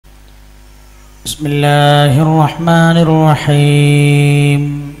بسم الله الرحمن الرحيم.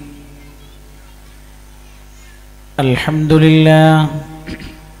 الحمد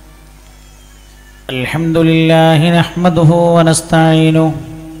لله نحمده ونستعينه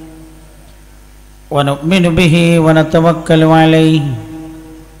ونؤمن به ونتوكل عليه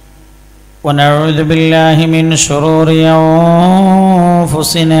ونعوذ بالله من شرور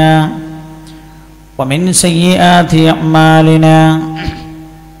أنفسنا ومن سيئات أعمالنا.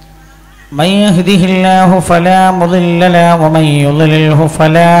 من يهده الله فلا مضل له ومن يضلله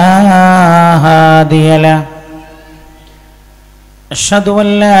فلا هادي له. أشهد أن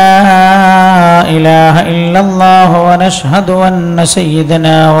لا إله إلا الله ونشهد أن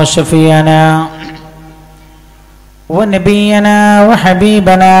سيدنا وشفيعنا ونبينا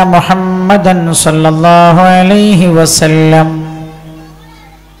وحبيبنا محمدا صلى الله عليه وسلم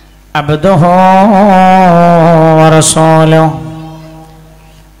عبده ورسوله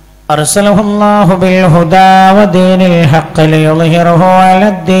أرسله الله بالهدى ودين الحق ليظهره على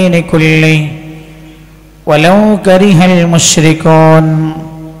الدين كله ولو كره المشركون.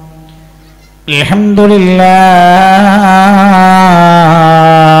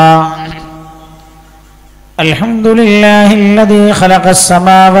 الحمد لله الذي خلق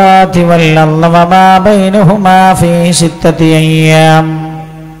السماوات والأرض وما بينهما في 6 أيام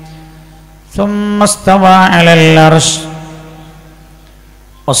ثم استوى على العرش.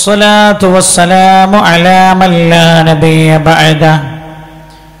 والصلاة والسلام على من لا نبي بعده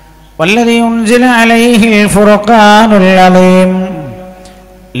والذي أنزل عليه الفرقان العظيم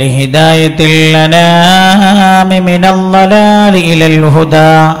لهداية الأنام من الضلال إلى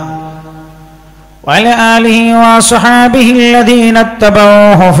الهدى. وعلى آله وصحابه الذين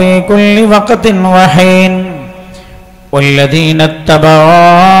اتبعوه في كل وقت وحين والذين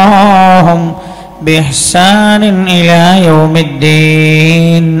اتبعوهم بإحسان إلى يوم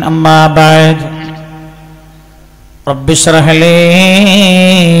الدين. أما بعد رب اشرح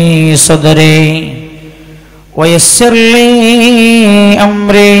لي صدري ويسر لي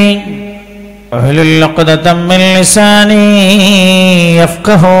أمري واحلل عقدة من لساني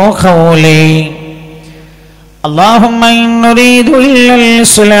يفقه قولي. اللهم إن نريد إلا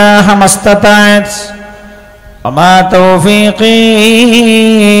الإصلاح ما استطعت وما توفيقي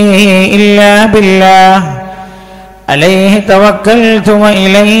إلا بالله عليه توكلت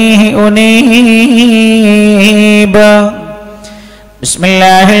وإليه أنيب. بسم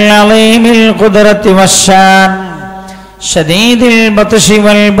الله العظيم القدرة والشان شديد البطش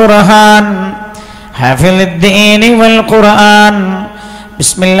والبرهان حافظ الدين والقرآن.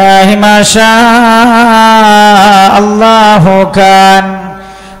 بسم الله ما شاء الله كان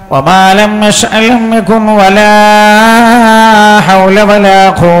وما لم يشأ لم يكن ولا حول ولا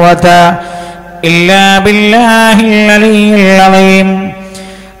قوة إلا بالله العلي العظيم.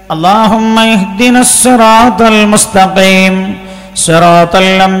 اللهم اهدنا الصراط المستقيم صراط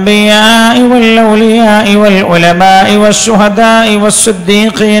الأنبياء والأولياء والعلماء والشهداء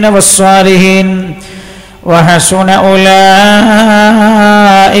والصديقين والصالحين وحسن أولئك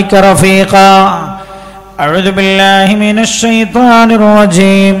رفيقا. أعوذ بالله من الشيطان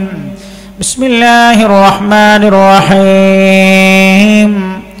الرجيم. بسم الله الرحمن الرحيم.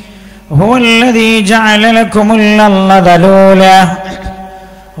 هو الذي جعل لكم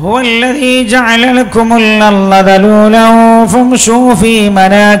الأرض ذلولا فامشوا في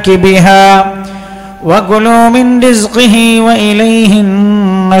مناكبها وكلوا من رزقه وإليه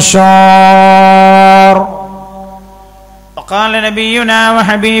النشور. وقال نبينا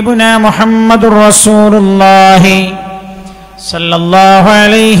وحبيبنا محمد رسول الله صلى الله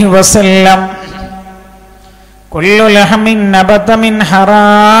عليه وسلم كل لحم نبت من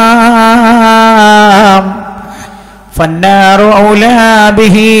حرام فالنار أولى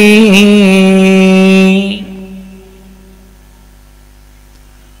به.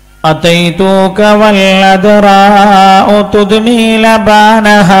 أتيتك والأدراء تدمي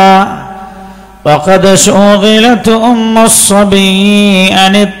لبانها وقد شغلت أم الصبي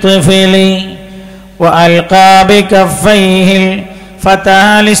عن الطفل وألقى بكفيه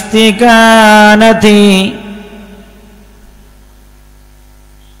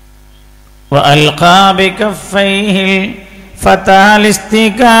الفتى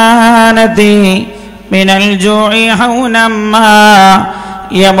الاستكانة من الجوع حونا ما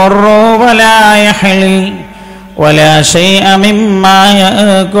يمر ولا يحلي ولا شيء مما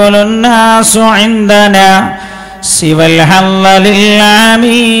يأكل الناس عندنا سوى الحل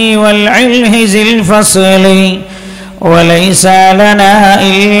للعامي والعلهز الفصل وليس لنا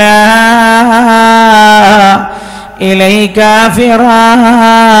إلا إليك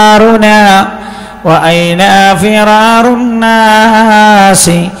فرارنا وأين فرار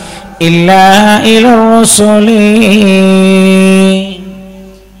الناس إلا إلى الرسل.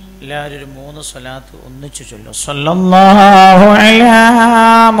 എല്ലാവരും മൂന്ന് സ്വലാത്ത് ഒന്നിച്ചു ചൊല്ലും. സല്ലല്ലാഹു അലാ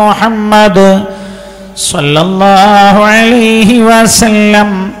മുഹമ്മദ് സല്ലല്ലാഹു അലൈഹി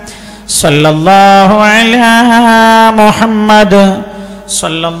വസല്ലം. സല്ലല്ലാഹു അലാ മുഹമ്മദ്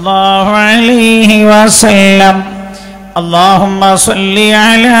സല്ലല്ലാഹു അലൈഹി വസല്ലം. അല്ലാഹുമ്മ സ്വല്ലി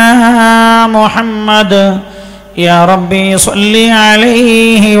അലാ മുഹമ്മദ് യാ റബ്ബി സ്വല്ലി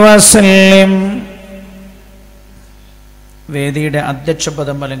അലൈഹി വസല്ലം. വേദിയുടെ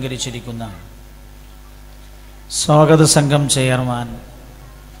അധ്യക്ഷപദം അലങ്കരിച്ചിരിക്കുന്ന സ്വാഗത സംഘം ചെയർമാൻ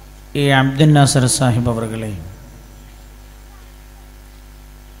എ അബ്ദുൽ നാസർ സാഹിബ് അവറുകളെ,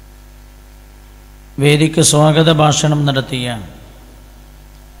 വേദിക്ക് സ്വാഗത ഭാഷണം നടത്തിയ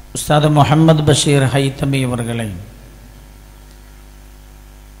ഉസ്താദ് മുഹമ്മദ് ബഷീർ ഹൈത്തമി അവറുകളെ,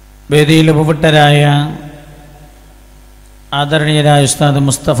 വേദിയിൽ ഉപവിട്ടരായ ആദരണീയരായ ഉസ്താദ്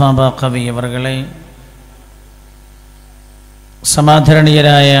മുസ്തഫ ബാഖവി അവറുകളെ,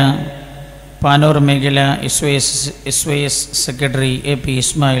 സമാദരണീയരായ പാനൂർ മേഖല SYS secretary AP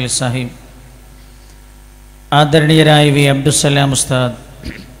Ismail Sahib, ആദരണീയരായ വി അബ്ദുസ്സലാം ഉസ്താദ്,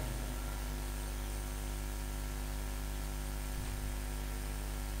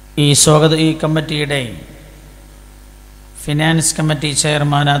 ഈ കമ്മിറ്റിയുടെ ഫിനാൻസ് കമ്മിറ്റി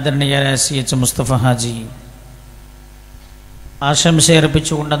ചെയർമാൻ ആദരണീയരായ CH മുസ്തഫ ഹാജി,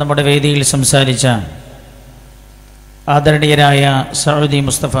 ആശംസയർപ്പിച്ചുകൊണ്ട് നമ്മുടെ വേദിയിൽ സംസാരിച്ച ആദരണീയരായ സൗദി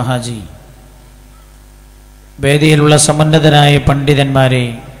മുസ്തഫ ഹാജി, വേദിയിലുള്ള സമുന്നതരായ പണ്ഡിതന്മാരെ,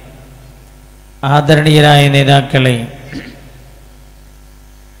 ആദരണീയരായ നേതാക്കളെ,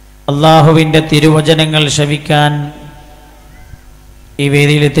 അള്ളാഹുവിൻ്റെ തിരുവചനങ്ങൾ ശ്രവിക്കാൻ ഈ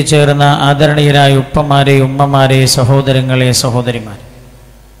വേദിയിൽ എത്തിച്ചേർന്ന ആദരണീയരായ ഉപ്പമാരെ, ഉമ്മമാരെ, സഹോദരങ്ങളെ, സഹോദരിമാരെ,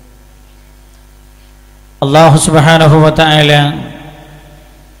 അല്ലാഹു സുബ്ഹാനഹു വ തആല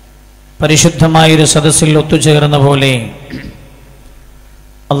പരിശുദ്ധമായൊരു സദസ്സിൽ ഒത്തുചേർന്ന പോലെ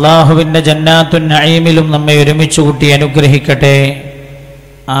അള്ളാഹുവിൻ്റെ ജന്നാത്തുൻ നഈമിലും നമ്മെ ഒരുമിച്ച് കൂട്ടി അനുഗ്രഹിക്കട്ടെ.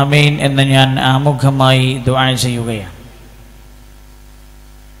 ആമീൻ എന്ന് ഞാൻ ആമുഖമായി ദുആ ചെയ്യുകയാണ്.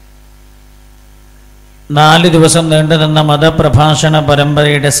 4 ദിവസം നീണ്ടുനിന്ന മതപ്രഭാഷണ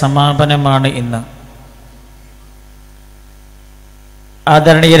പരമ്പരയുടെ സമാപനമാണ് ഇന്ന്.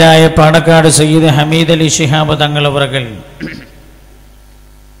 ആദരണീയരായ പാണക്കാട് സയ്യിദ് ഹമീദ് അലി ശിഹാബ് തങ്ങൾ അവറുകൾ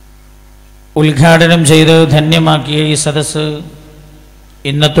ഉദ്ഘാടനം ചെയ്ത് ധന്യമാക്കിയ ഈ സദസ്സ്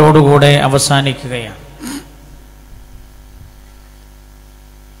ഇന്നത്തോടുകൂടെ അവസാനിക്കുകയാണ്.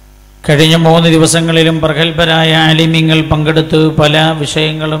 കഴിഞ്ഞ 3 ദിവസങ്ങളിലും പ്രഗത്ഭരായ ആലിമീങ്ങൾ പങ്കെടുത്ത് പല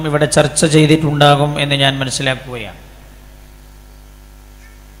വിഷയങ്ങളും ഇവിടെ ചർച്ച ചെയ്തിട്ടുണ്ടാകും എന്ന് ഞാൻ മനസ്സിലാക്കുകയാണ്.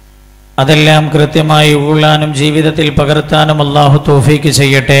 അതെല്ലാം കൃത്യമായി ഉൾക്കൊള്ളാനും ജീവിതത്തിൽ പകർത്താനും അല്ലാഹു തൗഫീക്ക്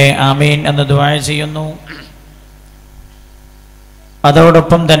ചെയ്യട്ടെ. ആമീൻ എന്ന് ദുആ ചെയ്യുന്നു.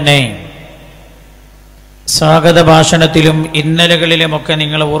 അതോടൊപ്പം തന്നെ സ്വാഗത ഭാഷണത്തിലും ഇന്നലകളിലുമൊക്കെ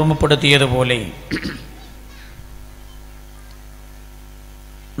നിങ്ങളെ ഓർമ്മപ്പെടുത്തിയതുപോലെ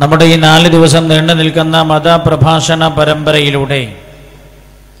നമ്മുടെ ഈ 4 ദിവസം നീണ്ടു നിൽക്കുന്ന മതപ്രഭാഷണ പരമ്പരയിലൂടെ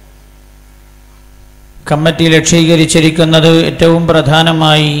കമ്മിറ്റി ലക്ഷീകരിച്ചിരിക്കുന്നത് ഏറ്റവും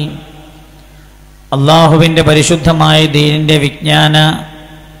പ്രധാനമായി അള്ളാഹുവിൻ്റെ പരിശുദ്ധമായ ദീനിൻ്റെ വിജ്ഞാന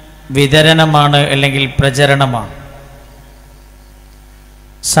വിതരണമാണ്, അല്ലെങ്കിൽ പ്രചരണമാണ്.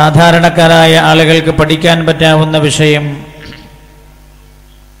 സാധാരണക്കാരായ ആളുകൾക്ക് പഠിക്കാൻ പറ്റാവുന്ന വിഷയം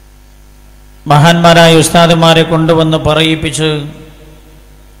മഹാന്മാരായ ഉസ്താദുമാരെ കൊണ്ടുവന്ന് പറയിപ്പിച്ച്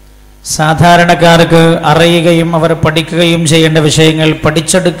സാധാരണക്കാർക്ക് അറിയുകയും അവർ പഠിക്കുകയും ചെയ്യേണ്ട വിഷയങ്ങൾ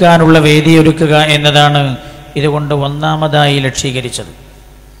പഠിച്ചെടുക്കാനുള്ള വേദിയൊരുക്കുക എന്നതാണ് ഇതുകൊണ്ട് ഒന്നാമതായി ലക്ഷ്യീകരിച്ചത്.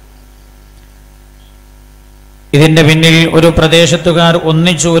 ഇതിൻ്റെ പിന്നിൽ ഒരു പ്രദേശത്തുകാർ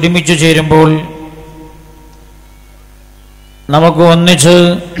ഒരുമിച്ചു ചേരുമ്പോൾ നമുക്ക് ഒന്നിച്ച്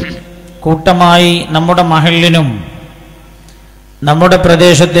കൂട്ടമായി നമ്മുടെ മഹല്ലിനും നമ്മുടെ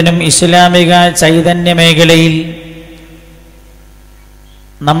പ്രദേശത്തിനും ഇസ്ലാമിക ചൈതന്യ മേഖലയിൽ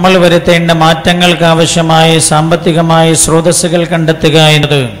നമ്മൾ വരുത്തേണ്ട മാറ്റങ്ങൾക്ക് ആവശ്യമായ സാമ്പത്തികമായ സ്രോതസ്സുകൾ കണ്ടെത്തുക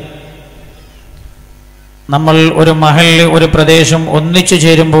എന്നത് നമ്മൾ ഒരു മഹല്ല്, ഒരു പ്രദേശം ഒന്നിച്ചു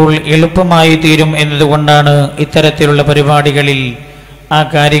ചേരുമ്പോൾ എളുപ്പമായി തീരും എന്നതുകൊണ്ടാണ് ഇത്തരത്തിലുള്ള പരിപാടികളിൽ ആ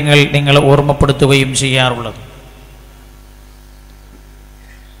കാര്യങ്ങൾ നിങ്ങൾ ഓർമ്മപ്പെടുത്തുകയും ചെയ്യാറുള്ളത്.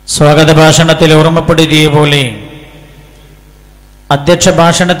 സ്വാഗത ഭാഷണത്തിൽ ഓർമ്മപ്പെടുത്തിയ പോലെ, അധ്യക്ഷ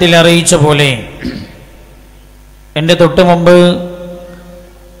ഭാഷണത്തിൽ അറിയിച്ച പോലെ, എൻ്റെ തൊട്ടു മുമ്പ്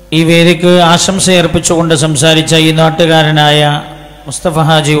ഈ വേദിക്ക് ആശംസയർപ്പിച്ചുകൊണ്ട് സംസാരിച്ച ഈ നാട്ടുകാരനായ മുസ്തഫ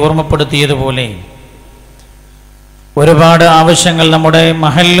ഹാജി ഓർമ്മപ്പെടുത്തിയതുപോലെ ഒരുപാട് ആവശ്യങ്ങൾ നമ്മുടെ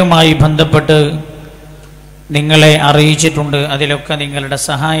മഹല്ലുമായി ബന്ധപ്പെട്ട് നിങ്ങളെ അറിയിച്ചിട്ടുണ്ട്. അതിലൊക്കെ നിങ്ങളുടെ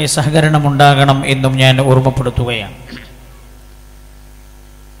സഹായ, സഹായ സഹകരണം ഉണ്ടാകണം എന്നും ഞാൻ ഓർമ്മപ്പെടുത്തുകയാണ്.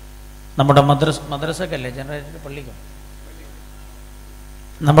 നമ്മുടെ മദ്രസക്കല്ലേ ജനറേറ്റർ, പള്ളിക്കോ?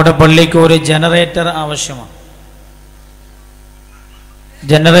 നമ്മുടെ പള്ളിക്ക് ഒരു ജനറേറ്റർ ആവശ്യമാണ്.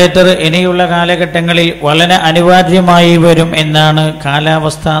 ജനറേറ്റർ ഇനിയുള്ള കാലഘട്ടങ്ങളിൽ വളരെ അനിവാര്യമായി വരും എന്നാണ്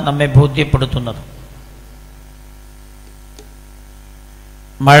കാലാവസ്ഥ നമ്മെ ബോധ്യപ്പെടുത്തുന്നത്.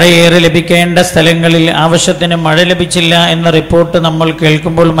 മഴയേറെ ലഭിക്കേണ്ട സ്ഥലങ്ങളിൽ ആവശ്യത്തിന് മഴ ലഭിച്ചില്ല എന്ന റിപ്പോർട്ട് നമ്മൾ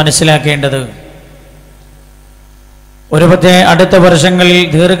കേൾക്കുമ്പോൾ മനസ്സിലാക്കേണ്ടത്, ഒരുപക്ഷേ അടുത്ത വർഷങ്ങളിൽ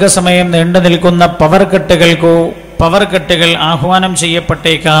ദീർഘസമയം നീണ്ടു നിൽക്കുന്ന പവർ കട്ടുകൾ ആഹ്വാനം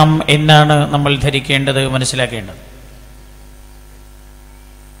ചെയ്യപ്പെട്ടേക്കാം എന്നാണ് നമ്മൾ ധരിക്കേണ്ടത്, മനസ്സിലാക്കേണ്ടത്.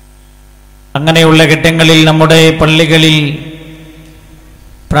 അങ്ങനെയുള്ള ഘട്ടങ്ങളിൽ നമ്മുടെ പള്ളികളിൽ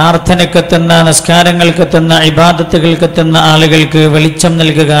പ്രാർത്ഥനക്കെത്തുന്ന, നിസ്കാരങ്ങൾക്കെത്തുന്ന, ഇബാദത്തുകൾക്കെത്തുന്ന ആളുകൾക്ക് വെളിച്ചം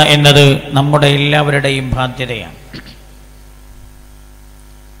നൽകുക എന്നത് നമ്മുടെ എല്ലാവരുടെയും ബാധ്യതയാണ്.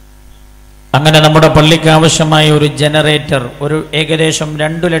 അങ്ങനെ നമ്മുടെ പള്ളിക്ക് ആവശ്യമായ ഒരു ജനറേറ്റർ ഒരു ഏകദേശം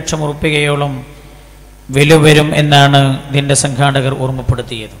 2 ലക്ഷം ഉറുപ്പികയോളം വില വരും എന്നാണ് ഇതിൻ്റെ സംഘാടകർ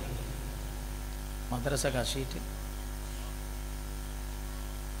ഓർമ്മപ്പെടുത്തിയത്.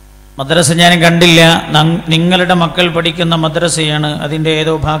 മദ്രസ ഞാൻ കണ്ടില്ല, നിങ്ങളുടെ മക്കൾ പഠിക്കുന്ന മദ്രസയാണ്. അതിൻ്റെ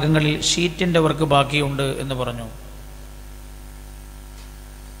ഏതോ ഭാഗങ്ങളിൽ ഷീറ്റിൻ്റെ വർക്ക് ബാക്കിയുണ്ട് എന്ന് പറഞ്ഞു.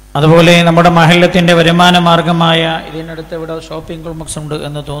 അതുപോലെ നമ്മുടെ മഹല്ലത്തിൻ്റെ വരുമാന മാർഗമായ ഇതിനടുത്ത് ഇവിടെ ഷോപ്പിംഗ് കോംപ്ലക്സ് ഉണ്ട്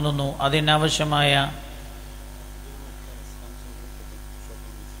എന്ന് തോന്നുന്നു. അതിനാവശ്യമായ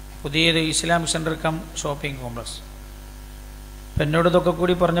പുതിയത് Islamic centre cum shopping complex. അപ്പം എന്നോട് ഇതൊക്കെ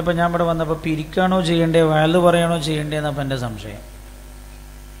കൂടി പറഞ്ഞപ്പോൾ ഞാൻ ഇവിടെ വന്നപ്പോൾ പിരിക്കാണോ ചെയ്യേണ്ടേ, വയല് പറയണോ ചെയ്യേണ്ടേ എന്നപ്പോൾ എൻ്റെ സംശയം.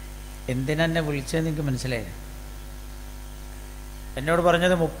 എന്തിനെന്നെ വിളിച്ചതെന്ന് എനിക്ക് മനസ്സിലായില്ല. എന്നോട്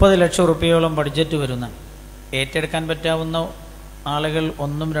പറഞ്ഞത് 30 ലക്ഷം റുപ്യയോളം ബഡ്ജറ്റ് വരുന്ന, ഏറ്റെടുക്കാൻ പറ്റാവുന്ന ആളുകൾ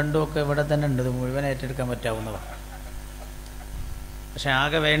 1ഉം 2ഉം ഒക്കെ ഇവിടെ തന്നെ ഉണ്ട്. ഇത് മുഴുവൻ ഏറ്റെടുക്കാൻ പറ്റാവുന്നവ. പക്ഷെ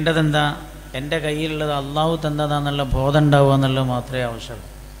ആകെ വേണ്ടത് എന്താ, എൻ്റെ കയ്യിലുള്ളത് അള്ളാഹു തന്നതാന്നുള്ള ബോധം ഉണ്ടാവുക എന്നുള്ളത് മാത്രമേ ആവശ്യമുള്ളൂ.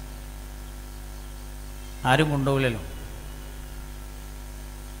 ആരും കൊണ്ടുപോകില്ലല്ലോ.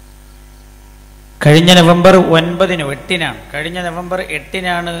 കഴിഞ്ഞ നവംബർ 8-നാണ്, കഴിഞ്ഞ നവംബർ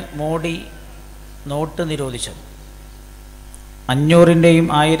 8-നാണ് മോഡി നോട്ട് നിരോധിച്ചത്. 500-ൻ്റെയും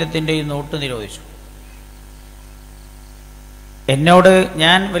 1000-ൻ്റെയും നോട്ട് നിരോധിച്ചു. എന്നോട്,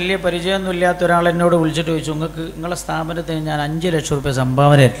 ഞാൻ വലിയ പരിചയമൊന്നുമില്ലാത്ത ഒരാൾ എന്നോട് വിളിച്ചിട്ട് ചോദിച്ചു, നിങ്ങളെ സ്ഥാപനത്തിന് ഞാൻ 5 ലക്ഷം റുപ്യ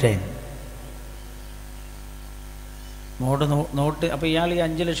സംഭാവന ഇട്ടേ നോട്ട്. അപ്പോൾ ഇയാൾ ഈ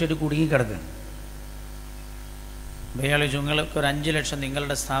 5 ലക്ഷം ഇട്ട് കുടുങ്ങിക്കിടക്കുക. അപ്പോൾ ഇയാൾ ചോദിച്ചു, നിങ്ങൾക്ക് ഒരു 5 ലക്ഷം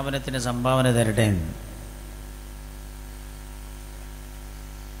നിങ്ങളുടെ സ്ഥാപനത്തിന് സംഭാവന തരട്ടെ.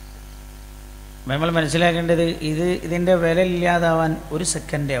 നമ്മൾ മനസ്സിലാക്കേണ്ടത്, ഇതിൻ്റെ വില ഇല്ലാതാവാൻ 1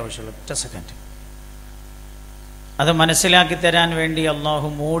 സെക്കൻഡേ ആവശ്യമുള്ളൂ, 1 സെക്കൻഡ്. അത് മനസ്സിലാക്കി തരാൻ വേണ്ടി അള്ളാഹു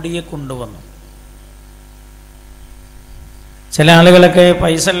മോഡിയെ കൊണ്ടുവന്നു. ചില ആളുകളൊക്കെ,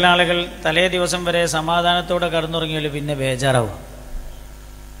 പൈസ ഉള്ള ആളുകൾ തലേ ദിവസം വരെ സമാധാനത്തോടെ കടന്നുറങ്ങിയാൽ പിന്നെ ബേജാറാവും.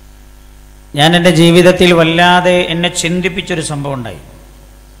 ഞാൻ എൻ്റെ ജീവിതത്തിൽ വല്ലാതെ എന്നെ ചിന്തിപ്പിച്ചൊരു സംഭവം ഉണ്ടായി.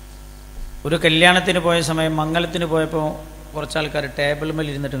 ഒരു കല്യാണത്തിന് പോയ സമയം, മംഗലത്തിന് പോയപ്പോൾ കുറച്ചാൾക്കാർ ടേബിൾ മേൽ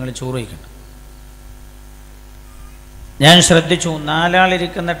ഇരുന്നിട്ട് നിങ്ങൾ ചോറ് കഴിക്കണം. ഞാൻ ശ്രദ്ധിച്ചു, 4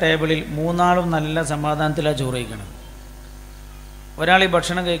 ആളിരിക്കുന്ന ടേബിളിൽ 3 ആളും നല്ല സമാധാനത്തിലാണ് ചോറ് കഴിക്കണം. ഒരാൾ ഈ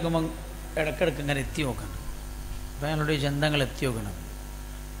ഭക്ഷണം കഴിക്കുമ്പോൾ ഇടയ്ക്കിടയ്ക്ക് ഇങ്ങനെ എത്തി നോക്കണം. അപ്പോൾ അയാളുടെ ചന്തങ്ങൾ എത്തി നോക്കണം.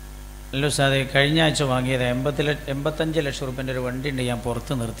 അല്ലോ സാറേ, കഴിഞ്ഞ ആഴ്ച വാങ്ങിയത് 85 ലക്ഷം റുപ്യൻ്റെ ഒരു വണ്ടി ഉണ്ട്, ഞാൻ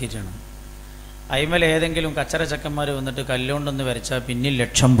പുറത്ത് നിർത്തിയിട്ടാണ്. അതിന്മേൽ ഏതെങ്കിലും കച്ചറ ചക്കന്മാർ വന്നിട്ട് കല്ലുകൊണ്ടൊന്ന് വരച്ചാൽ പിന്നിൽ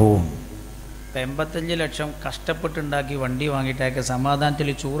ലക്ഷം പോവും. 85 ലക്ഷം കഷ്ടപ്പെട്ടുണ്ടാക്കി വണ്ടി വാങ്ങിയിട്ടൊക്കെ സമാധാനത്തിൽ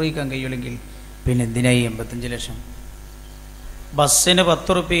ചോറ് കഴിക്കാൻ കഴിയില്ലെങ്കിൽ പിന്നെ എന്തിനായി 85 ലക്ഷം? ബസ്സിന്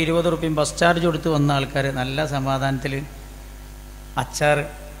 10 റുപ്യ 20 റുപ്യയും ബസ് ചാർജ് കൊടുത്ത് വന്ന ആൾക്കാർ നല്ല സമാധാനത്തിൽ അച്ചാർ,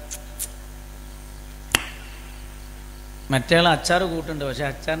 മറ്റേ ആൾ അച്ചാർ കൂട്ടുണ്ട്, പക്ഷെ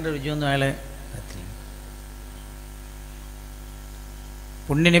അച്ചാറിൻ്റെ രുചിയൊന്നും അയാളെ എത്തില്ല.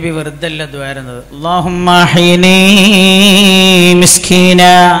 പുണ്യനബി വെറുതെ അല്ല ദ്വാരുന്നത്, അല്ലാഹുമ്മ ഹീനി മിസ്കീന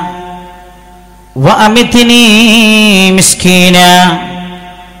വഅമിത്നി മിസ്കീന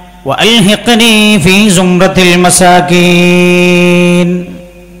വഅൽഹിഖ്നി ഫീ സുംറത്തിൽ മസാകീൻ.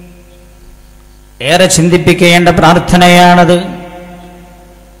 ഏറെ ചിന്തിപ്പിക്കേണ്ട പ്രാർത്ഥനയാണത്.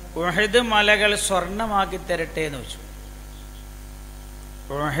 ഉഹദ് മലകൾ സ്വർണ്ണമാക്കി തരട്ടെ എന്ന് വെച്ചു.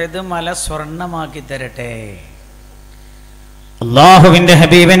 ഉഹദ് മല സ്വർണ്ണമാക്കി തരട്ടെ. അല്ലാഹുവിന്റെ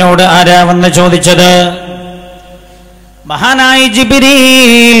ഹബീബിനോട് ആരാ വന്ന് ചോദിച്ചത്? മഹാനായ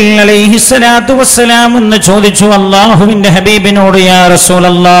ജിബ്രീൽ അലൈഹിസ്സലാത്തു വസ്സലാം എന്ന് ചോദിച്ചു അല്ലാഹുവിന്റെ ഹബീബിനോട്, യാ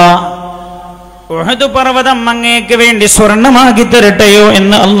റസൂലല്ലാഹ്, ഉഹദ് പർവ്വതം അങ്ങേക്ക് വേണ്ടി സ്വർണ്ണമാക്കി തരട്ടെയോ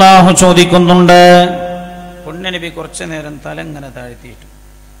എന്ന് അല്ലാഹു ചോദിക്കുന്നുണ്ട്. പുണ്യനബി കുറച്ചു നേരം തലങ്ങനെ താഴ്ത്തിയിട്ടു.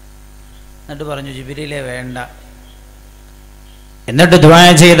 എന്നിട്ട് പറഞ്ഞു, ജിബ്രീലേ വേണ്ട. എന്നിട്ട് ദുആ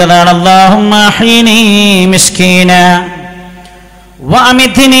ചെയ്തതാണ്, അല്ലാഹുമ്മ ഹീനി മിസ്കീന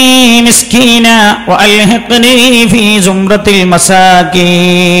വഅമിത്നി മിസ്കീന വഅൽഹിഖ്നി ഫീ സുംറത്തിൽ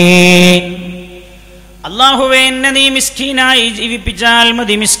മസാകീൻ. അല്ലാഹുവേ, എന്നെ നീ മിസ്കീനായി ജീവിപ്പിച്ചാൽ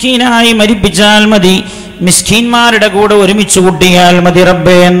മതി, മിസ്കീനായി മരിപ്പിച്ചാൽ മതി, മിസ്കീന്മാരുടെ കൂടെ ഒരുമിച്ച് കൂട്ടിയാൽ മതി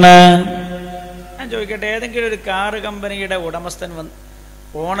റബ്ബേ എന്ന്. ഞാൻ ചോദിക്കട്ടെ, ഏതെങ്കിലും ഒരു കാറ് കമ്പനിയുടെ ഉടമസ്ഥൻ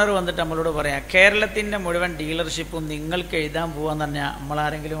ഓണർ വന്നിട്ട് നമ്മളോട് പറയാം, കേരളത്തിൻ്റെ മുഴുവൻ ഡീലർഷിപ്പും നിങ്ങൾക്ക് എഴുതാൻ പോവാന്ന് പറഞ്ഞാൽ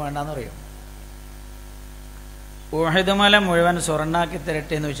നമ്മളാരെങ്കിലും വേണ്ടാന്ന് പറയും? ഉഹദ് മല മുഴുവൻ സ്വർണ്ണാക്കി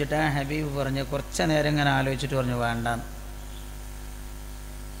തരട്ടെ എന്ന് വെച്ചിട്ട് ഹബീബ് പറഞ്ഞ് കുറച്ച് നേരം ഇങ്ങനെ ആലോചിച്ചിട്ട് പറഞ്ഞു വേണ്ടാന്ന്.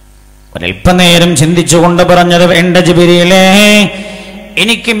 ഒരൽപ്പനേരം ചിന്തിച്ചുകൊണ്ട് പറഞ്ഞത്, വേണ്ട ജിബ്രീലേ,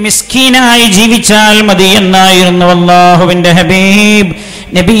 എനിക്ക് മിസ്കീനായി ജീവിച്ചാൽ മതി എന്നായിരുന്നു അല്ലാഹുവിന്റെ ഹബീബ്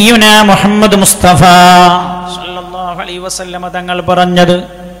നബിയുനാ മുഹമ്മദ് മുസ്തഫ സല്ലല്ലാഹു അലൈഹി വസല്ലമ തങ്ങൾ പറഞ്ഞത്.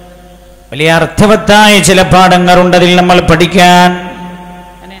 വലിയ അർത്ഥവത്തായ ചില പാഠങ്ങളുണ്ട് അതിൽ നമ്മൾ പഠിക്കാൻ.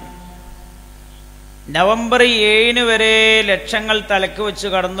 നവംബർ 7 വരെ ലക്ഷങ്ങൾ തലക്ക് വെച്ച്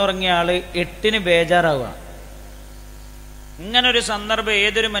കടന്നുറങ്ങിയ ആള് 8 ബേജാറാവുക. ഇങ്ങനൊരു സന്ദർഭം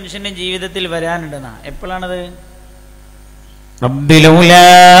ഏതൊരു മനുഷ്യന്റെ ജീവിതത്തിൽ വരാനുണ്ടെന്നാ. എപ്പോഴാണത്? റബ്ബി ലൗലാ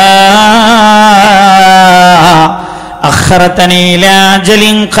അഖറതനി ഇലാ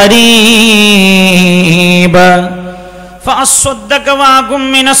അജലിൻ ഖരീബ ഫഅസ്വദ്ദക വഅകും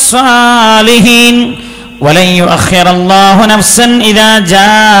മിനസ് സാലിഹീൻ വലൻ യുഅഖിറല്ലാഹു നഫ്സൻ ഇദാ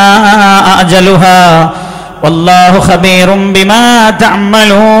ജാഅ അജലുഹാ വല്ലാഹു ഖബീറും ബിമാ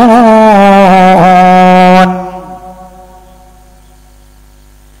തഅമലൂൻ.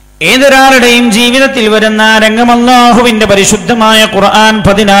 ഏതൊരാളുടെയും ജീവിതത്തിൽ വരുന്ന രംഗം അല്ലാഹുവിന്റെ പരിശുദ്ധമായ ഖുർആൻ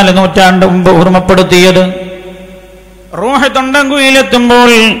 14 നൂറ്റാണ്ട് മുമ്പ് ഓർമ്മപ്പെടുത്തിയത്. റൂഹ്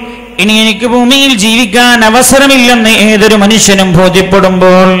തൊണ്ടൻകുഴിയിലെത്തുമ്പോൾ ഇനി എനിക്ക് ഭൂമിയിൽ ജീവിക്കാൻ അവസരമില്ലെന്ന് ഏതൊരു മനുഷ്യനും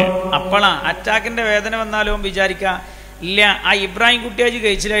ബോധ്യപ്പെടുമ്പോൾ, അപ്പോഴാ അറ്റാക്കിന്റെ വേദന വന്നാലും വിചാരിക്കുക, ഇല്ല, ആ ഇബ്രാഹിം കുട്ടിയാജി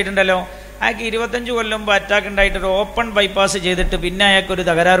കഴിച്ചിലായിട്ടുണ്ടല്ലോ, അയാൾക്ക് 25 കൊല്ലം മുമ്പ് അറ്റാക്ക് ഉണ്ടായിട്ടൊരു ഓപ്പൺ ബൈപ്പാസ് ചെയ്തിട്ട് പിന്നെ അയാൾക്കൊരു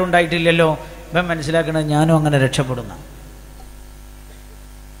തകരാറുണ്ടായിട്ടില്ലല്ലോ. ഇപ്പം മനസ്സിലാക്കണത് ഞാനും അങ്ങനെ രക്ഷപ്പെടുന്ന.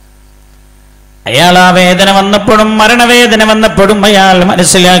 അയാൾ ആ വേദന വന്നപ്പോഴും മരണവേദന വന്നപ്പോഴും അയാൾ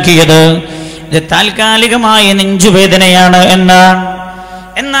മനസ്സിലാക്കിയത് ഇത് താൽക്കാലികമായ നെഞ്ചുവേദനയാണ് എന്നാണ്.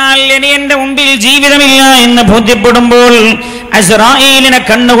 എന്നാൽ ഇനി എന്റെ മുമ്പിൽ ജീവിതമില്ല എന്ന് ബോധ്യപ്പെടുമ്പോൾ, അസ്രായീലിനെ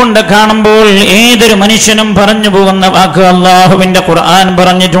കണ്ണുകൊണ്ട് കാണുമ്പോൾ ഏതൊരു മനുഷ്യനും പറഞ്ഞു പോകുന്ന വാക്ക് അല്ലാഹുവിന്റെ ഖുർആൻ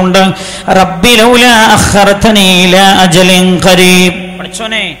പറഞ്ഞിട്ടുണ്ട്, റബ്ബി ലൗലാ അഖർതനി ഇലാ അജലിൻ ഖരീബ്.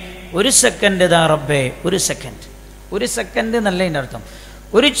 പഠിച്ചോനെ, ഒരു സെക്കൻഡ് ഇതാ റബ്ബേ, ഒരു സെക്കൻഡ് എന്നല്ല ഇതിന്റെ അർത്ഥം.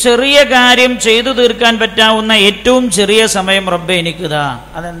 ഒരു ചെറിയ കാര്യം ചെയ്തു തീർക്കാൻ പറ്റാവുന്ന ഏറ്റവും ചെറിയ സമയം റബ്ബേ എനിക്കിതാ.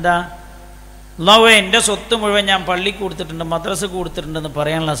 അതെന്താ? അല്ലാഹുവേ, എൻ്റെ സ്വത്ത് മുഴുവൻ ഞാൻ പള്ളിക്ക് കൊടുത്തിട്ടുണ്ട്, മദ്രസക്ക് കൊടുത്തിട്ടുണ്ടെന്ന്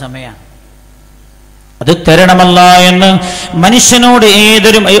പറയാനുള്ള സമയമാണ്. അത് തരണമല്ല എന്ന് മനുഷ്യനോട്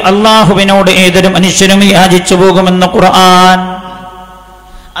അല്ലാഹുവിനോട് ഏതൊരു മനുഷ്യനും യാചിച്ചു പോകുമെന്ന് ഖുർആൻ.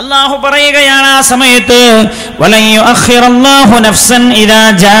 അല്ലാഹു പറയുകയാണ് ആ സമയത്ത്, വലൻ യുഅഖിറല്ലാഹു നഫ്സൻ ഇദാ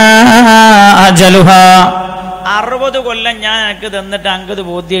ജാഅ അജലുഹാ. 60 കൊല്ലം ഞാൻ എനിക്ക് തന്നിട്ട് അങ്കത്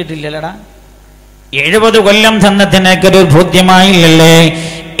ബോധ്യമായിട്ടില്ലല്ലടാ. 70 കൊല്ലം തന്നിട്ട് എനിക്കത് ബോധ്യമായില്ലല്ലേ.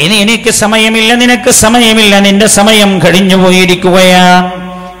 ഇനി എനിക്ക് സമയമില്ല, നിനക്ക് സമയമില്ല, നിന്റെ സമയം കഴിഞ്ഞു പോയിരിക്കുകയാണ്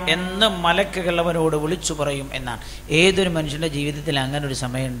എന്ന് മലക്കുകൾ അവനോട് വിളിച്ചു പറയും എന്നാണ്. ഏതൊരു മനുഷ്യന്റെ ജീവിതത്തിൽ അങ്ങനെ ഒരു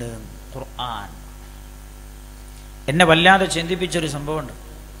സമയമുണ്ട്. ഖുർആൻ എന്നെ വല്ലാതെ ചിന്തിപ്പിച്ചൊരു സംഭവമുണ്ട്.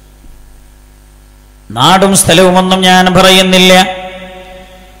 നാടും സ്ഥലവുമൊന്നും ഞാൻ പറയുന്നില്ല,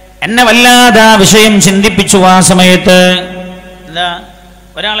 എന്നെ വല്ലാതെ ആ വിഷയം ചിന്തിപ്പിച്ചു. ആ സമയത്ത് എന്താ,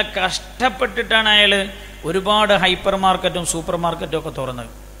 ഒരാളെ കഷ്ടപ്പെട്ടിട്ടാണ് അയാൾ ഒരുപാട് ഹൈപ്പർ മാർക്കറ്റും സൂപ്പർ മാർക്കറ്റും ഒക്കെ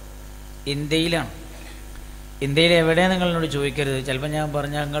തുറന്നത്. ഇന്ത്യയിലാണ്. ഇന്ത്യയിൽ എവിടെ നിങ്ങളോട് ചോദിക്കരുത്. ചിലപ്പോൾ ഞാൻ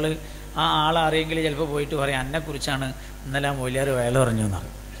പറഞ്ഞ ഞങ്ങൾ ആ ആളറിയെങ്കിൽ ചിലപ്പോൾ പോയിട്ട് പറയാം, എന്നെക്കുറിച്ചാണ് ഇന്നലെ ആ മൊയിലാർ വയൽ പറഞ്ഞു എന്നാണ്.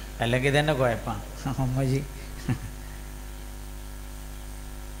 അല്ലെങ്കിൽ ഇതന്നെ കുഴപ്പമാണ്. അമ്മജി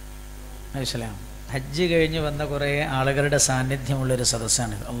മനസ്സിലാവും. ഹജ്ജ് കഴിഞ്ഞ് വന്ന കുറേ ആളുകളുടെ സാന്നിധ്യമുള്ളൊരു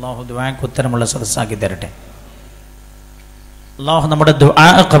സദസ്സാണ്. അള്ളാഹു ദുആക്ക് ഉത്തരമുള്ള സദസ്സാക്കി തരട്ടെ. അള്ളാഹു നമ്മുടെ ദുആ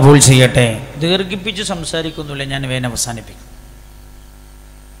ഖബൂൽ ചെയ്യട്ടെ. ദീർഘിപ്പിച്ച് സംസാരിക്കുന്നില്ല, ഞാൻ വേഗം അവസാനിപ്പിക്കും.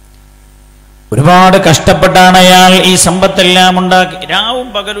 ഒരുപാട് കഷ്ടപ്പെട്ടാണ് അയാൾ ഈ സമ്പത്തെല്ലാം ഉണ്ടാക്കി. രാവും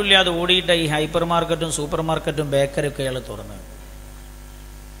പകലില്ലാതെ ഓടിയിട്ട് ഈ ഹൈപ്പർ മാർക്കറ്റും സൂപ്പർ മാർക്കറ്റും ബേക്കറിയൊക്കെ അയാൾ തുറന്നു.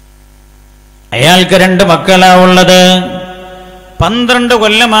 അയാൾക്ക് 2 മക്കളാ ഉള്ളത്. 12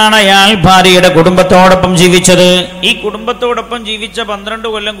 കൊല്ലമാണ് അയാൾ ഭാര്യയുടെ കുടുംബത്തോടൊപ്പം ജീവിച്ചത്. ഈ കുടുംബത്തോടൊപ്പം ജീവിച്ച 12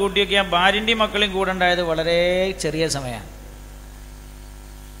 കൊല്ലം കൂട്ടിയൊക്കെ ആ ഭാര്യൻ്റെയും മക്കളെയും കൂടെ ഉണ്ടായത് വളരെ ചെറിയ സമയമാണ്.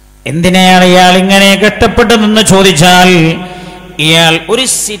 എന്തിനാണ് ഇയാൾ ഇങ്ങനെ കഷ്ടപ്പെട്ടതെന്ന് ചോദിച്ചാൽ, ഇയാൾ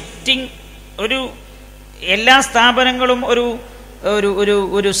ഒരു എല്ലാ സ്ഥാപനങ്ങളും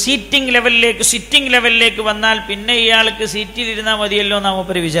ഒരു സിറ്റിംഗ് ലെവലിലേക്ക് വന്നാൽ പിന്നെ ഇയാൾക്ക് സീറ്റിലിരുന്നാൽ മതിയല്ലോ നാം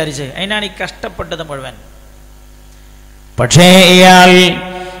ഒപ്പര് വിചാരിച്ച്. അതിനാണ് ഈ കഷ്ടപ്പെട്ടത് മുഴുവൻ. പക്ഷേ ഇയാൾ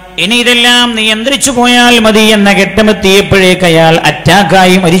ഇനി ഇതെല്ലാം നിയന്ത്രിച്ചു പോയാൽ മതി എന്ന ഘട്ടമെത്തിയപ്പോഴേക്ക് അയാൾ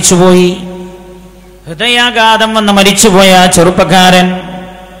അറ്റാക്കായി മരിച്ചുപോയി. ഹൃദയാഘാതം വന്ന് മരിച്ചുപോയ ചെറുപ്പക്കാരൻ.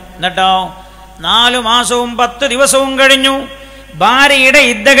 എന്നിട്ടോ 4 മാസവും 10 ദിവസവും കഴിഞ്ഞു. ഭാര്യയുടെ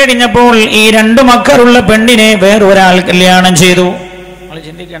ഇദ്ദ കഴിഞ്ഞപ്പോൾ ഈ 2 മക്കളുള്ള പെണ്ണിനെ വേറൊരാൾ കല്യാണം ചെയ്തു. നമ്മൾ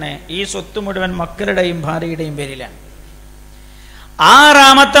ചിന്തിക്കണേ, ഈ സ്വത്ത് മുഴുവൻ മക്കളുടെയും ഭാര്യയുടെയും പേരിലാണ്.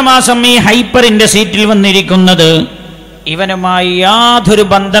 6ാമത്തെ മാസം ഈ ഹൈപ്പറിന്റെ സീറ്റിൽ വന്നിരിക്കുന്നത് ഇവനുമായി യാതൊരു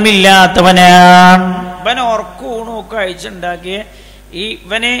ബന്ധമില്ലാത്തവനാണ്. ഇവനെ ഉറക്കൂണൊക്കെ അയച്ചുണ്ടാക്കിയ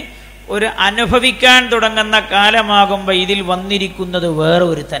ഇവനെ ഒരു അനുഭവിക്കാൻ തുടങ്ങുന്ന കാലമാകുമ്പോൾ ഇതിൽ വന്നിരിക്കുന്നത് വേറെ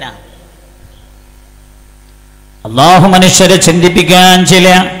ഒരുത്തനാണ്. അല്ലാഹു മനുഷ്യരെ ചിന്തിപ്പിക്കാൻ ചില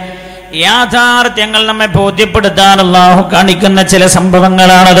യാഥാർത്ഥ്യങ്ങൾ നമ്മെ ബോധ്യപ്പെടുത്താൻ അല്ലാഹു കാണിക്കുന്ന ചില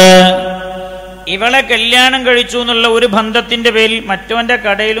സംഭവങ്ങളാണത്. ഇവളെ കല്യാണം കഴിച്ചു എന്നുള്ള ഒരു ബന്ധത്തിന്റെ പേരിൽ മറ്റവന്റെ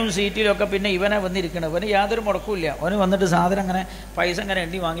കടയിലും സീറ്റിലും ഒക്കെ പിന്നെ ഇവനെ വന്നിരിക്കണം. ഇവന് യാതൊരു മുടക്കില്ല. അവന് വന്നിട്ട് സാധനം അങ്ങനെ പൈസ അങ്ങനെ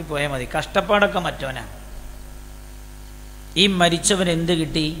എണ്ണി വാങ്ങിപ്പോയാൽ മതി. കഷ്ടപ്പാടൊക്കെ മറ്റവനാണ്. ഈ മരിച്ചവൻ എന്ത്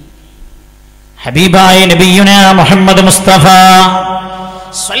കിട്ടി? ഹബീബായ നബിയുനാ മുഹമ്മദ് മുസ്തഫ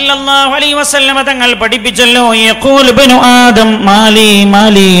സല്ലല്ലാഹു അലൈഹി വസല്ലമ തങ്ങൾ പഠിപ്പിച്ചല്ലോ, യഖൂൽ ഇബ്നു ആദം മാലി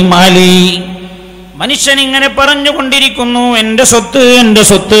മാലി മാലി. മനുഷ്യൻ ഇങ്ങനെ പറഞ്ഞുകൊണ്ടിരിക്കുന്നു, എന്റെ സ്വത്ത് എന്റെ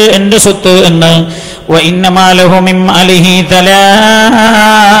സ്വത്ത് എന്റെ സ്വത്ത് എന്ന്. വഇന്നമാ ലഹു മിൻ മാലിഹി തലാത്ത്.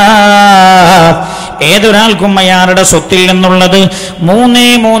 ഏതൊരാൾക്കും അയാളുടെ സ്വത്തിൽ നിന്നുള്ളത്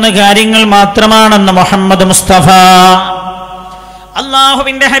 3 കാര്യങ്ങൾ മാത്രമാണെന്ന് മുഹമ്മദ് മുസ്തഫ.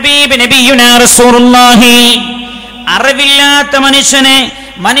 അല്ലാഹുവിന്റെ ഹബീബ് നബിയുനാ റസൂലുള്ളാഹി അറിവില്ലാത്ത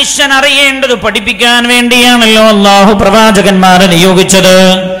മനുഷ്യൻ അറിയേണ്ടത് പഠിപ്പിക്കാൻ വേണ്ടിയാണല്ലോ അല്ലാഹു പ്രവാചകന്മാരെ നിയോഗിച്ചത്.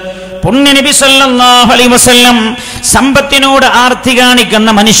 പുണ്യനബി സല്ലല്ലാഹു അലൈഹി വസല്ലം സമ്പത്തിനോട് ആർത്തി കാണിക്കുന്ന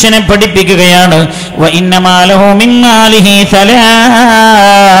മനുഷ്യനെ പഠിപ്പിക്കുകയാണ്. വഇന്നമാ ലഹു മിൻ മാലിഹി തലാത്ത്.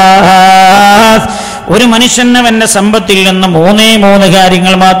 ഒരു മനുഷ്യന് അവന്റെ സമ്പത്തിൽ നിന്ന് 3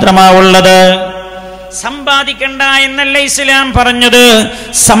 കാര്യങ്ങൾ മാത്രമാണ് ഉള്ളത്. സമ്പാദിക്കണ്ട എന്നല്ല ഇസ്ലാം പറഞ്ഞത്,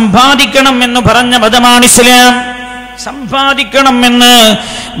 സമ്പാദിക്കണം എന്ന് പറഞ്ഞ മതമാണ് ഇസ്ലാം. സമ്പാദിക്കണമെന്ന്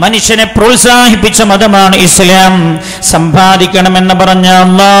മനുഷ്യനെ പ്രോത്സാഹിപ്പിച്ച മതമാണ് ഇസ്ലാം. സമ്പാദിക്കണമെന്ന് പറഞ്ഞ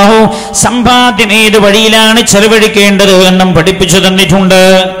അല്ലാഹു സമ്പാദ്യം ഏത് വഴിയിലാണ് ചെലവഴിക്കേണ്ടത് എന്നും പഠിപ്പിച്ചു തന്നിട്ടുണ്ട്.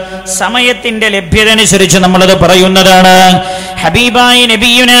 സമയത്തിന്റെ ലഭ്യത അനുസരിച്ച് നമ്മളത് പറയുന്നതാണ്. ഹബീബായ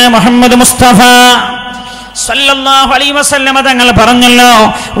നബിയുനാ മുഹമ്മദ് മുസ്തഫ സല്ലല്ലാഹു അലൈഹി വസല്ലമ തങ്ങൾ പറഞ്ഞല്ലോ,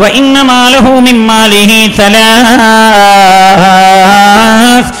 വഇന്നമാ ലഹു മിൻ മാലിഹി തലാത്ത്.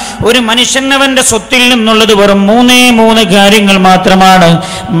 ഒരു മനുഷ്യൻ അവന്റെ സ്വത്തിൽ നിന്നുള്ളത് വെറും 3 കാര്യങ്ങൾ മാത്രമാണ്.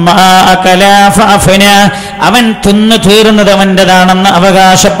 അവൻ തിന്നു തീർന്നത് അവൻ്റെതാണെന്ന്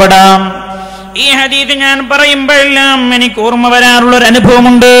അവകാശപ്പെടാം. ഈ ഹദീസ് ഞാൻ പറയുമ്പോഴെല്ലാം എനിക്ക് ഓർമ്മ വരാറുള്ളൊരു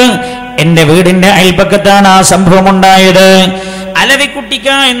അനുഭവമുണ്ട്. എന്റെ വീടിന്റെ അയൽപക്കത്താണ് ആ സംഭവം ഉണ്ടായത്. അലവിക്കുട്ടിക്ക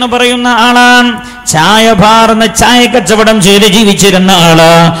എന്ന് പറയുന്ന ആളാണ്. ചായ പാർന്ന് ചായ കച്ചവടം ചെയ്ത് ജീവിച്ചിരുന്ന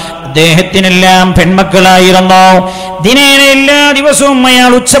ആള്. അദ്ദേഹത്തിനെല്ലാം പെൺമക്കളായിരുന്നു. ദിനേന എല്ലാ ദിവസവും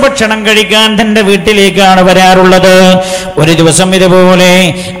അയാൾ ഉച്ചഭക്ഷണം കഴിക്കാൻ തന്റെ വീട്ടിലേക്കാണ് വരാറുള്ളത്. ഒരു ദിവസം ഇതുപോലെ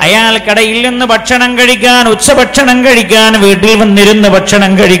അയാൾ കടയിൽ നിന്ന് ഭക്ഷണം കഴിക്കാൻ, ഉച്ചഭക്ഷണം കഴിക്കാൻ വീട്ടിൽ വന്നിരുന്ന്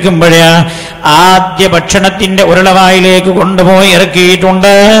ഭക്ഷണം കഴിക്കുമ്പോഴേ ആദ്യ ഭക്ഷണത്തിന്റെ ഉരുളവായിലേക്ക് കൊണ്ടുപോയി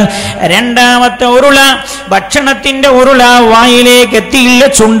ഇറക്കിയിട്ടുണ്ട്. രണ്ടാമത്തെ ഉരുള ഭക്ഷണത്തിന്റെ ഉരുള വായിലേക്ക് എത്തിയില്ല,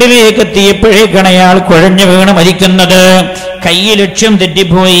 ചുണ്ടിലേക്ക് എത്തിയപ്പോഴേക്കാണ് അയാൾ കുഴഞ്ഞു വീണ് മരിക്കുന്നത്. കൈ ലക്ഷ്യം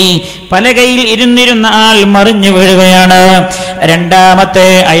തെറ്റിപ്പോയി. പലകയിൽ ഇരുന്നിരുന്ന ആൾ മറിഞ്ഞു വീഴുകയാണ്. രണ്ടാമത്തെ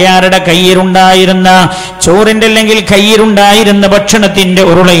അയാളുടെ കയ്യിലുണ്ടായിരുന്ന ചോറിന്റെ അല്ലെങ്കിൽ കയ്യിലുണ്ടായിരുന്ന ഭക്ഷണത്തിന്റെ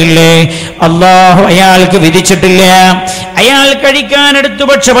ഉരുളയില്ലേ, അല്ലാഹു അയാൾക്ക് വിധിച്ചിട്ടില്ല. അയാൾ കഴിക്കാൻ എടുത്തു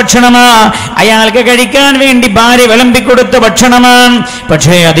ഭക്ഷണമാ, അയാൾക്ക് കഴിക്കാൻ വേണ്ടി ഭാര്യ വിളമ്പിക്കൊടുത്ത ഭക്ഷണമാണ്.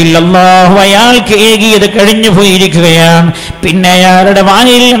 പക്ഷേ അതിൽ അല്ലാഹു അയാൾക്ക് ഏകിയത് കഴിഞ്ഞു പോയിരിക്കുകയാണ്. പിന്നെ അയാളുടെ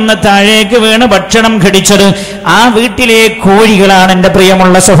വായിൽ നിന്ന് താഴേക്ക് വീണ് ഭക്ഷണം ഘടിച്ചത് ആ വീട്ടിലെ കോഴികളാണ്. എൻ്റെ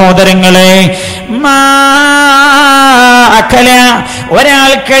പ്രിയമുള്ള സഹോദരങ്ങളെ, ഒരാൾ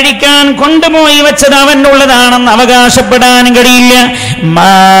കഴിക്കാൻ കൊണ്ടുപോയി വെച്ചത് അവനുള്ളതാണെന്ന് അവകാശപ്പെടാൻ കഴിയില്ല.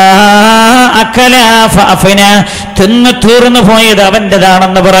 തിന്ന് തീർന്നു പോയത്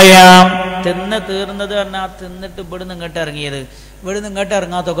അവൻ്റെതാണെന്ന് പറയാം. തിന്ന് തീർന്നത് പറഞ്ഞാൽ തിന്നിട്ട് ഇവിടുന്ന് ഇങ്ങോട്ട് ഇറങ്ങിയത്, ഇവിടുന്ന് ഇങ്ങോട്ട്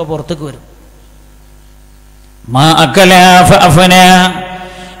ഇറങ്ങാത്തൊക്കെ പുറത്തേക്ക് വരും.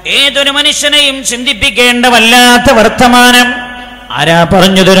 ഏതൊരു മനുഷ്യനെയും ചിന്തിപ്പിക്കേണ്ട വല്ലാത്ത വർത്തമാനം ആരാ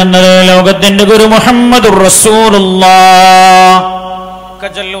പറഞ്ഞു തരുന്നത്? ലോകത്തിന്റെ ഗുരു മുഹമ്മദുർ റസൂലുള്ളാഹ്.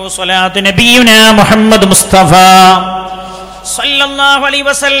 സ്വലാത്ത് നബിയുനാ മുഹമ്മദ് മുസ്തഫ സല്ലല്ലാഹു അലൈഹി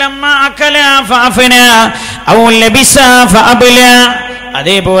വസല്ലം.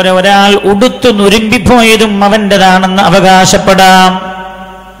 അതേപോലെ ഒരാൾ ഉടുത്തു നുരുമ്പിപ്പോയതും അവൻ്റെതാണെന്ന് അവകാശപ്പെടാം.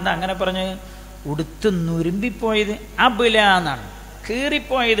 എന്താ അങ്ങനെ പറഞ്ഞ്? ഉടുത്തു നുരുമ്പിപ്പോയത് അബുല എന്നാണ്,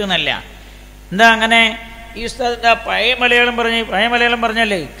 കീറിപ്പോയത് എന്നല്ല. എന്താ അങ്ങനെ? ഈ ഉസ്താദിൻ്റെ പഴയ മലയാളം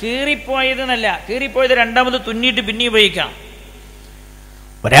പറഞ്ഞല്ലേ കീറിപ്പോയതെന്നല്ല, കീറിപ്പോയത് രണ്ടാമത് തുന്നിയിട്ട് പിന്നെ ഉപയോഗിക്കാം.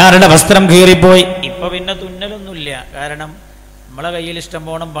 ഒരാളുടെ വസ്ത്രം കീറിപ്പോയി, ഇപ്പൊ പിന്നെ തുന്നലൊന്നുമില്ല. കാരണം നമ്മളെ കയ്യിൽ ഇഷ്ടം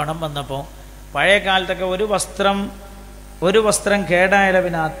പോണം പണം വന്നപ്പോൾ പഴയ കാലത്തൊക്കെ ഒരു വസ്ത്രം കേടായാലും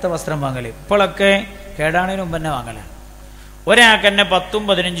പിന്നെ അടുത്ത വസ്ത്രം വാങ്ങല്. ഇപ്പോഴൊക്കെ കേടാണതിന് മുമ്പ് തന്നെ വാങ്ങല. ഒരാൾക്ക് തന്നെ 10,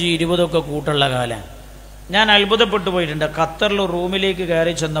 15, 20 ഒക്കെ കൂട്ടുള്ള കാലം. ഞാൻ അത്ഭുതപ്പെട്ടു പോയിട്ടുണ്ട്. ഖത്തറിൽ റൂമിലേക്ക്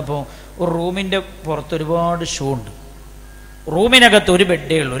കയറി ചെന്നപ്പോൾ ഒരു റൂമിൻ്റെ പുറത്ത് ഒരുപാട് ഷൂ ഉണ്ട്. റൂമിനകത്ത് ഒരു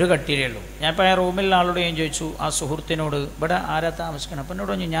ബെഡേ ഉള്ളൂ, ഒരു കട്ടിലേ ഉള്ളൂ. ഞാൻ ഇപ്പോൾ ആ റൂമിലുള്ള ആളോട് ഞാൻ ചോദിച്ചു, ആ സുഹൃത്തിനോട്, ഇവിടെ ആരാ താമസിക്കണം? അപ്പം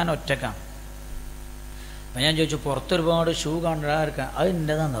എന്നോട് പറഞ്ഞു ഞാൻ ഒറ്റക്കാണ്. അപ്പം ഞാൻ ചോദിച്ചു പുറത്തൊരുപാട് ഷൂ കാണാൻ, അത്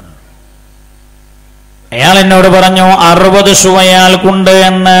എൻ്റെതാന്ന് പറഞ്ഞു. അയാൾ എന്നോട് പറഞ്ഞു 60 ഷൂ അയാൾക്കുണ്ട്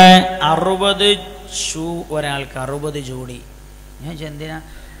എന്ന്. 60 ഷൂ ഒരാൾക്ക്, 60 ജോഡി. ഞാൻ എന്തിനാ?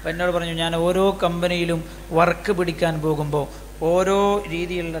 അപ്പം എന്നോട് പറഞ്ഞു ഞാൻ ഓരോ കമ്പനിയിലും വർക്ക് പിടിക്കാൻ പോകുമ്പോൾ ഓരോ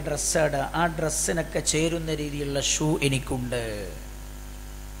രീതിയിലുള്ള ഡ്രസ്സാണ്, ആ ഡ്രസ്സിനൊക്കെ ചേരുന്ന രീതിയിലുള്ള ഷൂ എനിക്കുണ്ട്.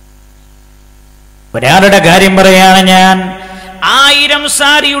 ഒരാളുടെ കാര്യം പറയാണ് ഞാൻ. 1000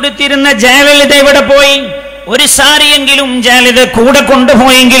 സാരി ഉടുത്തിരുന്ന ജയലളിത ഇവിടെ പോയി. ഒരു സാരിയെങ്കിലും ജയലളിത കൂടെ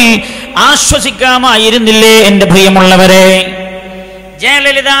കൊണ്ടുപോയെങ്കിൽ ആശ്വസിക്കാമായിരുന്നില്ലേ എന്റെ പ്രിയമുള്ളവരെ?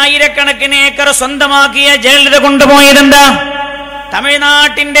 ജയലളിത ആയിരക്കണക്കിന് ഏക്കർ സ്വന്തമാക്കിയ ജയലളിത കൊണ്ടുപോയതെന്താ?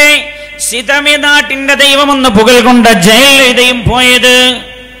 തമിഴ്നാട്ടിന്റെ ദൈവമെന്ന് പുകഴ് കൊണ്ട ജയലളിതയും പോയത്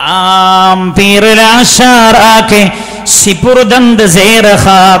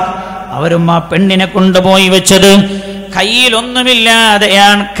അവരും ആ പെണ്ണിനെ കൊണ്ടുപോയി വെച്ചത്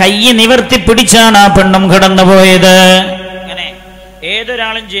കയ്യിലൊന്നുമില്ലാതെയാണ്. കൈ നിവർത്തി പിടിച്ചാണ് ആ പെണ്ണും കടന്നുപോയത്. ഇങ്ങനെ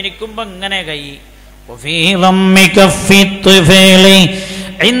ഏതൊരാളും ജനിക്കുമ്പോ ഇങ്ങനെ കൈ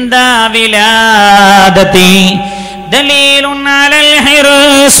دليل على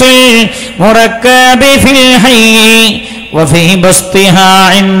الحرص المركب في الحي وفي بسطها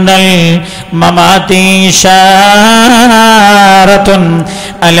عند الممات إشارة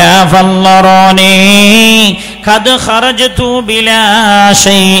ألا فالروني قد خرجت بلا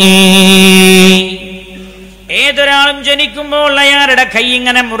شيء. ഏതൊരാളും ജനിക്കുമ്പോൾ അയാളുടെ കൈ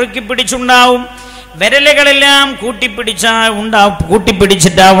ഇങ്ങനെ മുറുക്കി പിടിച്ചുണ്ടാവും. വിരലുകളെല്ലാം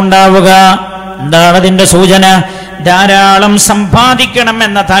കൂട്ടിപ്പിടിച്ചിട്ടാ ഉണ്ടാവുക. എന്താണ് അതിന്റെ സൂചന? ധാരാളം സമ്പാദിക്കണം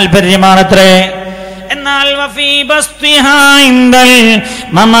എന്ന താല്പര്യമാണത്രേ. എന്നാൽ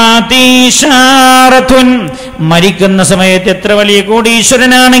മരിക്കുന്ന സമയത്ത് എത്ര വലിയ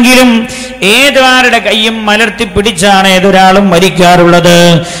കോടീശ്വരനാണെങ്കിലും ഏതൊരാളുടെ കൈയും മലർത്തി പിടിച്ചാണ് ഏതൊരാളും മരിക്കാറുള്ളത്.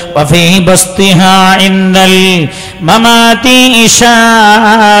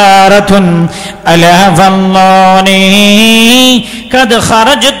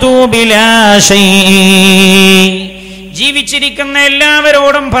 ജീവിച്ചിരിക്കുന്ന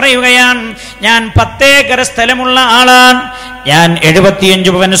എല്ലാവരോടും പറയുകയാണ്, ഞാൻ 10 ഏക്കർ സ്ഥലമുള്ള ആളാണ്, ഞാൻ 75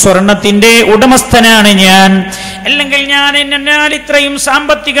 പവൻ സ്വർണത്തിന്റെ ഉടമസ്ഥനാണ് ഞാൻ, അല്ലെങ്കിൽ ഞാൻ ഇത്രയും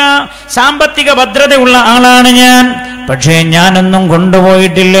സാമ്പത്തിക ഭദ്രതയുള്ള ആളാണ് ഞാൻ, പക്ഷേ ഞാനൊന്നും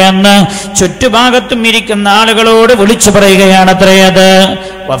കൊണ്ടുപോയിട്ടില്ല എന്ന് ചുറ്റുഭാഗത്തും ഇരിക്കുന്ന ആളുകളോട് വിളിച്ചു പറയുകയാണ് അത്രേ. അത്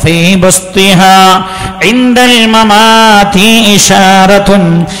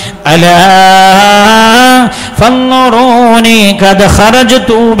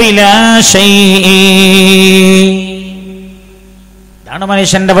ഇതാണ്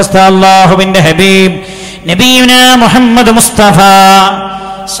മനുഷ്യന്റെ അവസ്ഥ. അല്ലാഹുവിന്റെ ഹബീബ് നബിയുനാ മുഹമ്മദ് മുസ്തഫ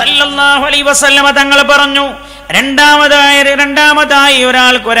സല്ലല്ലാഹു അലൈഹി വസല്ലമ തങ്ങൾ പറഞ്ഞു, രണ്ടാമതായി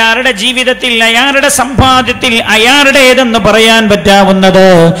ഒരാളുടെ ജീവിതത്തിൽ, അയാളുടെ സമ്പാദ്യത്തിൽ അയാളുടേതെന്ന് പറയാൻ പറ്റാവുന്നത്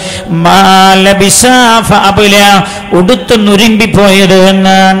ഉടുത്ത് നുരുമ്പിപ്പോയത്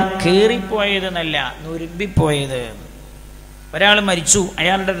എന്നാണ്. കീറിപ്പോയതെന്നല്ല, നുരുമ്പിപ്പോയത്. ഒരാൾ മരിച്ചു,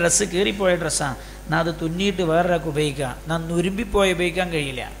 അയാളുടെ ഡ്രസ്സ് കീറിപ്പോയ ഡ്രസ്സാണ്, എന്നാൽ അത് തുന്നിയിട്ട് വേറൊരാൾക്ക് ഉപയോഗിക്കാം. എന്നാൽ ഉപയോഗിക്കാൻ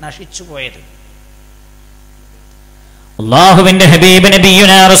കഴിയില്ല, നശിച്ചു പോയത്. അല്ലാഹുവിന്റെ ഹബീബ്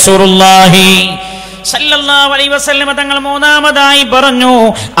നബിയുനാ റസൂലുള്ളാഹി സല്ലല്ലാഹു അലൈഹി വസല്ലം തങ്ങൾ മൂന്നാമതായി പറഞ്ഞു,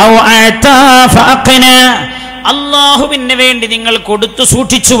 അല്ലാഹുവിന് വേണ്ടി നിങ്ങൾ കൊടുത്തു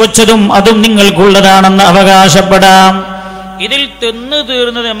സൂക്ഷിച്ചു വെച്ചതും അതും നിങ്ങൾക്കുള്ളതാണെന്ന് അവകാശപ്പെടാം. ഇതിൽ തിന്നു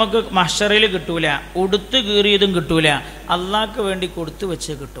തീർന്നത് നമുക്ക് മഹ്ശറിൽ കിട്ടൂല, ഉടുത്തു കീറിയതും കിട്ടൂല, അള്ളാഹ്ക്ക് വേണ്ടി കൊടുത്തു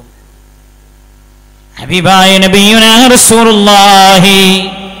വെച്ച് കിട്ടും. ഹബീബായ നബിയുനാ റസൂലുള്ളാഹി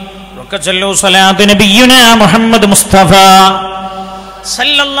സ്വലാത്തു നബിയുനാ മുഹമ്മദ് മുസ്തഫ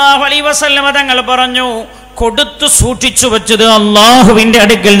സല്ലല്ലാഹു അലൈഹി വസല്ലം തങ്ങൾ പറഞ്ഞു, കൊടുത്തു സൂക്ഷിച്ചു വെച്ചത് അല്ലാഹുവിന്റെ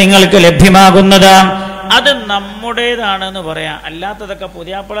അടുക്കൽ നിങ്ങൾക്ക് ലഭ്യമാകുന്നതാണ്, അത് നമ്മുടേതാണെന്ന് പറയാം. അല്ലാത്തതൊക്കെ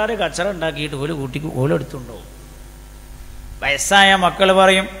പുതിയാപ്പിളാര് കച്ചറ ഉണ്ടാക്കിയിട്ട് ഓലെടുത്തുണ്ടോ? വയസ്സായ മക്കൾ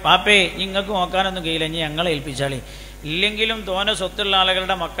പറയും, പാപ്പേ നിങ്ങൾക്ക് നോക്കാനൊന്നും കഴിയില്ല, ഇനി ഞങ്ങളെ ഏൽപ്പിച്ചാളി. ഇല്ലെങ്കിലും തോന സ്വത്തുള്ള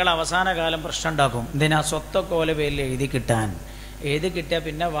ആളുകളുടെ മക്കൾ അവസാന കാലം പ്രശ്നം ഉണ്ടാക്കും. എന്തിനാ? സ്വത്തൊക്കെ ഓലെ പേരിൽ എഴുതി കിട്ടാൻ. എഴുതി കിട്ടിയാൽ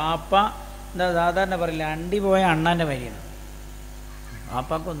പിന്നെ വാപ്പ എന്താ സാധാരണ പറയില്ല, അണ്ടി പോയ അണ്ണാൻ്റെ മരിയാണ്.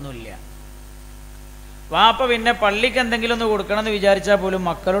 വാപ്പാക്കൊന്നുമില്ല. വാപ്പ പിന്നെ പള്ളിക്ക് എന്തെങ്കിലും ഒന്ന് കൊടുക്കണം എന്ന് വിചാരിച്ചാൽ പോലും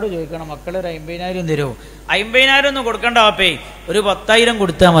മക്കളോട് ചോദിക്കണം, മക്കൾ ഒരു 50,000 തരുമോ? 50,000 ഒന്നും കൊടുക്കണ്ട വാപ്പേ, ഒരു 10,000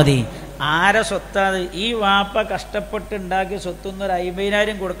 കൊടുത്താൽ മതി. ആരെ സ്വത്താത്? ഈ വാപ്പ കഷ്ടപ്പെട്ട് ഉണ്ടാക്കിയ സ്വത്തൊന്നും ഒരു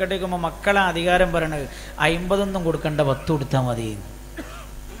 50,000 കൊടുക്കട്ടേക്കുമ്പോൾ മക്കളെ അധികാരം പറയണത് 50 കൊടുക്കണ്ട, 10 കൊടുത്താൽ മതി.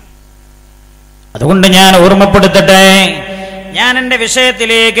 അതുകൊണ്ട് ഞാൻ ഓർമ്മപ്പെടുത്തട്ടെ, ഞാൻ എൻ്റെ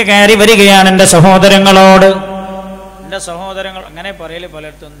വിഷയത്തിലേക്ക് കയറി വരികയാണ്. എൻ്റെ സഹോദരങ്ങളോട്, എൻ്റെ സഹോദരങ്ങൾ അങ്ങനെ പറയല്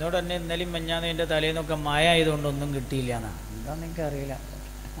പലയിടത്തും. എന്നോട് തന്നെ ഇന്നലെയും മഞ്ഞാന്ന് എൻ്റെ തലേന്നൊക്കെ മഴ ആയതുകൊണ്ടൊന്നും കിട്ടിയില്ല എന്നാണ്. എന്താണെന്ന് എനിക്കറിയില്ല,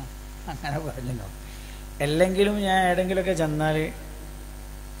 അങ്ങനെ പറഞ്ഞല്ലോ. അല്ലെങ്കിലും ഞാൻ എവിടെയെങ്കിലുമൊക്കെ ചെന്നാൽ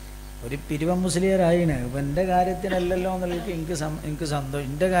ഒരു പിരിവ മുസ്ലിയരായിന്, ഇപ്പം എൻ്റെ കാര്യത്തിനല്ലല്ലോ എന്നുള്ളത് എനിക്ക് സന്തോഷം.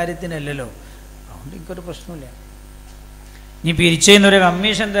 എൻ്റെ കാര്യത്തിനല്ലല്ലോ, അതുകൊണ്ട് എനിക്കൊരു പ്രശ്നമില്ല. ഇനി പിരിച്ചതിനൊരു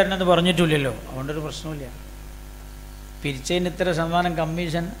കമ്മീഷൻ തരണമെന്ന് പറഞ്ഞിട്ടില്ലല്ലോ, അതുകൊണ്ടൊരു പ്രശ്നമില്ല. പിരിച്ചതിന് ഇത്ര ശതമാനം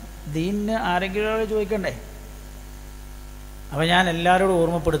കമ്മീഷൻ ദീനിന് ആരെങ്കിലും ചോദിക്കണ്ടേ? അപ്പോൾ ഞാൻ എല്ലാവരോടും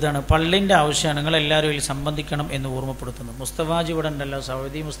ഓർമ്മപ്പെടുത്തുകയാണ്, പള്ളിൻ്റെ ആവശ്യമാണ്, നിങ്ങളെല്ലാവരും ഇതിൽ സംബന്ധിക്കണം എന്ന് ഓർമ്മപ്പെടുത്തുന്നു. മുസ്തഫാജി ഇവിടെ ഉണ്ടല്ലോ,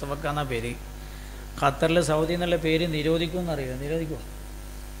 സൗദി മുസ്തഫക്ക എന്ന പേര്. ഖത്തറിൽ സൗദി എന്നുള്ള പേര് നിരോധിക്കുമെന്ന് അറിയില്ല. നിരോധിക്കുമോ?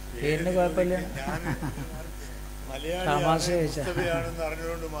 പേരിന് കുഴപ്പമില്ല, തമാശ ചോദിച്ചാൽ.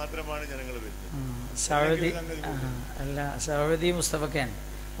 സൗദി അല്ല, സൗദി മുസ്തഫക്കാണ്.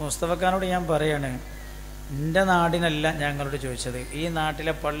 മുസ്തഫക്കാനോട് ഞാൻ പറയാണ്, എൻ്റെ നാടിനല്ല ഞങ്ങളോട് ചോദിച്ചത്, ഈ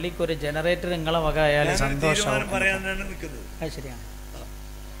നാട്ടിലെ പള്ളിക്കൊരു ജനറേറ്റർ നിങ്ങളെ വക ആയാലും സന്തോഷമാണ്. ശരിയാണ്.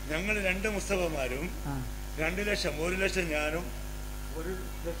 ഞങ്ങൾ 2 മുസ്തഫമാരും 2 ലക്ഷം, 1 ലക്ഷം ഞാനും 1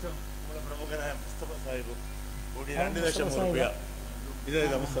 ലക്ഷം നമ്മുടെ പ്രമുഖനായ മുസ്തഫ സാഹിബും കൂടി 2 ലക്ഷം രൂപ. ഇത്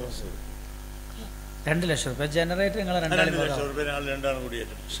മുസ്തഫ സാഹിബ് 2 ലക്ഷം രൂപ ജനറേറ്റർ നിങ്ങൾ 2 ലക്ഷം രൂപ രണ്ടാണ് കൂടി.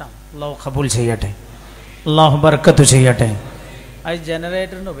 അല്ലാഹു ഖബൂൽ ചെയ്യട്ടെ, അല്ലാഹു ബർക്കത്ത് ചെയ്യട്ടെ. അത്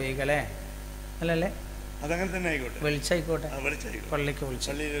ജനറേറ്ററിന് ഉപയോഗിക്കല്ലേ? അല്ലല്ലേ? അതങ്ങനെ തന്നെ ആയിക്കോട്ടെ, വെളിച്ചായിക്കോട്ടെ, പള്ളിക്ക് വിളിച്ചു.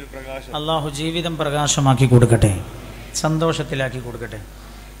 അല്ലാഹു ജീവിതം പ്രകാശമാക്കി കൊടുക്കട്ടെ, സന്തോഷത്തിലാക്കി കൊടുക്കട്ടെ.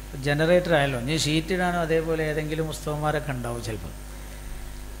 ജനറേറ്റർ ആയല്ലോ, ഇനി ഷീറ്റിടാനോ അതേപോലെ ഏതെങ്കിലും പുസ്തകന്മാരൊക്കെ ഉണ്ടാവും ചിലപ്പോൾ.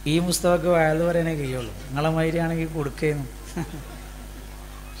 ഈ പുസ്തകമൊക്കെ വയല് പറയാനേ കഴിയുള്ളൂ, നിങ്ങളെ മാതിരിയാണെങ്കിൽ കൊടുക്കുന്നു.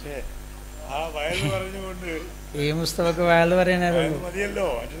 ഈ പുസ്തകമൊക്കെ വയല് പറയാനേ കഴിയുള്ളൂ,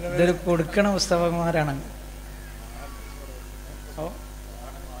 ഇതൊരു കൊടുക്കണ പുസ്തകന്മാരാണ്.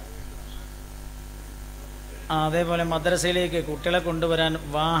 അതേപോലെ മദ്രസയിലേക്ക് കുട്ടികളെ കൊണ്ടുവരാൻ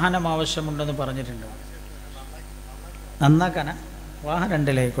വാഹനം ആവശ്യമുണ്ടെന്ന് പറഞ്ഞിട്ടുണ്ട്. നന്നാക്കാനാ? വാഹനം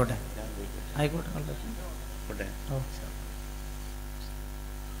ഉണ്ടല്ലേ? ആയിക്കോട്ടെ ആയിക്കോട്ടെ.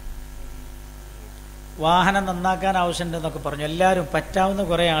 വാഹനം നന്നാക്കാൻ ആവശ്യമുണ്ടെന്നൊക്കെ പറഞ്ഞു. എല്ലാവരും പറ്റാവുന്ന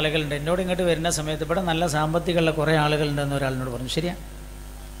കുറേ ആളുകളുണ്ട്. എന്നോട് ഇങ്ങോട്ട് വരുന്ന സമയത്ത് ഇവിടെ നല്ല സാമ്പത്തികമുള്ള കുറേ ആളുകളുണ്ടെന്ന് ഒരാളിനോട് പറഞ്ഞു.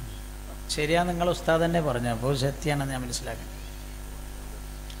 ശരിയാ നിങ്ങൾ ഉസ്താദ് തന്നെ പറഞ്ഞു. അപ്പോൾ സത്യമാണെന്ന് ഞാൻ മനസ്സിലാക്കി.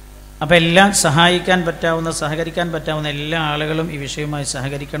 അപ്പോൾ എല്ലാം സഹായിക്കാൻ പറ്റാവുന്ന, സഹകരിക്കാൻ പറ്റാവുന്ന എല്ലാ ആളുകളും ഈ വിഷയവുമായി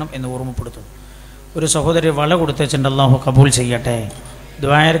സഹകരിക്കണം എന്ന് ഓർമ്മപ്പെടുത്തും. ഒരു സഹോദരി വള കൊടുത്തേച്ചിട്ടുണ്ട്, അല്ലാഹു കബൂൽ ചെയ്യട്ടെ.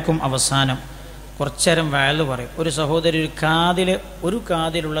 ദ്വായർക്കും അവസാനം കുറച്ചേരം വയല് പറയും. ഒരു സഹോദരി ഒരു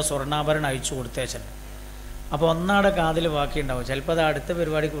കാതിലുള്ള സ്വർണ്ണാഭരണം അയച്ചു കൊടുത്തേച്ചൻ. അപ്പോൾ ഒന്നാടെ കാതിൽ ബാക്കിയുണ്ടാവും, ചിലപ്പോൾ അത് അടുത്ത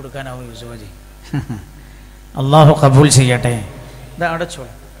പരിപാടിക്ക് കൊടുക്കാനാവും യൂസുഫജി. അല്ലാഹു കബൂൽ ചെയ്യട്ടെ. ഇത്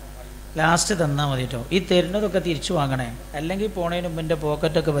അടച്ചോളൂ, ലാസ്റ്റ് തന്നാൽ മതി കേട്ടോ. ഈ തരുന്നതൊക്കെ തിരിച്ചു വാങ്ങണേ, അല്ലെങ്കിൽ പോണതിന് മുമ്പ് എൻ്റെ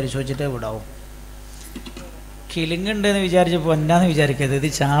പോക്കറ്റൊക്കെ പരിശോധിച്ചിട്ടേ വിടാവും. കിലുങ്ങുണ്ടെന്ന് വിചാരിച്ചപ്പോൾ എന്നാന്ന് വിചാരിക്കരുത്, ഇത്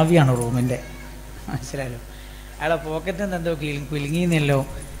ചാവിയാണ് റൂമിൻ്റെ, മനസ്സിലായല്ലോ. അയാളെ പോക്കറ്റിൽ നിന്ന് എന്തോ കിലുങ്ങിന്നല്ലോ,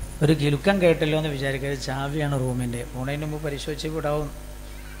 ഒരു കിലുക്കം കേട്ടല്ലോ എന്ന് വിചാരിക്കരുത്, ചാവിയാണ് റൂമിൻ്റെ. പോണതിന് മുമ്പ് പരിശോധിച്ച് വിടാവും.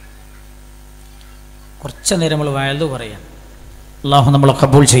 കുറച്ച് നേരം നമ്മൾ വയലു പറയാം. അല്ലാഹു നമ്മളെ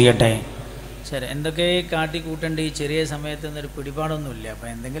കബൂൽ ചെയ്യട്ടെ. ശരി, എന്തൊക്കെ കാട്ടിക്കൂട്ടേണ്ട ഈ ചെറിയ സമയത്ത് നിന്നൊരു പിടിപാടൊന്നുമില്ല. അപ്പം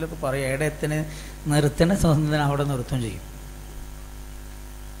എന്തെങ്കിലുമൊക്കെ പറയാം, എടത്തിന് നിർത്തണ സ്വന്തം അവിടെ നിർത്തും ചെയ്യും.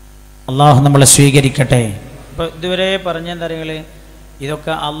 അല്ലാഹു നമ്മളെ സ്വീകരിക്കട്ടെ. അപ്പോൾ ഇതുവരെ പറഞ്ഞെന്താ പറയുക,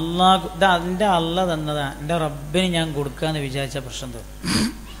 ഇതൊക്കെ അള്ളാഹ്, ഇത് എൻ്റെ അള്ള തന്നതാ, എൻ്റെ റബ്ബിന് ഞാൻ കൊടുക്കാമെന്ന് വിചാരിച്ച പ്രശ്നം തോന്നും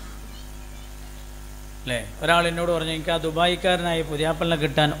അല്ലേ? ഒരാൾ എന്നോട് പറഞ്ഞു, എനിക്ക് ആ ദുബായിക്കാരനായി പുതിയാപ്പളിനെ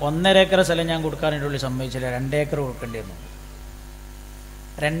കിട്ടാൻ 1.5 ഏക്കർ സ്ഥലം ഞാൻ കൊടുക്കാൻ എൻ്റെ ഉള്ളിൽ സമ്മതിച്ചില്ല, 2 ഏക്കർ കൊടുക്കേണ്ടി വന്നു.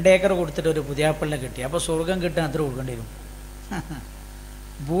 2 ഏക്കർ കൊടുത്തിട്ട് ഒരു പുതിയാപ്പളിനെ കിട്ടി. അപ്പോൾ സ്വർഗം കിട്ടാൻ അത്ര കൊടുക്കേണ്ടി വരും.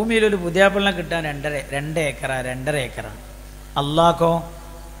 ഭൂമിയിലൊരു പുതിയാപ്പളിനെ കിട്ടാൻ 2 ഏക്കറാ, 2.5 ഏക്കറാ.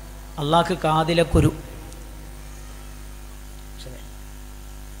 അള്ളാഹ്ക്ക് കാതിലക്കുരു.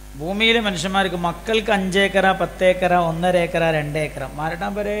 ഭൂമിയിലെ മനുഷ്യന്മാർക്ക് മക്കൾക്ക് 5 ഏക്കറ, 10 ഏക്കറ, 1.5 ഏക്കറ, 2 ഏക്കറ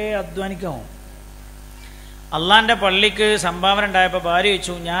മാരടാൻ വരെ അധ്വാനിക്കാമോ? അള്ളാൻ്റെ പള്ളിക്ക് സംഭാവന ഉണ്ടായപ്പോൾ ഭാര്യ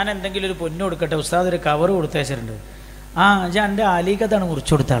ചോദിച്ചു, ഞാൻ എന്തെങ്കിലും ഒരു പൊന്നു കൊടുക്കട്ടെ, ഉസ്താദ് ഒരു കവർ കൊടുത്തേച്ചിട്ടുണ്ട്. ഞാൻ എൻ്റെ അലീക്കത്താണ്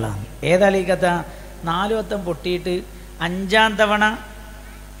മുറിച്ചു കൊടുത്ത ആളാണ്. ഏതലീക്കത്ത? 4 വട്ടം പൊട്ടിയിട്ട് 5-ാം തവണ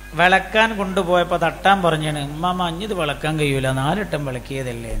വിളക്കാൻ കൊണ്ടുപോയപ്പോൾ തട്ടാൻ പറഞ്ഞാണ്, ഉമ്മാമ അഞ്ഞത് വിളക്കാൻ കഴിയൂല, 4 വട്ടം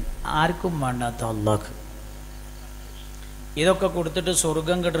വിളക്കിയതല്ലേ. ആർക്കും വേണ്ടാത്ത അള്ളാഹ്. ഇതൊക്കെ കൊടുത്തിട്ട്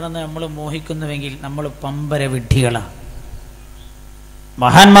സ്വർഗം കിട്ടണമെന്ന് നമ്മൾ മോഹിക്കുന്നുവെങ്കിൽ നമ്മൾ പമ്പര വിഡ്ഢികളാണ്.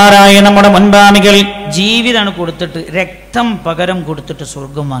 മഹാന്മാരായ നമ്മുടെ മുൻഗാമികൾ ജീവിതമാണ് കൊടുത്തിട്ട്, രക്തം പകരം കൊടുത്തിട്ട്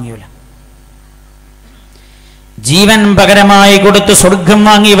സ്വർഗം വാങ്ങിയില്ല. ജീവൻ പകരമായി കൊടുത്ത് സ്വർഗം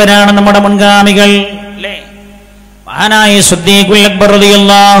വാങ്ങിയവരാണ് നമ്മുടെ മുൻഗാമികൾ. അല്ലേ? മഹാനായ സിദ്ദീഖുൽ അക്ബർ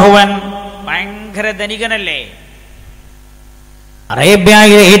റളിയല്ലാഹു അൻഹു ഭയങ്കര ധനികനല്ലേ?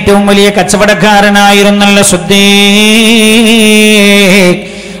 അറേബ്യയിലെ ഏറ്റവും വലിയ കച്ചവടക്കാരനായിരുന്നല്ലോ സിദ്ദീഖ്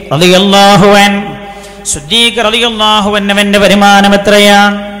റളിയല്ലാഹു അൻഹു. സിദ്ദീഖ് റളിയല്ലാഹു അൻഹുവിന്റെ വരുമാനം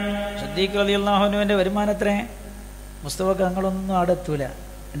എത്രയാണ്? സിദ്ദീഖ് റളിയല്ലാഹു അൻഹുവിന്റെ വരുമാനം എത്ര? മുസ്തഫക്ക് ഞങ്ങളൊന്നും അടുത്തൂല,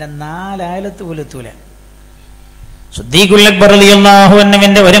 എൻ്റെ 4 അയലത്ത് പോലും എത്തൂല. സിദ്ദീഖുൽ അക്ബർ റളിയല്ലാഹു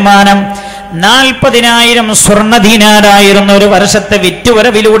അൻഹുവിന്റെ വരുമാനം 40,000 സ്വർണ്ണ ദീനാറായിരുന്നു. ഒരു വർഷത്തെ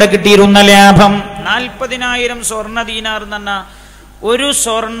വിറ്റുവരവിലൂടെ കിട്ടിയിരുന്ന ലാഭം 40,000 സ്വർണ്ണ ദീനാർ എന്ന് പറഞ്ഞാൽ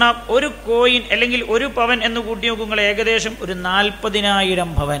ഒരു കോയിൻ അല്ലെങ്കിൽ ഒരു പവൻ എന്ന് കൂട്ടി നോക്കുമ്പോൾ ഏകദേശം ഒരു 40,000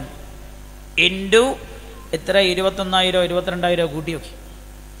 ഭവൻ ഇൻറ്റു എത്ര? 21,000 22,000 കൂട്ടി നോക്കി.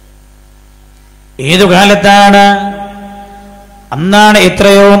 ഏതു കാലത്താണ്? അന്നാണ്,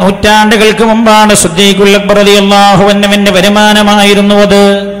 എത്രയോ നൂറ്റാണ്ടുകൾക്ക് മുമ്പാണ് സിദ്ദീഖുൽ അക്ബർ റളിയല്ലാഹു അൻഹുവിന്റെ വരുമാനമായിരുന്നു അത്.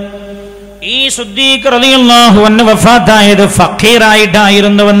 ഈ സിദ്ദീഖ് റളിയല്ലാഹു അൻഹു വഫാത്തായത്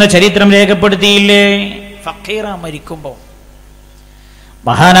ഫഖീറായിട്ടായിരുന്നുവെന്ന് ചരിത്രം രേഖപ്പെടുത്തിയില്ലേ? ഫഖീറ മരിക്കുമ്പോൾ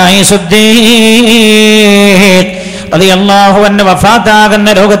മഹാനായ സിദ്ദീഖ് റളിയല്ലാഹു അൻഹു വഫാത്താകുന്ന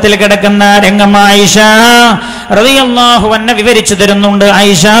രോഗത്തിൽ കിടക്കുന്ന രംഗം ആയിഷ റളിയല്ലാഹു അൻഹ വിവരിച്ചു തരുന്നുണ്ട്.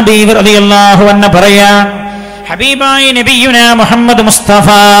 ആയിഷ ബീവി റളിയല്ലാഹു അൻഹ പറയാ, ഹബീബായ നബിയുനാ മുഹമ്മദ് മുസ്തഫ.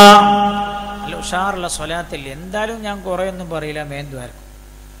 അല്ല, ഉഷാറുള്ള സ്വലാത്തിൽ എന്തായാലും ഞാൻ കുറേ ഒന്നും പറയില്ല, മേന്തുവാരും.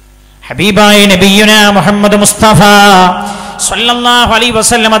 ഹബീബായ നബിയുനാ മുഹമ്മദ് മുസ്തഫ സ്വല്ലല്ലാഹു അലൈഹി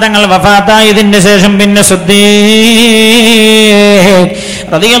വസല്ലം തങ്ങൾ വഫാത്തായതിന്റെ ശേഷം പിന്നെ സിദ്ദീഖ്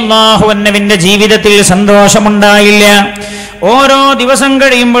റളിയല്ലാഹു അൻഹുവിന്റെ ജീവിതത്തിൽ സന്തോഷമുണ്ടായില്ല. ഓരോ ദിവസം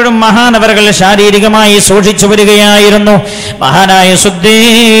കഴിയുമ്പോഴും മഹാനവറുകൾ ശാരീരികമായി സൂക്ഷിച്ചു വരികയായിരുന്നു. മഹാനായ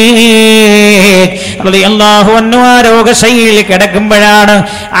സിദ്ദീഖ് റളിയല്ലാഹു അൻഹു ആ രോഗശൈലിയിൽ കിടക്കുമ്പോഴാണ്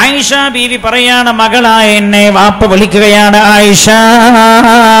ആയിഷ ബീവി പറയാണ്, മകളായ എന്നെ വാപ്പ വിളിക്കുകയാണ്, ആയിഷ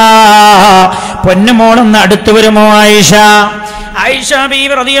പൊന്നുമോളൊന്ന് അടുത്തു വരുമോ ആയിഷ? ആയിഷ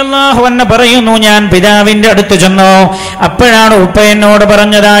ബീവി റളിയല്ലാഹു അൻഹ പറയുന്നു, ഞാൻ പിതാവിന്റെ അടുത്ത് ചെന്നു. അപ്പോഴാണ് ഉപ്പ എന്നോട്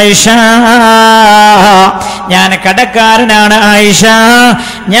പറഞ്ഞത്, ആയിഷ ഞാൻ കടക്കാരനാണ് ആയിഷ,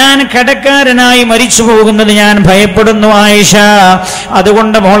 ഞാൻ കടക്കാരനായി മരിച്ചു പോകുന്നത് ഞാൻ ഭയപ്പെടുന്നു ആയിഷ.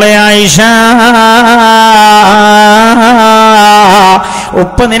 അതുകൊണ്ട് മോളെ ആയിഷ,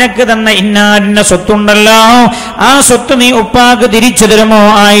 ഉപ്പ നിനക്ക് തന്ന ഇന്നാരിന്ന സ്വത്തുണ്ടല്ലോ, ആ സ്വത്ത് നീ ഉപ്പാക്ക് തിരിച്ചു തരുമോ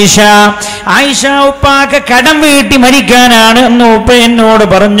ആയിഷ? ആയിഷ ഉപ്പാക്ക് കടം വീട്ടി മരിക്കാനാണ് എന്ന് ഉപ്പ എന്നോട്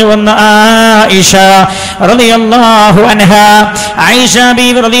പറഞ്ഞു വന്ന ആയിഷ റളിയല്ലാഹു അൻഹ. ആയിഷ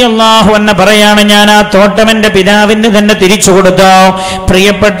ബീവി റളിയല്ലാഹു അൻഹ പറയാണ്, ഞാൻ ആ തോട്ടം എന്റെ പിതാവിന് തന്നെ തിരിച്ചു കൊടുത്തു.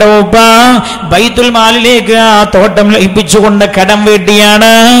 പ്രിയപ്പെട്ട ഉപ്പ ബൈത്തുൽ മാലിലേക്ക് ആ തോട്ടം ലയിപ്പിച്ചുകൊണ്ട് കടം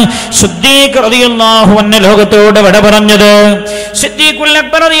വീട്ടിയാണ് സിദ്ദീഖ് റളിയല്ലാഹു അൻഹു ലോകത്തോട് വിട പറഞ്ഞത്. സിദ്ദീഖുൽ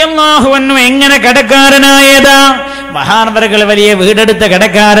അക്ബർ റളിയല്ലാഹു അൻഹു എങ്ങനെ കടക്കാരനായതാ? മഹാനവറുകൾ വലിയ വീടെടുത്ത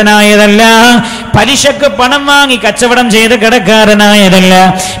കടക്കാരനായതല്ല, പലിശക്ക് പണം വാങ്ങി കച്ചവടം ചെയ്ത് കടക്കാരനായതല്ല,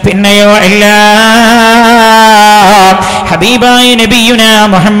 പിന്നെയോ അല്ല, ഹബീബായ നബിയുനാ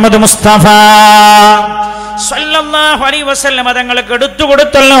മുഹമ്മദ് മുസ്തഫ സല്ലല്ലാഹു അലൈഹി വസല്ലം തങ്ങൾക്ക് എടുത്തു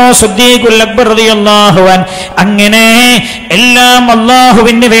കൊടുത്തല്ലോ സിദ്ദീഖുൽ അക്ബർ റളിയല്ലാഹു അൻഹു. അങ്ങനെ എല്ലാം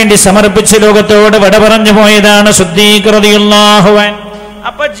അല്ലാഹുവിന് വേണ്ടി സമർപ്പിച്ച് ലോകത്തോട് വിട പറഞ്ഞു പോയതാണ് സിദ്ദീഖ് റളിയല്ലാഹു അൻഹു.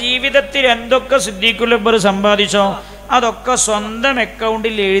 അപ്പൊ ജീവിതത്തിൽ എന്തൊക്കെ സിദ്ദീഖുൽ അക്ബർ സമ്പാദിച്ചോ അതൊക്കെ സ്വന്തം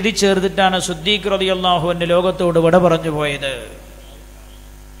അക്കൗണ്ടിൽ എഴുതി ചേർത്തിട്ടാണ് സിദ്ദീഖ് റളിയല്ലാഹു അൻഹു ലോകത്തോട് വിട പറഞ്ഞു പോയത്.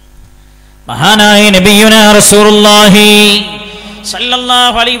 മഹാനായ നബിയുനാ റസൂലുള്ളാഹി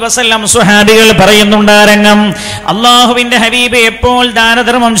സല്ലല്ലാഹു അലൈഹി വസല്ലം സ്വഹാബികൾ പറയുന്നുണ്ട്, രംഗം അല്ലാഹുവിന്റെ ഹബീബ് എപ്പോൾ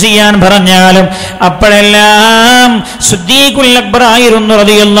ദാനധർമ്മം ചെയ്യാൻ പറഞ്ഞാലും അപ്പോഴെല്ലാം സിദ്ദീഖുൽ അക്ബർ ആയിരുന്നു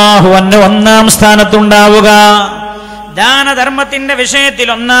റളിയല്ലാഹു അൻഹു ഒന്നാം സ്ഥാനത്തുണ്ടാവുക. ദാനധർമ്മത്തിന്റെ വിഷയത്തിൽ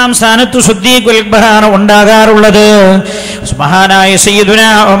ഒന്നാം സ്ഥാനത്ത് സിദ്ദീഖുൽ അക്ബറാണ് ഉണ്ടാകാറുള്ളത്. മഹാനായ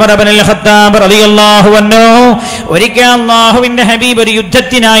സയ്യിദുനാ ഉമർ ഇബ്നുൽ ഖത്താബ് റളിയല്ലാഹു അൻഹു ഒരിക്കൽ അല്ലാഹുവിന്റെ ഹബീബ് ഒരു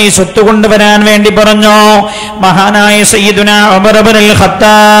യുദ്ധത്തിനായി സ്വത്ത് കൊണ്ടുവരാൻ വേണ്ടി പറഞ്ഞു. മഹാനായ സയ്യിദുനാ ഉമർ ഇബ്നുൽ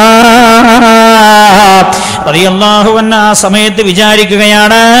ഖത്താബ് റളിയല്ലാഹു അൻഹു ആ സമയത്ത്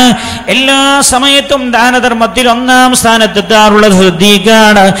വിചാരിക്കുകയാണ്, എല്ലാ സമയത്തും ദാനധർമ്മത്തിൽ ഒന്നാം സ്ഥാനത്തെത്താറുള്ളത്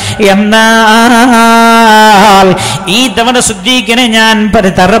സിദ്ദീഖാണ്, എന്നാൽ ഈ തവണ സിദ്ദീഖിനെ ഞാൻ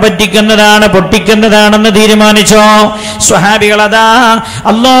തറ പറ്റിക്കുന്നതാണ്, പൊട്ടിക്കുന്നതാണെന്ന് തീരുമാനിച്ചോ. സ്വഹാബികൾ അതാ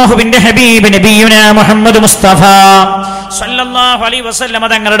അല്ലാഹുവിന്റെ ഹബീബ് നബിയുനാ മുഹമ്മദ് മുസ്തഫ സല്ലല്ലാഹു അലൈഹി വസല്ലം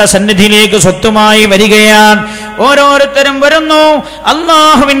തങ്ങളുടെ സന്നിധിയിലേക്ക് സ്വത്തുമായി വരികയാണ്. ഓരോരുത്തരും വരുന്നു,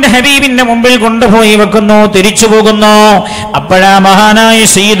 അള്ളാഹുവിന്റെ ഹബീബിന്റെ മുമ്പിൽ കൊണ്ടുപോയി വെക്കുന്നു, തിരിച്ചു പോകുന്നു. അപ്പോഴാ മഹാനായ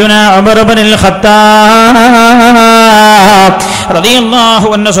സയ്യിദുനാ ഉമർ ഇബ്നുൽ ഖത്താബ് റളിയല്ലാഹു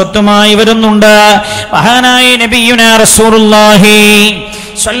അൻഹു സ്വത്തുമായി വരുന്നുണ്ട്. മഹാനായ നബിയുനാ റസൂലുള്ളാഹി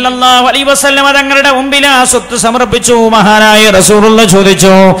സല്ലല്ലാഹു അലൈഹി വസല്ലം തങ്ങളുടെ മുമ്പിൽ ആ സ്വത്ത് സമർപ്പിച്ചു. മഹാനായ റസൂലുള്ളാഹി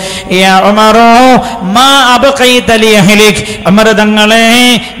ചോദിച്ചു, യാ ഉമർ മാ അബ്ഖൈത ലി അഹ്ലിക്, ഉമർ തങ്ങളെ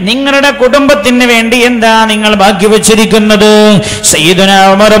നിങ്ങളുടെ കുടുംബത്തിന് വേണ്ടി എന്താ നിങ്ങൾ ബാക്കി വെച്ചിരിക്കുന്നത്? സയ്യിദുനാ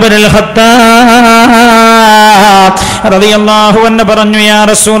ഉമർ ഇബ്നുൽ ഖത്താബ് റളിയല്ലാഹു അൻഹു പറഞ്ഞു, യാ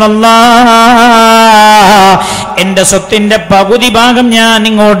റസൂലല്ലാഹ് എന്റെ സ്വത്തിന്റെ പകുതി ഭാഗം ഞാൻ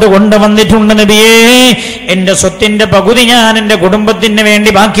ഇങ്ങോട്ട് കൊണ്ടുവന്നിട്ടുണ്ട് നബിയേ. എന്റെ സ്വത്തിന്റെ പകുതി ഞാൻ എന്റെ കുടുംബത്തിന് വേണ്ടി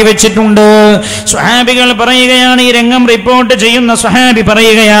ബാക്കി വെച്ചിട്ടുണ്ട്. സ്വഹാബികൾ പറയുകയാണ്, ഈ രംഗം റിപ്പോർട്ട് ചെയ്യുന്ന സ്വഹാബി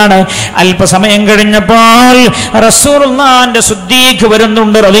പറയുകയാണ്, അല്പസമയം കഴിഞ്ഞപ്പോൾ റസൂലുള്ളാഹിന്റെ സിദ്ദീഖ്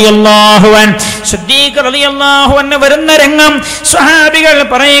വരുന്നുണ്ട് റളിയല്ലാഹു അൻഹു. സിദ്ദീഖ് റളിയല്ലാഹു അൻഹു വരുന്ന രംഗം സ്വഹാബികൾ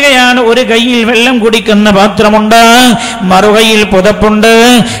പറയുകയാണ്, ഒരു കയ്യിൽ വെള്ളം കുടിക്കുന്ന പാത്രമുണ്ട്, മറുകൈയിൽ പുതപ്പുണ്ട്,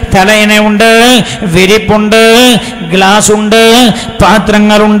 തലയണയുണ്ട്, വിരിപ്പുണ്ട്, ഗ്ലാസ് ഉണ്ട്,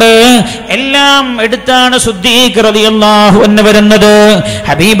 പാത്രങ്ങളുണ്ട്, എല്ലാം എടുത്താണ് സിദ്ദീഖ് റളിയല്ലാഹു അൻഹു വരുന്നത്.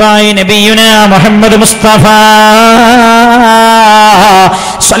 ഹബീബായ നബിയുനാ മുഹമ്മദ് മുസ്തഫ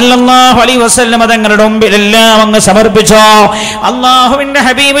സല്ലല്ലാഹു അലൈഹി വസല്ലം തങ്ങളുടെ മുമ്പിൽ എല്ലാം അങ്ങ് സമർപ്പിച്ചോ. അല്ലാഹുവിന്റെ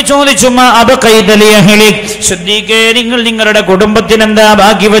ഹബീബ് ചോദിച്ചു, മാ അബ്ഖൈത ലി അഹ്ലിക്, സിദ്ദീഖേ നിങ്ങൾ നിങ്ങളുടെ കുടുംബത്തിന് എന്താ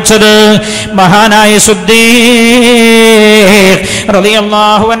ബാക്കി വെച്ചത്? മഹാനായ സിദ്ദീഖ്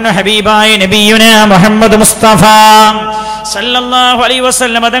റളിയല്ലാഹു അൻഹു ഹബീബായ നബിയുനാ മുഹമ്മദ് മുസ്തഫ സല്ലല്ലാഹു അലൈഹി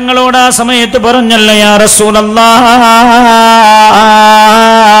വസല്ലം തങ്ങളോട് ആ സമയത്ത് പറഞ്ഞല്ലോ, യാ റസൂലല്ലാഹ്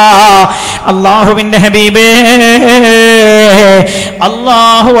അല്ലാഹുവിന്റെ ഹബീബേ,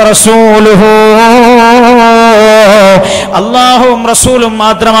 അല്ലാഹു റസൂലുഹു, അല്ലാഹുവും റസൂലും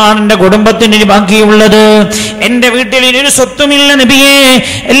മാത്രമാണ് എന്റെ കുടുംബത്തിന് ബാക്കിയുള്ളത്. എന്റെ വീട്ടിൽ ഒരു സ്വത്തുമില്ല നബിയേ,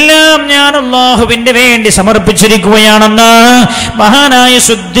 എല്ലാം ഞാൻ അല്ലാഹുവിന്റെ വേണ്ടി സമർപ്പിച്ചിരിക്കുകയാണെന്ന് മഹാനായ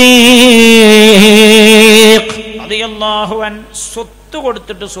സിദ്ദീഖ് റളിയല്ലാഹു അൻഹു സ്വത്ത്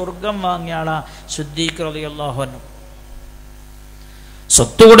കൊടുത്തിട്ട് സ്വർഗം വാങ്ങിയ ആളാ സിദ്ദീഖ് റളിയല്ലാഹു അൻഹു.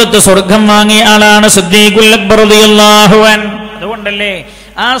 സ്വത്ത് കൊടുത്ത് സ്വർഗം വാങ്ങിയ ആളാണ് സിദ്ദീഖുൽ അക്ബർ റളിയല്ലാഹു അൻഹു. അതുകൊണ്ടല്ലേ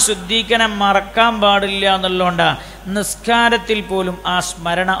ആ സിദ്ദീഖിനെ മറക്കാൻ പാടില്ല എന്നുള്ളതുകൊണ്ടാ നിസ്കാരത്തിൽ പോലും ആ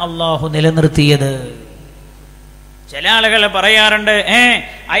സ്മരണ അള്ളാഹു നിലനിർത്തിയത്. ചില ആളുകൾ പറയാറുണ്ട്,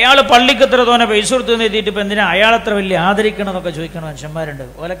 അയാള് പള്ളിക്ക് എത്ര തോന്നെ പൈസ കൊടുത്തു എഴുതിയിട്ട് ഇപ്പൊ എന്തിനാ അയാളെത്ര വലിയ ആദരിക്കണം എന്നൊക്കെ ചോദിക്കണ മനുഷ്യന്മാരുണ്ട്.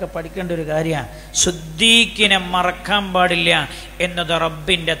 ഓലൊക്കെ പഠിക്കേണ്ട ഒരു കാര്യമാണ്, സിദ്ദീഖിനെ മറക്കാൻ പാടില്ല എന്നത്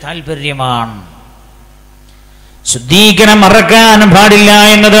റബ്ബിന്റെ താല്പര്യമാണ്. സിദ്ദീഖിനെ മറക്കാൻ പാടില്ല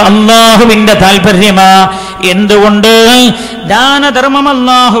എന്നത് അള്ളാഹുവിന്റെ താല്പര്യമാ. എന്തുകൊണ്ട്? ദാനധർമ്മം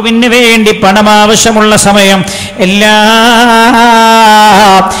അള്ളാഹുവിന് വേണ്ടി പണം ആവശ്യമുള്ള സമയം എല്ലാം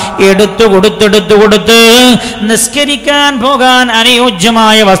എടുത്തു കൊടുത്ത് നിസ്കരിക്കാൻ പോകാൻ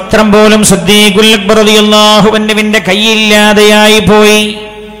അനുയോജ്യമായ വസ്ത്രം പോലും സിദ്ദീഖുൽ അക്ബർ റളിയല്ലാഹു അൻഹുവിന്റെ കയ്യില്ലാതെയായി പോയി.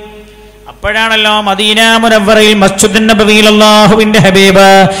 അപ്പോഴാണല്ലോ മദീന മുനവ്വറയിൽ മസ്ജിദുൻ നബവിയിൽ അല്ലാഹുവിന്റെ ഹബീബ്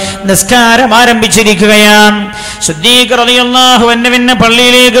നിസ്കാരം ആരംഭിച്ചിരിക്കുകയാണ്. സിദ്ദീഖ് റളിയല്ലാഹു അൻഹുവിന്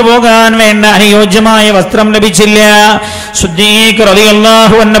പള്ളിയിലേക്ക് പോകാൻ വേണ്ട അനുയോജ്യമായ വസ്ത്രം ലഭിച്ചില്ല. സിദ്ദീഖ്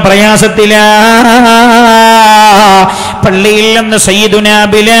റളിയല്ലാഹു അൻഹു പ്രയാസത്തിലാ. പള്ളിയിൽ നിന്ന് സയ്യിദുനാ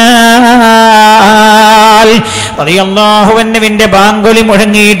ബിലാൽ റളിയല്ലാഹു അൻഹുവിന്റെ ബാങ്കൊലി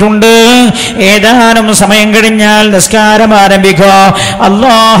മുഴങ്ങിയിട്ടുണ്ട്. ഏതാനും സമയം കഴിഞ്ഞാൽ നിസ്കാരം ആരംഭിക്കുക.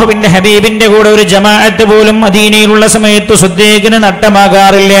 അല്ലാഹുവിന്റെ ഹബീബിന്റെ കൂടെ ഒരു ജമാഅത്ത് പോലും മദീനയിലുള്ള സമയത്ത് സിദ്ദീഖിന്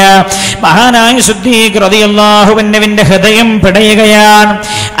നഷ്ടമാകാറില്ല. മഹാനായ സിദ്ദീഖ് റളിയല്ലാഹു അൻഹുവിന്റെ ഹൃദയം പിടയുകയാണ്.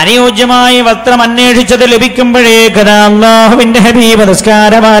 അനുയോജ്യമായ വസ്ത്രം അന്വേഷിച്ചത് ലഭിക്കുമ്പോഴേക്ക് അല്ലാഹുവിന്റെ ഹബീബ്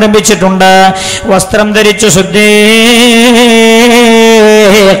നിസ്കാരം ആരംഭിച്ചിട്ടുണ്ട്. വസ്ത്രം ധരിച്ചു സിദ്ദീഖ്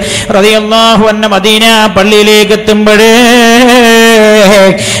റളിയല്ലാഹു അൻഹു മദീന പള്ളിയിലേക്ക് എത്തുമ്പോഴേ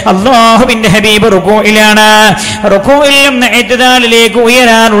അല്ലാഹുവിന്റെ ഹബീബ് റുകൂഇലാണ്. റുകൂഇൽ നിന്ന് ഇഅ്തിദാലിലേക്ക്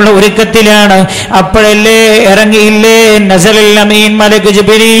ഉയരാനുള്ള ഒരുക്കത്തിലാണ്. അപ്പോഴല്ലേ ഇറങ്ങിയില്ലേ നസലൽ അമീൻ മലക്ക്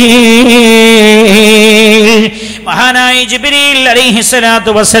ജിബ്രീൽ. മഹാനായ ജിബ്രീൽ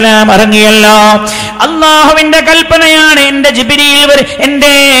അലൈഹിസ്സലാത്തു വസ്സലാം ഇറങ്ങിയല്ലോ. അല്ലാഹുവിന്റെ കൽപ്പനയാണ്, എന്റെ ജിബ്രീൽ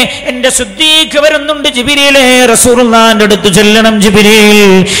എന്റെ സിദ്ദീഖ് വരുന്നുണ്ട്. ജിബ്രീലേ റസൂലുള്ളാഹിന്റെ അടുത്ത് ചെല്ലണം. ജിബ്രീൽ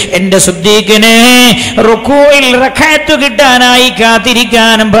എന്റെ സിദ്ദീഖിനെ റുകൂഇൽ റക്അത്ത് കിട്ടാനായി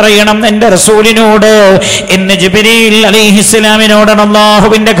കാത്തിരിക്കാനും പറയണം എന്റെ റസൂലിനോട് എന്ന് ജിബ്രീൽ അലൈഹിസ്സലാമിനോടാണ്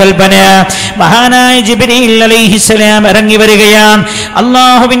അല്ലാഹുവിന്റെ കൽപ്പന. മഹാനായ ജിബ്രീൽ അലൈഹിസ്സലാം ഇറങ്ങി വരികയാണ്.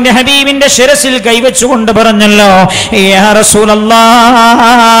 അല്ലാഹുവിന്റെ ഹബീബിന്റെ ശിരസിൽ കൈവച്ചുകൊണ്ട് പറഞ്ഞല്ലോ, യാ റസൂലല്ലാഹ്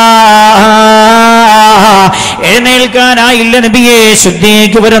എഴുന്നേൽക്കാനായില്ല നബിയേ,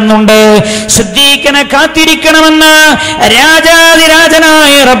 സിദ്ദീഖ് വരുന്നുണ്ട്. സിദ്ദീഖിനെ കാത്തിരിക്കണമെന്ന്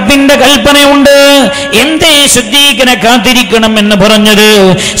രാജാതിരാജനായ റബ്ബിന്റെ കൽപ്പനയുണ്ട്. എന്തേ സിദ്ദീഖിനെ കാത്തിരിക്കണം എന്ന് പറഞ്ഞത്?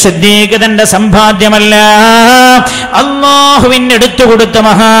 സിദ്ദീഖ് തന്റെ സമ്പാദ്യമല്ല, അല്ലാഹുവിന് എടുത്തു കൊടുത്ത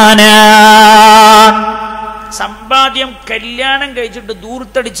മഹാനാ. സമ്പാദ്യം കല്യാണം കഴിച്ചിട്ട്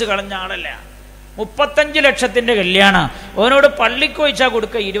ദൂർത്തടിച്ച് കളഞ്ഞ ആളല്ല. 35 ലക്ഷത്തിന്റെ കല്യാണം. ഓനോട് പള്ളിക്ക് ചോദിച്ചാൽ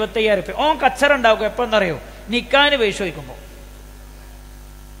കൊടുക്കുക 25,000 രൂപ. ഓൻ കച്ചറ ഉണ്ടാക്കുക എപ്പോ എന്നറിയോ? നിക്കാന് പൈസ ചോദിക്കുമ്പോ.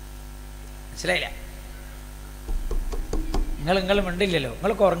 മനസ്സിലായില്ല? നിങ്ങൾ മിണ്ടില്ലല്ലോ,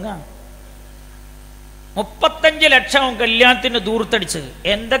 നിങ്ങൾ കുറഞ്ഞ 35 ലക്ഷം കല്യാണത്തിന് ദൂർത്തടിച്ചത്.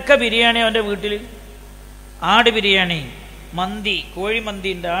 എന്തൊക്കെ ബിരിയാണി അവന്റെ വീട്ടിൽ? ആട് ബിരിയാണി, മന്തി, കോഴിമന്തി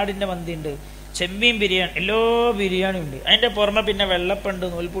ഉണ്ട്, ആടിന്റെ മന്തി ഉണ്ട്, ചെമ്മീൻ ബിരിയാണി, എല്ലാ ബിരിയാണിയും ഉണ്ട്. അതിന്റെ പുറമെ പിന്നെ വെള്ളപ്പുണ്ട്,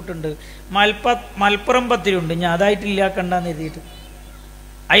 നൂൽപുട്ടുണ്ട്, മലപ്പുറം പത്തിരിയുണ്ട്. ഞാൻ അതായിട്ടില്ലാക്കണ്ടെന്ന് എഴുതിയിട്ട്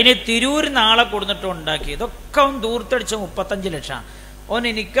അതിന് തിരൂർ നാളെ കൊടുത്തിട്ട് ഉണ്ടാക്കി. ഇതൊക്കെ അവൻ ദൂർത്തടിച്ച 35 ലക്ഷം. ഓന്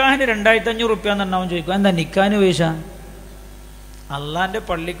നിക്കാഹിന് 2,500 റുപ്യ എന്ന് അവൻ ചോദിക്കും. എന്താ നിക്കാഹിന് പൈസ? അള്ളാന്റെ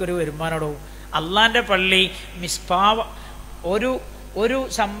പള്ളിക്കൊരു വരുമാനടോ. അള്ളാന്റെ പള്ളി മിസ്പാവ ഒരു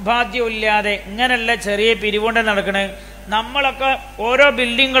സമ്പാദ്യമില്ലാതെ ഇങ്ങനല്ല ചെറിയ പിരിവുകൊണ്ട് നടക്കണേ. നമ്മളൊക്കെ ഓരോ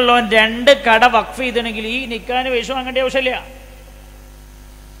ബിൽഡിങ്ങുകളിലോ 2 കട വഖഫ് ചെയ്തിട്ടുണ്ടെങ്കിൽ ഈ നിക്കാഹിന് പൈസ വാങ്ങേണ്ട ആവശ്യമില്ല.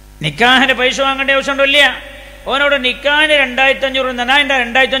 നിക്കാഹിന് പൈസ വാങ്ങേണ്ട ആവശ്യമുണ്ടോ? ഇല്ല. ഓനോട് നിക്കാഹിന് 2,500 എന്നാ എൻ്റെ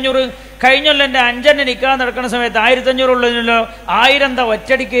 2,500 കഴിഞ്ഞല്ലോ. എൻ്റെ 5 നിക്കാഹ് നടക്കുന്ന സമയത്ത് 1,500 ഉള്ളതിനല്ലോ 1000 എന്താ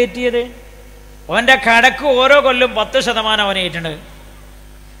ഒറ്റടി കയറ്റിയത്? ഓൻ്റെ കടക്ക് ഓരോ കൊല്ലം 10% അവൻ ഏറ്റുണ്ട്.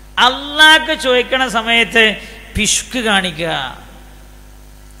 അള്ളാഹ്ക്ക് ചോദിക്കണ സമയത്ത് പിശുക്ക് കാണിക്കുക.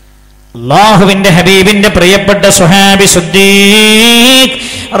 അല്ലാഹുവിന്റെ ഹബീബിന്റെ പ്രിയപ്പെട്ട സ്വഹാബി സിദ്ദീഖ്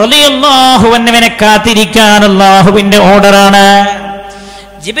റളിയല്ലാഹു അൻഹുവിനെ കാത്തിരിക്കാൻ അല്ലാഹുവിന്റെ ഓർഡറാണ്.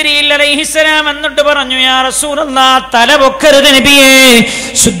 ജിബ്രീൽ അലൈഹിസ്സലാം എന്നിട്ട് പറഞ്ഞു, യാ റസൂലല്ലാഹ്, തല പൊക്കരുത് നബിയേ,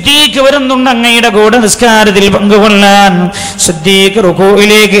 സിദ്ദീഖ് വരുന്നുണ്ട് അങ്ങയുടെ കൂടെ നിസ്കാരത്തിൽ പങ്കുകൊള്ളാൻ. സിദ്ദീഖ്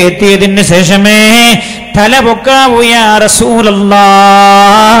റുകൂഇലേക്ക് എത്തിയതിന് ശേഷമേ തല പൊക്കാവൂ യാ റസൂലല്ലാഹ്.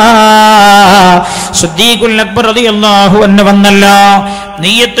 സിദ്ദീഖുൽ അക്ബർ റളിയല്ലാഹു അൻഹു വന്നല്ലോ,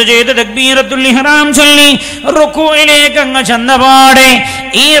 നിയ്യത്ത് ചെയ്ത് തക്ബീറത്തുൽ ഇഹ്റാം ചൊല്ലി റുകൂഇലേക്ക് അങ്ങ് ചെന്നപാടെ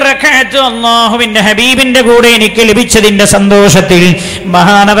ഈ റക്അത്ത് അല്ലാഹുവിന്റെ ഹബീബിന്റെ കൂടെ എനിക്ക് ലഭിച്ചതിന്റെ സന്തോഷത്തിൽ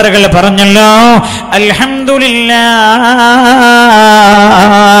മഹാനവറുകൾ പറഞ്ഞല്ലോ, അൽഹംദുലില്ലാഹ്,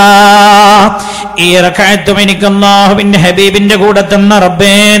 ഈ റക്അത്തും എനിക്ക് അല്ലാഹുവിന്റെ ഹബീബിന്റെ കൂടെ തന്ന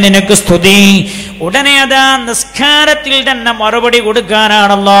റബ്ബേ നിനക്ക് സ്തുതി. ഉടനെ അതാ നിസ്കാരത്തിൽ തന്നെ മറുപടി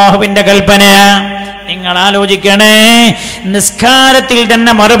കൊടുക്കാനാണ് അല്ലാഹുവിന്റെ കൽപ്പന. നിങ്ങൾ ആലോചിക്കണേ, നിസ്കാരത്തിൽ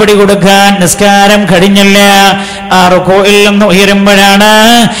തന്നെ മറുപടി കൊടുക്കാൻ. നിസ്കാരം കഴിഞ്ഞില്ല, ആ റുകൂഇൽ നിന്ന് ഉയരുമ്പോഴാണ്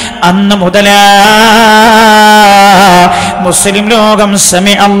അന്ന് മുതലാ മുസ്ലിം ലോകം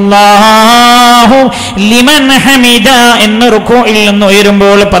സമി അല്ലാഹു ലിമൻ ഹമിദ എന്ന് റുകൂഇൽ നിന്ന്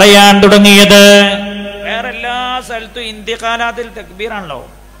ഉയരുമ്പോൾ പറയാൻ തുടങ്ങിയത്. വേറെല്ലാ സ്ഥലത്തും ഇന്തിഖാലാത്തിൽ തക്ബീറാണല്ലോ.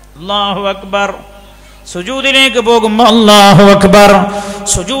 അല്ലാഹു അക്ബർ. സുജൂദിലേക്ക് പോകുമ്പോൾ അല്ലാഹു അക്ബർ,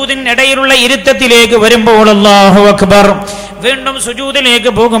 സുജൂദിനിടയിലുള്ള ഇരുത്തത്തിലേക്ക് വരുമ്പോൾ അല്ലാഹു അക്ബർ, വീണ്ടും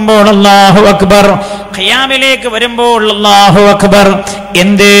സുജൂദിലേക്ക് പോകുമ്പോൾ അല്ലാഹു അക്ബർ, ഖിയാമിലേക്ക് വരുമ്പോൾ അല്ലാഹു അക്ബർ.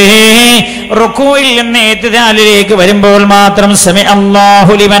 എന്തേ റുകൂഇൽ നിന്ന് ഇഅ്തിദാലിലേക്ക് വരുമ്പോൾ മാത്രം സമി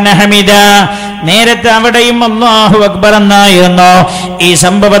അല്ലാഹു ലിമൻ ഹമിദ? നേരത്തെ അവിടെയും അല്ലാഹു അക്ബർ എന്നായിരുന്നു. ഈ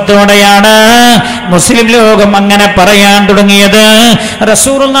സംഭവത്തോടെയാണ് മുസ്ലിം ലോകം അങ്ങനെ പറയാൻ തുടങ്ങിയത്.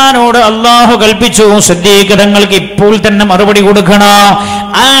 റസൂലുള്ളാഹിനോട് അല്ലാഹു കൽപ്പിച്ചു, സിദ്ദീഖ് തങ്ങൾക്ക് ഇപ്പോൾ തന്നെ മറുപടി കൊടുക്കണം.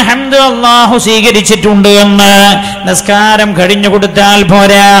 ആ ഹംദ് അല്ലാഹു സ്വീകരിച്ചിട്ടുണ്ട് എന്ന്. നിസ്കാരം കഴിഞ്ഞു കൊടുത്താൽ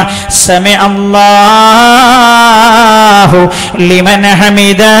പോരാ, സമി അല്ലാഹു ലിമൻ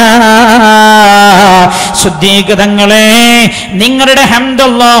ഹമിദ. സിദ്ദീഖ് തങ്ങളെ, നിങ്ങളുടെ ഹംദ്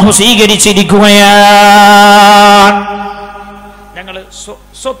അല്ലാഹു സ്വീകരിച്ചിരിക്കുകയാണ്. ഞങ്ങൾ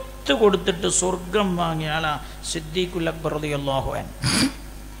സ്വത്ത് കൊടുത്തിട്ട് സ്വർഗം വാങ്ങിയ ആളാ സിദ്ദീഖുൽ അക്ബർ റളിയല്ലാഹു അൻഹു.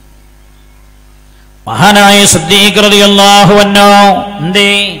 മഹാനായ സിദ്ദീഖ് റളിയല്ലാഹു അൻഹു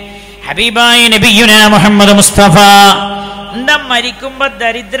എന്തേ ഹബീബായ നബിയുനാ മുഹമ്മദ് മുസ്തഫ എന്താ മരിക്കുമ്പോ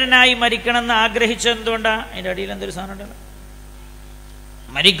ദരിദ്രനായി മരിക്കണം എന്ന് ആഗ്രഹിച്ചത് എന്തുകൊണ്ടാ? അതിന്റെ അടിയിൽ എന്തൊരു സാധനം ഉണ്ടല്ലോ.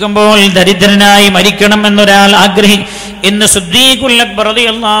 മരിക്കുമ്പോൾ ദരിദ്രനായി മരിക്കണം എന്നൊരാൾ എന്ന് സിദ്ദീഖുൽ അക്ബർ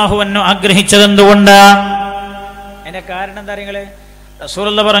റളിയല്ലാഹു അൻഹു ആഗ്രഹിച്ചത് എന്തുകൊണ്ടാ? അതിന്റെ കാരണം എന്താ അറിയങ്ങളെ?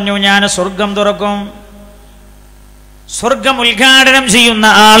 റസൂലുള്ളാഹി പറഞ്ഞു, ഞാൻ സ്വർഗം തുറക്കും, സ്വർഗം ഉദ്ഘാടനം ചെയ്യുന്ന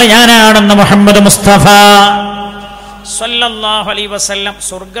ആള് ഞാനാണെന്ന് മുഹമ്മദ് മുസ്തഫ സല്ലല്ലാഹു അലൈഹി വസല്ലം.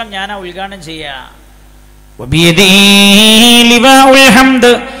 സ്വർഗം ഞാനാ ഉദ്ഘാടനം ചെയ്യാ.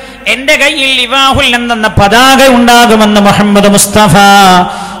 എന്റെ കയ്യിൽ ലിവാഹുൽ എന്ന പതാക ഉണ്ടാകുമെന്ന് മുഹമ്മദ് മുസ്തഫ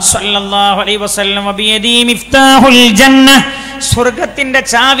സല്ലല്ലാഹു അലൈഹി വസല്ലം. വബിയദീ മിഫ്താഹുൽ ജന്ന, സ്വർഗത്തിന്റെ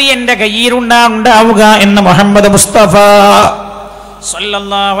ചാവി എന്റെ കയ്യിൽ ഉണ്ടാവുക എന്ന് മുഹമ്മദ് മുസ്തഫ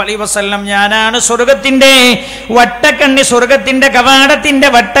സല്ലല്ലാഹു അലൈഹി വസല്ലം, ഞാനാണ് സ്വർഗത്തിന്റെ വട്ടക്കണ്ണി, സ്വർഗത്തിന്റെ കവാടത്തിന്റെ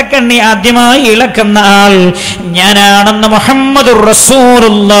വട്ടക്കണ്ണി ആദ്യമായി ഇളക്കുന്ന ആൾ ഞാനാണെന്ന് മുഹമ്മദുർ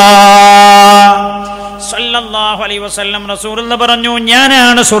റസൂലുള്ളാഹ് സല്ലല്ലാഹു അലൈഹി വസല്ലം റസൂലുള്ള പറഞ്ഞു,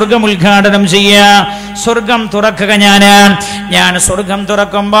 ഞാനാണ് സ്വർഗം ഉദ്ഘാടനം ചെയ്യുക, സ്വർഗം തുറക്കുക ഞാനാണ്. ഞാൻ സ്വർഗം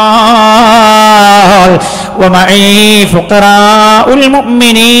തുറക്കുമ്പോൾ വമഈ ഫുഖറാഉൽ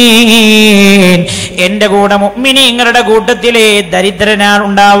മുഅ്മിനീൻ, എന്റെ കൂടെ മുഅ്മിനീങ്ങളുടെ കൂട്ടത്തിലെ ദരിദ്രനാണ്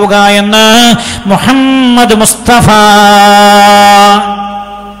ഉണ്ടാവുക എന്ന് മുഹമ്മദ് മുസ്തഫ.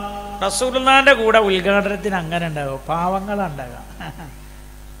 റസൂലുള്ളാഹിന്റെ കൂടെ ഉദ്ഘാടനത്തിന് അങ്ങനെ ഉണ്ടാകും, പാവങ്ങളുണ്ടാകാം,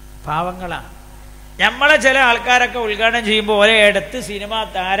 പാവങ്ങളാണ്. നമ്മളെ ചില ആൾക്കാരൊക്കെ ഉദ്ഘാടനം ചെയ്യുമ്പോൾ ഒരേ ഇടത്ത് സിനിമ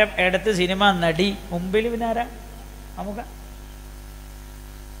താരം, ഇടത്ത് സിനിമ നടി, മുമ്പിൽ പിന്നാരാ നമുക്ക്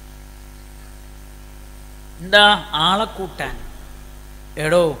എന്താ ആളെ കൂട്ടാൻ.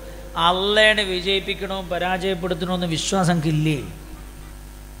 എടോ, അള്ളേനെ വിജയിപ്പിക്കണോ പരാജയപ്പെടുത്തണോന്ന് വിശ്വാസം ഇല്ലേ?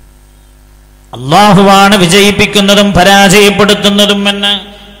 അള്ളാഹുവാണ് വിജയിപ്പിക്കുന്നതും പരാജയപ്പെടുത്തുന്നതും എന്ന്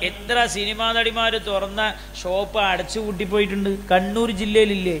എത്ര സിനിമാ നടിമാര് തുറന്ന ഷോപ്പ് അടച്ചു കൂട്ടിപ്പോയിട്ടുണ്ട്. കണ്ണൂർ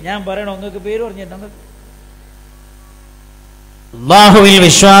ജില്ലയിലില്ലേ? ഞാൻ പറയണോ നിങ്ങൾക്ക് പേര് പറഞ്ഞിട്ട്? അല്ലാഹുവിൽ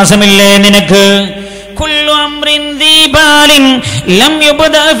വിശ്വാസമില്ലേ നിനക്ക്? കുല്ലു അംറിൻ ദീബാലിൻ ലം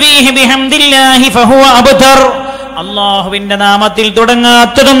യുബ്ദഅ ഫീഹി ബിഹംദില്ലാഹി ഫഹുവ അബ്തർ. അല്ലാഹുവിന്റെ നാമത്തിൽ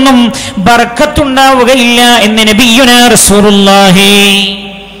തുടങ്ങാത്തതൊന്നും ബർക്കത്തുണ്ടാവുകയില്ല എന്ന് നബിയുനാ റസൂലുള്ളാഹി.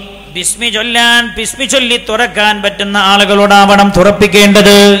 ബിസ്മി ചൊല്ലാൻ, ബിസ്മി ചൊല്ലി തുറക്കാൻ പറ്റുന്ന ആളുകളോടാവണം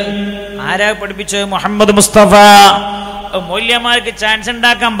തുറപ്പിക്കേണ്ടത്. ആരാ പഠിപ്പിച്ചത്? മുഹമ്മദ് മുസ്തഫ. മൂല്യമാർക്ക് ചാൻസ്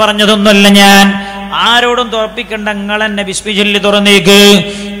ഉണ്ടാക്കാൻ പറഞ്ഞതൊന്നുമല്ല ഞാൻ. ആരോടും തുറപ്പിക്കണ്ട, നിങ്ങൾ എന്നെ ബിസ്മി ചൊല്ലി തുറന്നേക്ക്,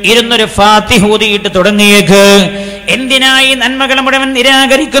 ഇരുന്നൊരു ഫാത്തിഹ ഓതിയിട്ട് തുടങ്ങിയേക്ക്. എന്തിനായി നന്മകൾ മുഴുവൻ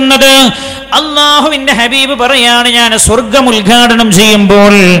നിരാകരിക്കുന്നത്? അല്ലാഹുവിന്റെ ഹബീബ് പറയാണ്, ഞാൻ സ്വർഗ്ഗം ഉദ്ഘാടനം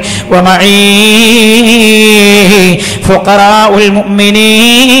ചെയ്യുമ്പോൾ വമഈ ഫുഖറാഉൽ മുഅ്മിനീൻ,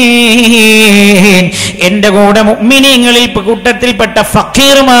 എന്റെ കൂടെ മുഅ്മിനീങ്ങളിൽ കൂട്ടത്തിൽപ്പെട്ട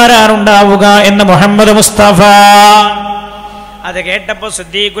ഫഖീർമാരാണ് ഉണ്ടാവുക എന്ന് മുഹമ്മദ് മുസ്തഫ. അത് കേട്ടപ്പോ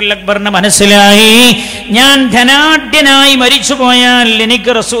സിദ്ദീഖുൽ അക്ബറിന് മനസ്സിലായി, ഞാൻ ധനാഢ്യനായി മരിച്ചു പോയാൽ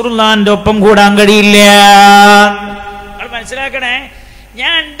എനിക്ക് റസൂലുള്ളാഹിന്റെ ഒപ്പം കൂടാൻ കഴിയില്ല. മനസ്സിലാക്കണേ,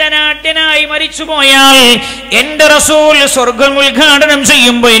 ഞാൻ ധനാഢ്യനായി മരിച്ചു പോയാൽ എന്റെ റസൂൽ സ്വർഗ്ഗം ഉദ്ഘാടനം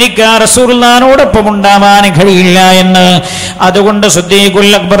ചെയ്യുമ്പോൾ എനിക്ക് ആ റസൂലുള്ളാഹിനോടൊപ്പം ഉണ്ടാവാൻ കഴിയില്ല എന്ന്. അതുകൊണ്ട് സിദ്ദീഖുൽ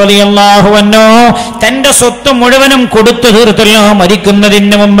അക്ബർ റളിയല്ലാഹു അൻഹു തന്റെ സ്വത്ത് മുഴുവനും കൊടുത്തു തീർത്തല്ലോ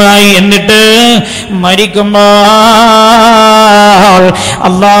മരിക്കുന്നതിന് മുമ്പായി. എന്നിട്ട് മരിക്കുമ്പോൾ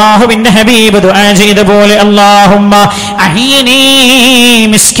അല്ലാഹുവിന്റെ ഹബീബ് ദുആ ചെയ്ത പോലെ, അല്ലാഹുമ്മ അഹ്യിനീ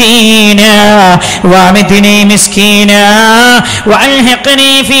മിസ്കീന വഅമിത്നി മിസ്കീന വഅൽഹിഖ്നി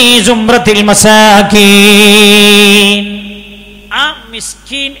ഫീ സുംറത്തിൽ മസാകീൻ. ആ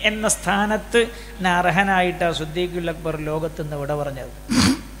മിസ്കീൻ എന്ന സ്ഥാനത്ത് അർഹനായിട്ട് സിദ്ദീഖുൽ അക്ബർ ലോകത്തുനിന്ന് വിട പറഞ്ഞത്.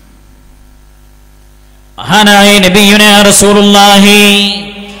 മഹാനായ നബിയുനാ റസൂലുള്ളാഹി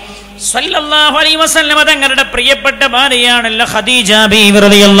സ്വല്ലല്ലാഹു അലൈഹി വസല്ലം തങ്ങളുടെ പ്രിയപ്പെട്ട ഭാര്യയാണല്ലോ ഖദീജ ബീവി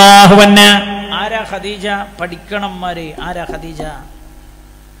റളിയല്ലാഹു അൻഹ. ആരാ ഖദീജ? പഠിക്കണംമാരെ, ആരാ ഖദീജ?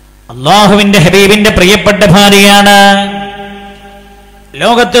 അല്ലാഹുവിന്റെ ഹബീബിന്റെ പ്രിയപ്പെട്ട ഭാര്യയാണ്.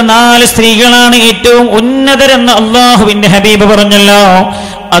 ലോകത്ത് 4 സ്ത്രീകളാണ് ഏറ്റവും ഉന്നതരെന്ന് അല്ലാഹുവിന്റെ ഹബീബ് പറഞ്ഞല്ലോ.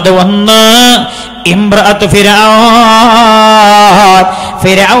 അത് ഒന്ന് ഇംറഅത്തു ഫിർഔൻ,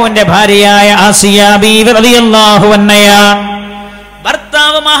 ഫിർഔന്റെ ഭാര്യയായ ആസിയ ബീവി റളിയല്ലാഹു അൻഹയാണ്.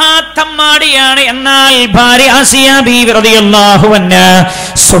 ഭർത്താവ് മഹാത്തമ്മാടിയാണ്, എന്നാൽ ഭാര്യ ആസിയ ബീവി റളിയല്ലാഹു അൻഹ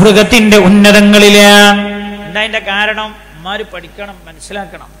സ്വർഗ്ഗത്തിന്റെ ഉന്നതങ്ങളിലാണ്. എന്താ അതിന്റെ കാരണം? അമ്മമാര് പഠിക്കണം,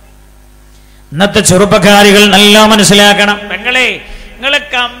 മനസ്സിലാക്കണം. ഇന്നത്തെ ചെറുപ്പക്കാരികൾ നല്ല മനസ്സിലാക്കണം. പെങ്ങളെ, നിങ്ങളെ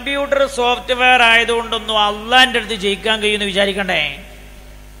കമ്പ്യൂട്ടർ സോഫ്റ്റ്വെയർ ആയതുകൊണ്ടൊന്നും അള്ളാന്റെ അടുത്ത് ജയിക്കാൻ കഴിയുമെന്ന് വിചാരിക്കണ്ടേ.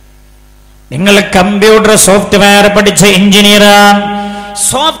 നിങ്ങൾ കമ്പ്യൂട്ടർ സോഫ്റ്റ്വെയർ പഠിച്ച എഞ്ചിനീയറാണ്,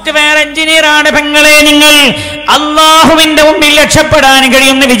 സോഫ്റ്റ്വെയർ എഞ്ചിനീയർ ആണ് പെങ്ങളെ. നിങ്ങൾ അള്ളാഹുവിന്റെ മുമ്പിൽ രക്ഷപ്പെടാൻ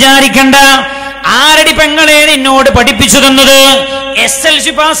കഴിയുമെന്ന് വിചാരിക്കണ്ട. ആരടി പെങ്ങളെ നിന്നോട് പഠിപ്പിച്ചു തന്നത്? SLC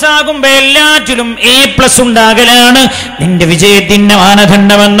പാസ്സാകുമ്പോ എല്ലാറ്റിലും A+ ഉണ്ടാകലാണ് നിന്റെ വിജയത്തിന്റെ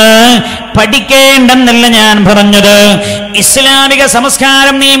മാനദണ്ഡമെന്ന്. പഠിക്കേണ്ടെന്നല്ല ഞാൻ പറഞ്ഞത്. ഇസ്ലാമിക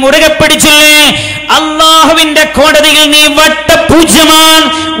സംസ്കാരം നീ മുറുകെ പിടിച്ചില്ലേ, അള്ളാഹുവിന്റെ കോടതിയിൽ നീ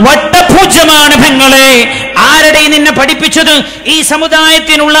വട്ടപൂജ്യമാണ് പെങ്ങളെ. ആരുടെ നിന്നെ പഠിപ്പിച്ചത്? ഈ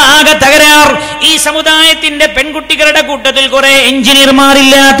സമുദായത്തിനുള്ള ആകെ തകരാർ ഈ സമുദായത്തിന്റെ പെൺകുട്ടികളുടെ കൂട്ടത്തിൽ കുറെ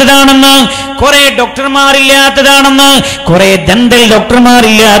എഞ്ചിനീയർമാരില്ലാത്തതാണെന്ന്, കുറെ ഡോക്ടർമാരില്ലാത്തതാണെന്ന്, കുറെ ദന്തൽ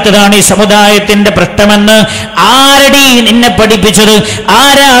ഡോക്ടർമാരില്ലാത്തതാണ് ഈ സമുദായത്തിന്റെ പ്രശ്നമെന്ന് ആരടി നിന്നെ പഠിപ്പിച്ചത്?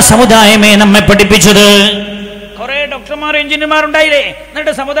 ആരാ സമുദായമേ നമ്മെ പഠിപ്പിച്ചത്? കുറെ ഡോക്ടർമാർ എഞ്ചിനീയർമാരുണ്ടായില്ലേ,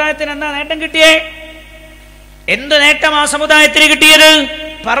 എന്നിട്ട് സമുദായത്തിന് എന്താ നേട്ടം കിട്ടിയേ? എന്ത് നേട്ടം ആ സമുദായത്തിന് കിട്ടിയത്?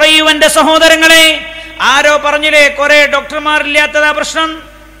 പറയൂ എന്റെ സഹോദരങ്ങളെ. ആരോ പറഞ്ഞില്ലേ കുറെ ഡോക്ടർമാരില്ലാത്തതാ പ്രശ്നം?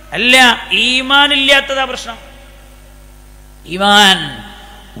 അല്ല, ഈമാൻ ഇല്ലാത്തതാ പ്രശ്നം. ഈമാൻ.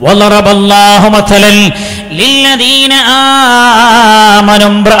 وضرب الله مثلا للذين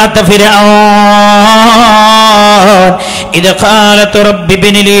آمنوا امرأة فرعون إذ قالت رب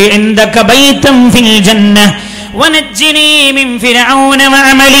ابن لي عندك بيتا في الجنة ونجني من فرعون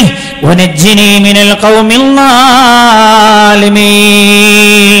وعمله ونجني من القوم الظالمين.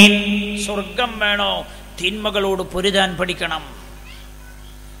 സ്വർഗം വേണോ? തിന്മകളോട് പൊരുതാൻ പഠിക്കണം.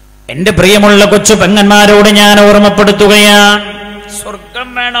 എന്റെ പ്രിയമുള്ള കൊച്ചു പെങ്ങന്മാരോട് ഞാൻ ഓർമ്മപ്പെടുത്തുകയാണ്, സ്വർഗം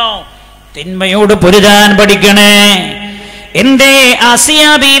വേണോ? തിന്മയോട് പൊരുതാൻ പഠിക്കണേ. എന്റെ ആസിയ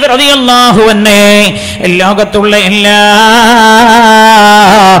ബീവി റളിയല്ലാഹു അൻഹ ലോകത്തുള്ള എല്ലാ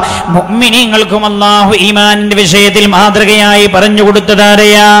മുഅ്മിനീങ്ങൾക്കും അല്ലാഹു ഈമാനിന്റെ വിഷയത്തിൽ മാതൃകയായി പറഞ്ഞു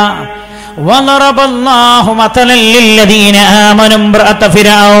കൊടുത്തതാരെയാ? വളറബല്ലാഹു മതലൽ ലില്ലദീന ആമനു ഇംറഅത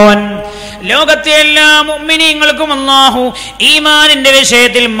ഫിർഔൻ. ലോകത്തെ എല്ലാ മുഅ്മിനീങ്ങൾക്കും അല്ലാഹു ഈമാനിന്റെ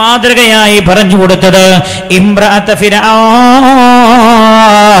വിഷയത്തിൽ മാതൃകയായി പറഞ്ഞു കൊടുത്തത് ഇംറഅത ഫിർഔൻ,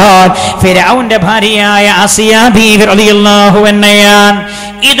 ഫിർഔന്റെ ഭാര്യയായ ആസിയ ബീവി റളിയല്ലാഹു അൻഹയാണ്.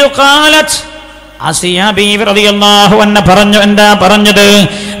 ഇത് ഖാലത്ത്, ആസിയ ബീവി റളിയല്ലാഹു അൻഹ പറഞ്ഞു, എന്താ പറഞ്ഞത്?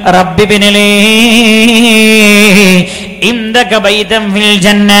 റബ്ബി ബിനലി ഇൻദക ബൈതൻ ഫിൽ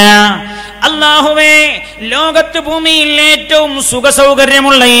ജന്ന. അല്ലാഹുവേ, ലോകത്ത് ഭൂമിയിൽ ഏറ്റവും സുഖ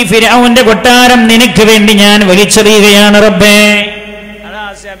സൗകര്യമുള്ള ഈ ഫിർഔന്റെ കൊട്ടാരം നിനക്ക് വേണ്ടി ഞാൻ വലിച്ചെറിയുകയാണ് റബ്ബേ. അതാ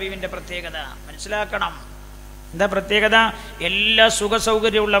ആസിയ ബീവിന്റെ പ്രത്യേകത. മനസ്സിലാക്കണം. എന്താ പ്രത്യേകത? എല്ലാ സുഖ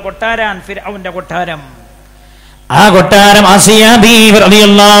സൗകര്യമുള്ള കൊട്ടാരാൻ ഫിർഔന്റെ കൊട്ടാരം. ആ കൊട്ടാരം ആസിയ ബീവി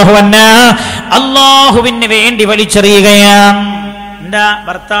റളിയല്ലാഹു അൻഹ അല്ലാഹുവിന് വേണ്ടി വലിച്ചെറിയുകയാണ്. എന്താ?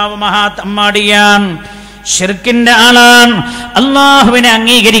 ഭർത്താവ് മഹാ തമ്മാടിയാണ്, ശിർക്കിന്റെ ആളാണ്, അല്ലാഹുവിനെ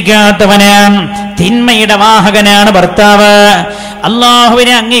അംഗീകരിക്കാത്തവനാണ്, തിന്മയുടെ വാഹകനാണ് ഭർത്താവ്,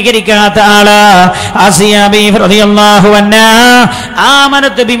 അല്ലാഹുവിനെ അംഗീകരിക്കാത്ത ആള്. ആസിയ ബീവി റളിയല്ലാഹു അൻഹ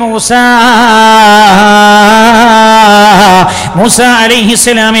ആമനത് ബിമൂസ, മൂസ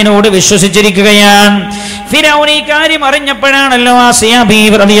അലൈഹിസ്സലാമിനോട് വിശ്വസിച്ചിരിക്കുകയാണ്. ഫിർഔൻ ഈ കാര്യം അറിഞ്ഞപ്പോഴാണല്ലോ ആസിയ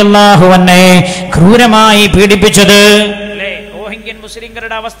ബീവി റളിയല്ലാഹു അൻഹ ക്രൂരമായി പീഡിപ്പിച്ചത്. റോഹിംഗ്യൻ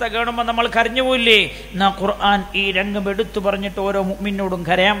മുസ്ലിംകളുടെ അവസ്ഥ കാണുമ്പോൾ നമ്മൾ കരഞ്ഞുപോയില്ലേ? എന്നാ ഖുർആൻ ഈ രംഗം എടുത്തു പറഞ്ഞിട്ട് ഓരോ മുഅ്മിനോടും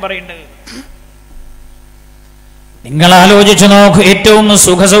കരയാൻ പറയുന്നുണ്ട്. നിങ്ങൾ ആലോചിച്ചു നോക്കൂ, ഏറ്റവും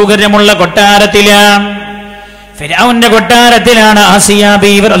സുഖ സൗകര്യമുള്ള കൊട്ടാരത്തിലാണ്, ഫിർഔന്റെ കൊട്ടാരത്തിലാണ് ആസിയ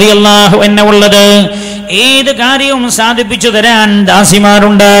ബീവി റളിയല്ലാഹു അൻഹ ഉള്ളത്. ഏത് കാര്യവും സാധിപ്പിച്ചു തരാൻ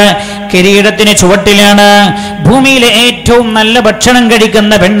ദാസിമാരുണ്ട്. കിരീടത്തിന് ചുവട്ടിലാണ്. ഭൂമിയിലെ ഏറ്റവും നല്ല ഭക്ഷണം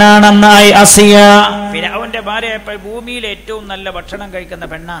കഴിക്കുന്ന പെണ്ണാണെന്നായി ആസിയ. ഫിർഔന്റെ ഭാര്യ ഭൂമിയിലെ ഏറ്റവും നല്ല ഭക്ഷണം കഴിക്കുന്ന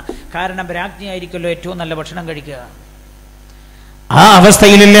പെണ്ണ. കാരണം രാജ്ഞിയായിരിക്കുമല്ലോ ഏറ്റവും നല്ല ഭക്ഷണം കഴിക്കുക. ആ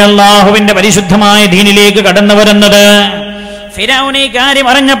അവസ്ഥയിലല്ലേ അല്ലാഹുവിന്റെ പരിശുദ്ധമായ ദീനിലേക്ക് കടന്നു വരുന്നത്. ഫിർഔൻ ഈ കാര്യം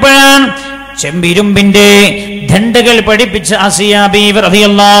അറിഞ്ഞപ്പോഴാണ് ചെമ്പിരുമ്പിന്റെ ദണ്ഡുകൾ പഠിപ്പിച്ച ആസിയ ബീവി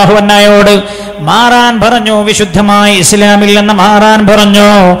റളിയല്ലാഹു അൻഹയോട് മാറാൻ പറഞ്ഞു. വിശുദ്ധമായ ഇസ്ലാമിൽ നിന്ന് മാറാൻ പറഞ്ഞു.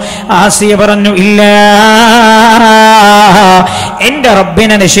 ആസിയ പറഞ്ഞു, ഇല്ല, എന്റെ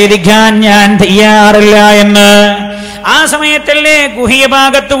റബ്ബിനെ നിഷേധിക്കാൻ ഞാൻ തയ്യാറില്ല എന്ന്. ആ സമയത്തല്ലേ ഗുഹ്യ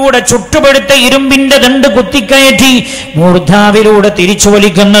ഭാഗത്തുകൂടെ ചുട്ടുപെടുത്ത ഇരുമ്പിന്റെ ദണ്ട് കുത്തിക്കയറ്റി മൂർധാവിലൂടെ തിരിച്ചു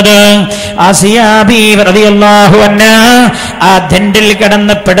വലിക്കുന്നത്. ആസിയ ബീവി റളിയല്ലാഹു അൻഹ ആ ദണ്ടിൽ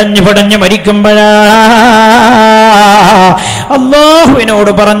കിടന്ന് പിടഞ്ഞു മരിക്കുമ്പോഴാ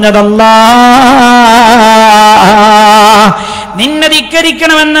അല്ലാഹുവിനോട് പറഞ്ഞതല്ലാ, നിന്നെ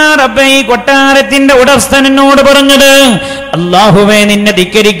ധിക്കരിക്കണമെന്ന് റബ്ബേ ഈ കൊട്ടാരത്തിന്റെ ഉടമസ്ഥൻ എന്നോട് പറഞ്ഞത്. അല്ലാഹുവേ, നിന്നെ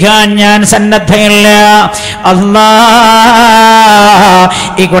ധിക്കരിക്കാൻ ഞാൻ സന്നദ്ധയല്ല. അല്ലാ,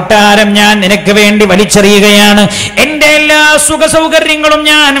 ഈ കൊട്ടാരം ഞാൻ നിനക്ക് വേണ്ടി വലിച്ചെറിയുകയാണ്. എന്റെ എല്ലാ സുഖ സൗകര്യങ്ങളും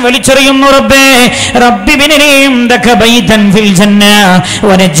ഞാൻ വലിച്ചെറിയുന്നു റബ്ബേ. റബ്ബി ബിനലി ഇൻദക ബൈതൻ ഫിൽ ജന്ന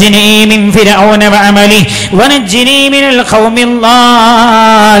വനജ്ജിനി മിൻ ഫിർഔന വഅമലി വനജ്ജിനി മിനൽ ഖൗമിൽ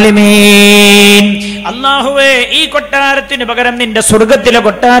ളാലിമീൻ. അല്ലാഹുവേ, ഈ കൊട്ടാരത്തിന് പകരം നിന്റെ സ്വർഗത്തിലെ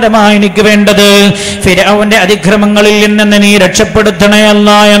കൊട്ടാരമായി എനിക്ക് വേണ്ടത്. ഫിർഔന്റെ അതിക്രമങ്ങളിൽ നിന്ന് നീ രക്ഷപ്പെടുത്തണേ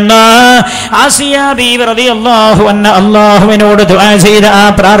അല്ലാ എന്ന് ആസിയ ബീവി റളിയല്ലാഹു അൻഹ അല്ലാഹുവിനോട് ദുആ ചെയ്ത ആ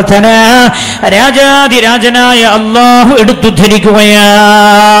പ്രാർത്ഥന രാജാധിരാജനായ അല്ലാഹു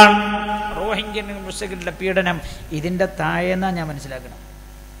എടുത്തുദ്ധരിക്കുകയാണ്. റോഹിംഗ്യൻ മുസ്ലിങ്ങളുടെ പീഡനം ഇതിന്റെ താഴെന്നാ ഞാൻ മനസ്സിലാക്കണം.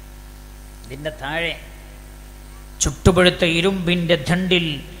 ഇതിന്റെ താഴെ ചുട്ടുപഴുത്ത ഇരുമ്പിന്റെ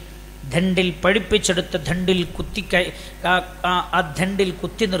ദണ്ടിൽ പഠിപ്പിച്ചെടുത്ത ദണ്ടിൽ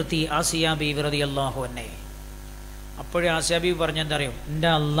കുത്തി നിർത്തി ആസിയ ബീവി റളിയല്ലാഹു അൻഹ. അപ്പോഴേ ആസിയ ബീവി പറഞ്ഞെന്താ അറിയോ? എൻ്റെ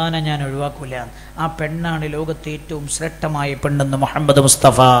അള്ളാനെ ഞാൻ ഒഴിവാക്കൂല. ആ പെണ്ണാണ് ലോകത്തെ ഏറ്റവും ശ്രേഷ്ഠമായ പെണ്ണെന്ന് മുഹമ്മദ്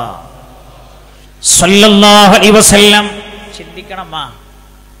മുസ്തഫ സല്ലല്ലാഹു അലൈഹി വസല്ലം.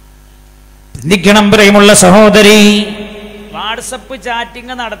 ചിന്തിക്കണം പ്രിയമുള്ള സഹോദരി. വാട്സപ്പ്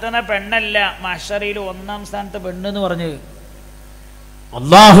ചാറ്റിംഗ് നടത്തുന്ന പെണ്ണല്ല മഹ്ശറിൽ 1-ാം സ്ഥാനത്ത് പെണ്ണ് എന്ന് പറഞ്ഞു.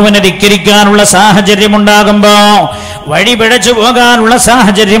 അള്ളാഹുവിനെ ധിക്കരിക്കാനുള്ള സാഹചര്യമുണ്ടാകുമ്പോ, വഴി പിഴച്ചു പോകാനുള്ള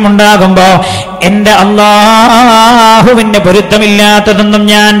സാഹചര്യമുണ്ടാകുമ്പോ, എന്റെ അള്ളാഹുവിന്റെ പൊരുത്തമില്ലാത്തതൊന്നും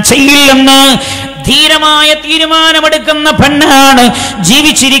ഞാൻ ചെയ്യില്ലെന്ന് ധീരമായ തീരുമാനമെടുക്കുന്ന പെണ്ണാണ്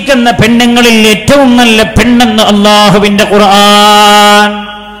ജീവിച്ചിരിക്കുന്ന പെണ്ണുങ്ങളിൽ ഏറ്റവും നല്ല പെണ്ണെന്ന് അള്ളാഹുവിന്റെ ഖുർആൻ.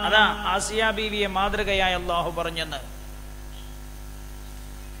 അതാ ആസിയ ബീവിയെ മാതൃകയായി അള്ളാഹു പറഞ്ഞെന്ന്.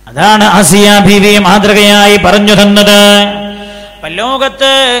 അതാണ് ആസിയ ബീവിയെ മാതൃകയായി പറഞ്ഞു തന്നത്.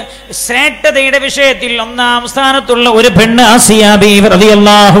 ലോകത്ത് ശ്രേഷ്ഠതയുടെ വിഷയത്തിൽ 1-ാം സ്ഥാനത്തുള്ള ഒരു പെണ്ണ് ആസിയ ബീവി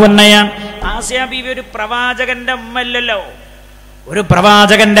റളിയല്ലാഹു അൻഹയാണ്. ആസിയ ബീവി ഒരു പ്രവാചകന്റെ ഉമ്മല്ലല്ലോ, ഒരു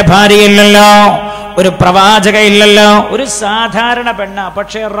പ്രവാചകന്റെ ഭാര്യയില്ലല്ലോ, ഒരു പ്രവാചകയില്ലല്ലോ, ഒരു സാധാരണ പെണ്ണ.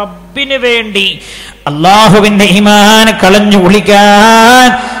 പക്ഷെ റബ്ബിന് വേണ്ടി അള്ളാഹുവിന്റെ ഈമാൻ കളഞ്ഞു കുളിക്കാൻ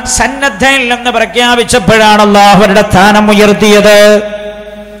സന്നദ്ധയില്ലെന്ന് പ്രഖ്യാപിച്ചപ്പോഴാണ് അള്ളാഹുവിന്റെ സ്ഥാനം ഉയർത്തിയത്.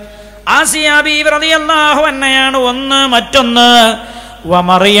 ആസിയ ബീവി റളിയല്ലാഹു അൻഹയാണ് ഒന്ന്. മറ്റൊന്ന്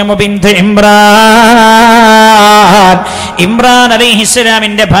വമറിയമു ബിൻത് ഇമ്രാൻ, ഇമ്രാൻ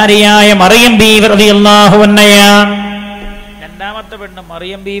അലൈഹിസ്സലാമിന്റെ ഭാര്യയായ മറിയം ബീവി റളിയല്ലാഹു അൻഹയാണ്. രണ്ടാമത്തെ പെണ്ണ്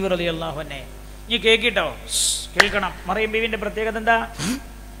മറിയം ബീവി റളിയല്ലാഹു അൻഹ. ഇനി കേൾക്കിട്ടോ, കേൾക്കണം. മറിയം ബീവിന്റെ പ്രത്യേകത എന്താ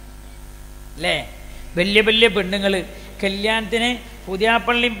അല്ലേ? വലിയ വലിയ പെണ്ണുങ്ങൾ കല്യാണത്തിന്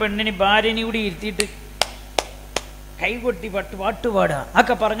പുതിയാപ്പള്ളിയും പെണ്ണിന് ഭാര്യനെ കൂടി ഇരുത്തിയിട്ട് കൈകൊട്ടി പാട്ടുപാടുക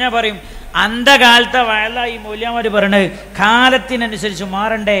ഒക്കെ പറഞ്ഞാൽ പറയും അന്ധകാലത്തെ വയലായി മൂല്യമാര് പറയണത് കാലത്തിനനുസരിച്ച്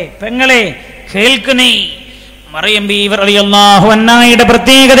മാറണ്ടേ. പെങ്ങളെ കേൾക്കുന്നേ, മറിയം ബീവി റളിയല്ലാഹു അൻഹയുടെ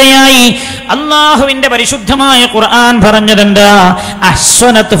പ്രത്യേകതയായി അല്ലാഹുവിന്റെ പരിശുദ്ധമായ ഖുർആൻ പറഞ്ഞതെന്താ?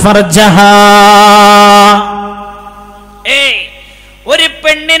 അഹ്സനത് ഫർജഹാ. ഒരു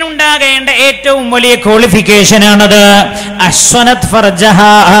പെണ്ണിനുണ്ടാകേണ്ട ഏറ്റവും വലിയ ക്വാളിഫിക്കേഷൻ ആണത്. അഹ്സനത്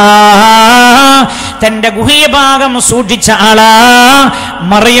ഫർജഹാ, തന്റെ ഗുഹ്യ ഭാഗം സൂക്ഷിച്ച ആളാ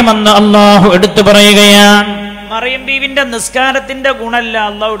മറിയമെന്ന് അല്ലാഹു എടുത്തു പറയുകയാണ്. മറിയം ബീവിന്റെ നിസ്കാരത്തിന്റെ ഗുണമല്ല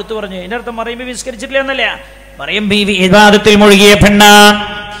അള്ളാഹു എടുത്തു പറഞ്ഞു. ഇതിന്റെ അർത്ഥം മറിയം ബീവി നിസ്കരിച്ചിട്ടില്ല എന്നല്ല. മറിയം ബീവി ഇബാദത്തിൽ മുഴുകിയ പെണ്ണാണ്.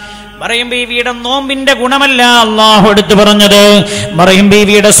 മറിയം ബീവിയുടെ നോമ്പിന്റെ ഗുണമല്ല അല്ലാഹു എടുത്തു പറഞ്ഞത്. മറിയം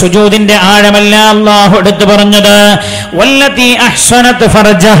ബീവിയുടെ സുജൂദിന്റെ ആഴമല്ല അല്ലാഹു എടുത്തു പറഞ്ഞത്. വല്ലതി അഹ്സനത്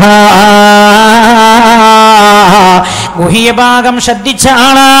ഫർജഹാ, ഗുഹ്യ ഭാഗം ശ്രദ്ധിച്ച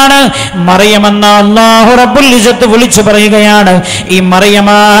ആളാണ് മറിയമെന്ന അല്ലാഹു റബ്ബുൽ ഇസ്സത്ത് വിളിച്ചു പറയുകയാണ്. ഈ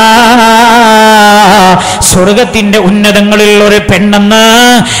മറിയമാ സ്വർഗത്തിന്റെ ഉന്നതങ്ങളിൽ ഒരു പെണ്ണെന്ന്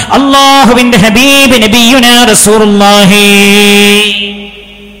അല്ലാഹുവിന്റെ ഹബീബ് നബിയുനാ റസൂലുള്ളാഹി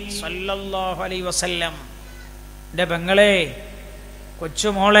സല്ലല്ലാഹു അലൈഹി വസല്ലം. എൻ്റെ പെങ്ങളെ,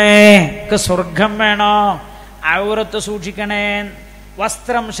 കൊച്ചുമോളെ, സ്വർഗം വേണോ? ഔറത്ത് സൂക്ഷിക്കണേ,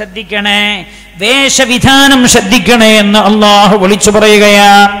 വസ്ത്രം ശ്രദ്ധിക്കണേ, വേഷവിധാനം ശ്രദ്ധിക്കണേ എന്ന് അല്ലാഹു വിളിച്ചു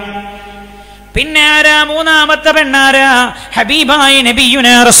പറയുകയാണ്. പിന്നെ ആരാ? മൂന്നാമത്തെ പെണ്ണാരാ? ഹബീബായ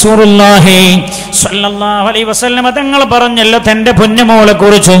നബിയുനാ റസൂലുള്ളാഹി സ്വല്ലല്ലാഹു അലൈഹി വസല്ലം തങ്ങൾ പറഞ്ഞല്ലോ തന്റെ പൊന്നുമോളെ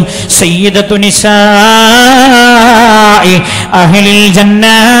കുറിച്ച്, സയ്യിദത്തു നിസാഇ അഹ്ലിൽ ജന്ന,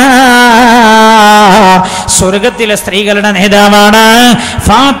 സ്വർഗ്ഗത്തിലെ സ്ത്രീകളുടെ നേതാവാണ്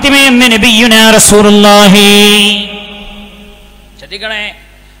ഫാത്തിമ എന്ന നബിയുനാ റസൂലുള്ളാഹി. ശ്രദ്ധിക്കണേ,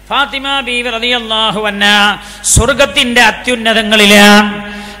 ഫാത്തിമ ബീവി റളിയല്ലാഹു അൻഹ സ്വർഗ്ഗത്തിന്റെ അത്യുന്നതങ്ങളിലാണ്.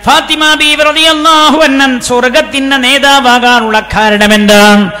 ഫാത്തിമ ബീവി റളിയല്ലാഹു അൻഹ സ്വർഗ്ഗത്തിന്റെ നേതാവാകാനുള്ള കാരണം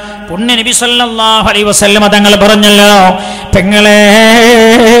എന്താണ്? പുണ്യ നബി സല്ലല്ലാഹു അലൈഹി വസല്ലം തങ്ങൾ പറഞ്ഞല്ലോ, പെങ്ങളെ,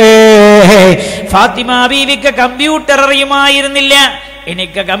 ഫാത്തിമ ബീവിക്ക് കമ്പ്യൂട്ടർ അറിയുമായിരുന്നില്ല.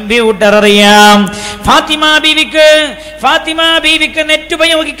 എനിക്ക് കമ്പ്യൂട്ടർ അറിയാം. ഫാത്തിമ ബീവിക്ക് നെറ്റ്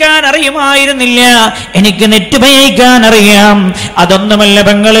ഉപയോഗിക്കാൻ അറിയുമായിരുന്നില്ല. എനിക്ക് നെറ്റ് ഉപയോഗിക്കാൻ അറിയാം. അതൊന്നുമല്ല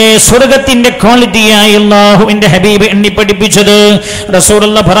പെങ്ങളെ, സ്വർഗത്തിന്റെ ക്വാളിറ്റിയായി അല്ലാഹുവിന്റെ ഹബീബ് എണ്ണി പഠിപ്പിച്ചത്.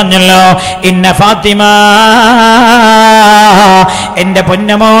 റസൂലുള്ളാഹി പറഞ്ഞല്ലോ, ഇന്ന ഫാത്തിമ, എന്റെ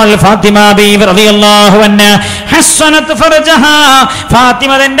പൊന്നമോൾ ഫാത്തിമ ബീവി റളിയല്ലാഹു അൻഹ ഹസ്സനത് ഫർജഹാ,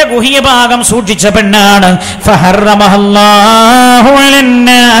 ഫാത്തിമ തന്റെ ഗുഹ്യ ഭാഗം സൂക്ഷിച്ച പെണ്ണാണ്. ഫഹറമഹല്ലാഹു അലന്നാർ,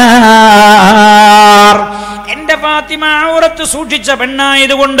 എന്റെ ഫാത്തിമ ഔറത്ത് സൂക്ഷിച്ച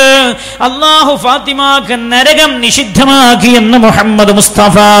പെണ്ണായതുകൊണ്ട് അല്ലാഹു ഫാത്തിമാക്ക് നരകം നിഷിദ്ധമാക്കി എന്ന് മുഹമ്മദ്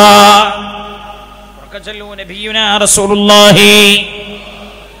മുസ്തഫ നബിയുനാ റസൂലുള്ളാഹി.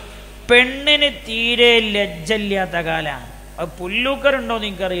 പെണ്ണിന് തീരെ ലജ്ജയില്ലാത്ത കാലാണ്. അത് പുല്ലൂക്കറുണ്ടോ എന്ന്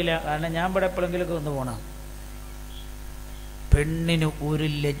എനിക്കറിയില്ല, കാരണം ഞാൻ ഇവിടെ എപ്പോഴെങ്കിലൊക്കെ ഒന്ന് പോണം. പെണ്ണിന് ഒരു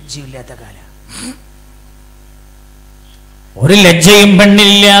ലജ്ജയില്ലാത്ത കാലം, ഒരു ലജ്ജയും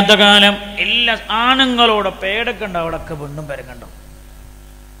പെണ്ണില്ലാത്ത കാലം. എല്ലാ ആണുങ്ങളോട് പേടൊക്കെ ഉണ്ടാവും, അവിടെയൊക്കെ പെണ്ണും പെരക്കണ്ടോ.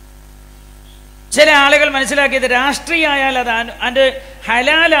 ചില ആളുകൾ മനസ്സിലാക്കിയത് രാഷ്ട്രീയമായാൽ അത് അതിൻ്റെ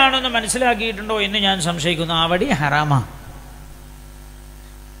ഹലാലാണെന്ന് മനസ്സിലാക്കിയിട്ടുണ്ടോ എന്ന് ഞാൻ സംശയിക്കുന്നു. അവിടെ ഹറാമാ.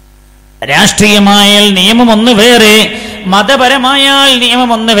 രാഷ്ട്രീയമായാൽ നിയമം ഒന്ന് വേറെ, മതപരമായാൽ നിയമം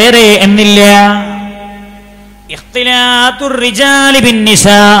ഒന്ന് വേറെ എന്നില്ല. ഇഖ്തിലാത്തുർ റിജാലി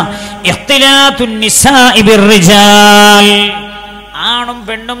ബിന്നിസാ ഇഖ്തിലാത്തുൻ നിസാഇ ബിർറിജാൽ. ആണും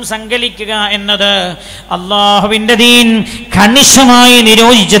പെണ്ണും സങ്കലിക്കുക എന്നത് അല്ലാഹുവിന്റെ ദീൻ കണിശമായി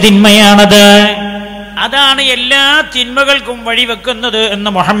നിരോധിച്ച തിന്മയാണത്. അതാണ് എല്ലാ തിന്മകൾക്കും വഴിവെക്കുന്നത് എന്ന്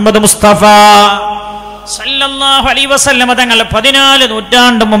മുഹമ്മദ് മുസ്തഫ സല്ലല്ലാഹു അലൈഹി വസല്ലം തങ്ങൾ 14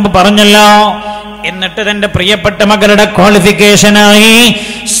 നൂറ്റാണ്ട് മുമ്പ് പറഞ്ഞല്ലോ. എന്നിട്ട് തന്റെ പ്രിയപ്പെട്ട മകളുടെ ക്വാളിഫിക്കേഷനായി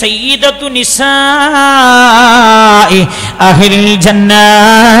സയ്യിദത്തു നിസാഇ അഹ്ലിൽ ജന്ന,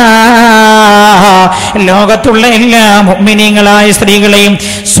 ലോകത്തുള്ള എല്ലാ മുഅ്മിനീങ്ങളായ സ്ത്രീകളെയും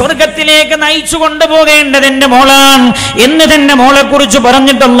സ്വർഗത്തിലേക്ക് നയിച്ചു കൊണ്ടുപോകേണ്ടത് എന്റെ മോളാണ് എന്ന് തന്നെ മോളെ കുറിച്ച്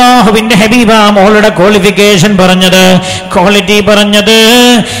പറഞ്ഞിട്ട് അല്ലാഹുവിന്റെ ഹബീബ മോളുടെ ക്വാളിഫിക്കേഷൻ പറഞ്ഞത്, ക്വാളിറ്റി പറഞ്ഞത്,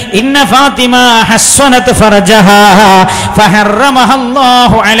 ഇന്ന ഫാത്തിമ ഹസ്സനത് ഫർജഹാ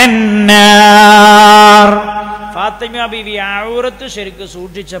ഫഹറമഹല്ലാഹു അലന്നാർ. ഫാത്തിമ ബീവി ഔറത്ത് ശരിക്ക്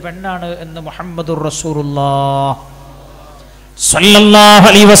സൂക്ഷിച്ച പെണ്ണാണ് എന്ന് മുഹമ്മദുർ റസൂലുള്ളാഹ് സല്ലല്ലാഹു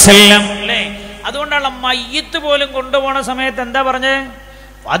അലൈഹി വസല്ലം. അല്ലേ? അതുകൊണ്ടാണ് മയ്യിത്ത് പോലും കൊണ്ടുപോണ സമയത്ത് എന്താ പറഞ്ഞത്?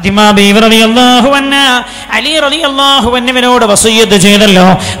 ഫാത്തിമ ബീവി റളിയല്ലാഹു അൻഹ അലി റളിയല്ലാഹു അൻഹുവിനോട് വസിയ്യത്ത് ചെയ്തല്ലോ,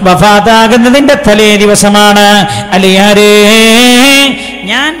 വഫാത്താകുന്നതിന്റെ തലേ ദിവസമാണ്, അലിയാരേ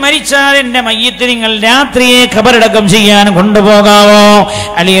ഞാൻ മരിച്ചാൽ എന്റെ മയ്യിത്ത് നിങ്ങൾ രാത്രിയെ ഖബറടക്കം ചെയ്യാൻ കൊണ്ടുപോകാവോ?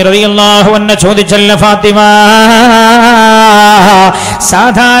 അലി റളിയല്ലാഹു അൻഹു ചോദിച്ചല്ല ഫാത്തിമ,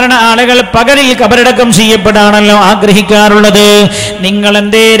 സാധാരണ ആളുകൾ പകലിൽ ഖബറടക്കം ചെയ്യപ്പെടാണല്ലോ ആഗ്രഹിക്കാറുള്ളത്, നിങ്ങൾ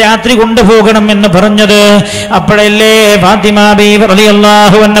എന്തേ രാത്രി കൊണ്ടുപോകണം എന്ന് പറഞ്ഞത്? അപ്പോഴല്ലേ ഫാത്തിമ ബീവി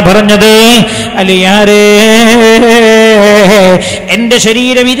റളിയല്ലാഹു അൻഹ പറഞ്ഞത്, അലിയാരേ എന്റെ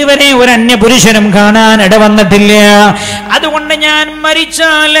ശരീരം ഇതുവരെ ഒരു അന്യ പുരുഷനും കാണാൻ ഇടവന്നിട്ടില്ല, അതുകൊണ്ട് ഞാൻ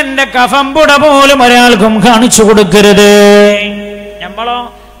മരിച്ചാൽ എന്റെ കഫംപുട പോലും ഒരാൾക്കും കാണിച്ചു കൊടുക്കരുത്.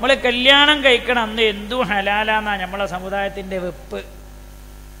 നമ്മള് കല്യാണം കഴിക്കണം അന്ന് എന്തു ഹലാലാന്നാ നമ്മളെ സമുദായത്തിന്റെ വെപ്പ്.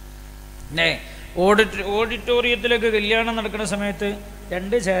 ഓഡിറ്റോറിയത്തിലൊക്കെ കല്യാണം നടക്കുന്ന സമയത്ത്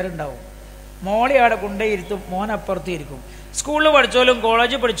 2 ചെയറുണ്ടാവും. മോളെ അവിടെ കൊണ്ടേയിരുത്തും, മോനപ്പുറത്ത് ഇരിക്കും. സ്കൂളിൽ പഠിച്ചോലും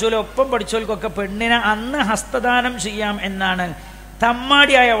കോളേജിൽ പഠിച്ചോലും ഒപ്പം പഠിച്ചോൽക്കൊക്കെ പെണ്ണിനെ അന്ന് ഹസ്തദാനം ചെയ്യാം എന്നാണ്.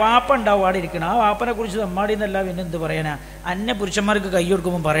 തമ്മാടിയായ വാപ്പ ഉണ്ടാവും അവിടെ ഇരിക്കണം. ആ വാപ്പനെ കുറിച്ച് തമ്മാടി എന്നല്ല പിന്നെ എന്ത് പറയാനാ? അന്യ പുരുഷന്മാർക്ക് കൈ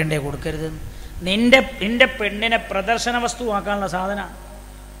കൊടുക്കുമ്പോൾ പറയണ്ടേ കൊടുക്കരുത്? നിന്റെ പെണ്ണിനെ പ്രദർശന വസ്തുവാക്കാനുള്ള സാധന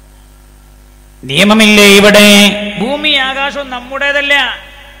നിയമമില്ലേ ഇവിടെ? ഭൂമി ആകാശവും നമ്മുടേതല്ല.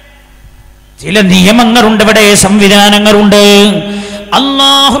 ചില നിയമങ്ങളുണ്ട്, ഇവിടെ സംവിധാനങ്ങളുണ്ട്.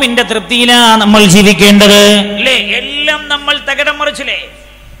 അള്ളാഹുവിന്റെ തൃപ്തിയിലാ നമ്മൾ ജീവിക്കേണ്ടത്. അല്ലേ? എല്ലാം നമ്മൾ തകിടം മറിച്ചില്ലേ?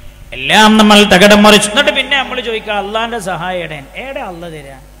 എല്ലാം നമ്മൾ തകിടം മറിച്ചു. എന്നിട്ട് പിന്നെ നമ്മൾ ചോദിക്കാം അള്ളാന്റെ സഹായം ഏടെ അള്ള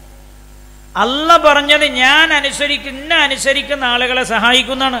തരാ? അള്ള പറഞ്ഞത് ഞാൻ അനുസരിക്കുന്ന ആളുകളെ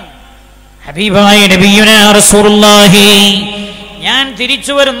സഹായിക്കുന്നതാണ്. ഹബീബായ നബിയുനാ റസൂലുള്ളാഹി, ഞാൻ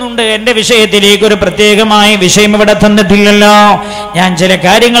തിരിച്ചു വരുന്നുണ്ട്. എന്റെ വിഷയത്തിലേക്ക് ഒരു പ്രത്യേകമായ വിഷയം ഇവിടെ തന്നിട്ടില്ലല്ലോ. ഞാൻ ചില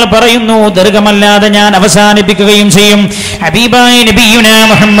കാര്യങ്ങൾ പറയുന്നു, ദീർഘമല്ലാതെ ഞാൻ അവസാനിപ്പിക്കുകയും ചെയ്യും. ഹബീബായ നബിയുനാ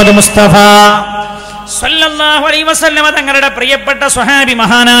മുഹമ്മദ് മുസ്തഫ സല്ലല്ലാഹു അലൈഹി വസല്ലം തങ്ങളുടെ പ്രിയപ്പെട്ട സ്വഹാബി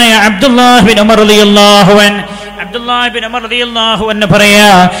മഹാനായ അബ്ദുല്ലാഹ് ബിൻ ഉമർ റളിയല്ലാഹു അൻഹു പറയാ,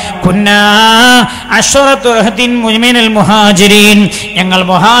 ഞങ്ങൾ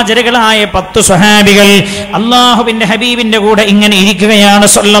മുഹാജിറുകളായ 10 സ്വഹാബികൾ അല്ലാഹുവിന്റെ ഹബീബിന്റെ കൂടെ ഇങ്ങനെ ഇരിക്കുകയാണ്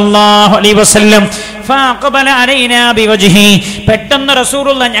സല്ലല്ലാഹു അലൈഹി വസല്ലം. പെട്ടെന്ന്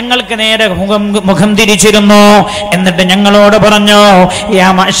റസൂലുള്ള ഞങ്ങൾക്ക് നേരെ മുഖം തിരിച്ചിരുന്നു. എന്നിട്ട് ഞങ്ങളോട് പറഞ്ഞു, യാ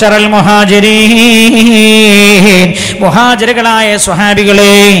മഅ്ശറൽ മുഹാജിരീൻ, മുഹാജിറുകളായ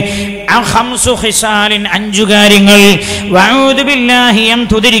സ്വഹാബികളെ, 5 കാര്യങ്ങൾ, വഅഊദു ബില്ലാഹി അൻ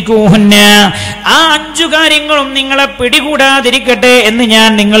തുദ്രികൂഹുന്ന, ആ 5 കാര്യങ്ങളും നിങ്ങളെ പിടികൂടാതിരിക്കട്ടെ എന്ന് ഞാൻ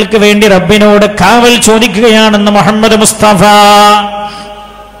നിങ്ങൾക്ക് വേണ്ടി റബ്ബിനോട് കാവൽ ചോദിക്കുകയാണെന്ന് മുഹമ്മദ് മുസ്തഫ.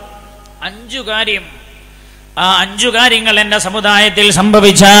 5 കാര്യം. ആ 5 കാര്യങ്ങൾ എന്റെ സമുദായത്തിൽ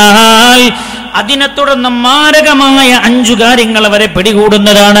സംഭവിച്ചാൽ അതിനെ തുടർന്ന് മാരകമായ 5 കാര്യങ്ങൾ അവരെ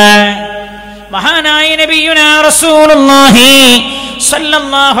പിടികൂടുന്നതാണ്. മഹാനായ നബിയുനാ റസൂലുള്ളാഹി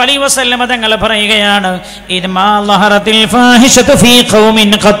സല്ലല്ലാഹു അലൈഹി വസല്ലം തങ്ങൾ പറയുകയാണ്,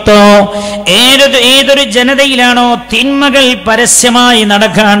 ഏതൊരു ജനതയിലാണോ തിന്മകൾ പരസ്യമായി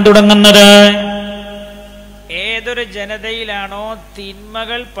നടക്കാൻ തുടങ്ങുന്നത്, ഏതൊരു ജനതയിലാണോ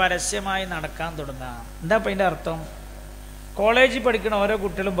തിന്മകൾ പരസ്യമായി നടക്കാൻ തുടങ്ങുക. എന്താ ഇപ്പം അതിൻ്റെ അർത്ഥം? കോളേജിൽ പഠിക്കുന്ന ഓരോ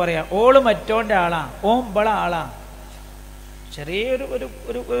കുട്ടികളും പറയാം, ഓള് മറ്റോൻ്റെ ആളാ, ഓം ബള ആളാ. ചെറിയൊരു ഒരു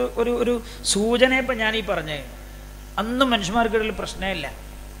ഒരു ഒരു ഒരു സൂചന ഇപ്പം ഞാനീ പറഞ്ഞേ. അന്നും മനുഷ്യന്മാർക്കിടയിൽ പ്രശ്നമില്ല.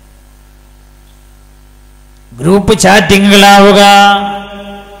 ഗ്രൂപ്പ് ചാറ്റിങ്ങുകളാവുക,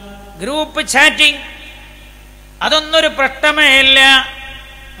 ഗ്രൂപ്പ് ചാറ്റിംഗ് അതൊന്നൊരു പ്രശ്നമേ ഇല്ല.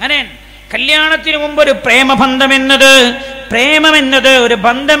 അങ്ങനെ കല്യാണത്തിന് മുമ്പ് ഒരു പ്രേമബന്ധം എന്നത് പ്രേമമെന്നത്, ഒരു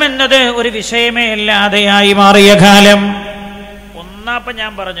ബന്ധമെന്നത് ഒരു വിഷയമേ അല്ലാതെയായി മാറിയ കാലം. ഒന്നാപ്പം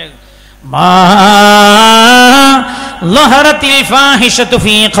ഞാൻ പറഞ്ഞു,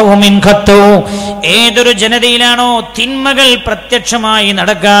 ഏതൊരു ജനതയിലാണോ തിന്മകൾ പ്രത്യക്ഷമായി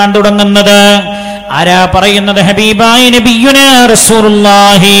നടക്കാൻ തുടങ്ങുന്നത്, ആരാ പറയുന്നത്? ഹബീബായ നബിയുനാ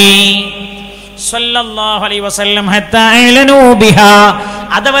റസൂലുള്ളാഹി സ്വല്ലല്ലാഹു അലൈഹി വസല്ലം ഹത്താ അഅലനൂ ബിഹാ,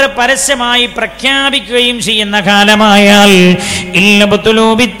 അതവർ പരസ്യമായി പ്രഖ്യാപിക്കുകയും ചെയ്യുന്ന കാലമായാൽ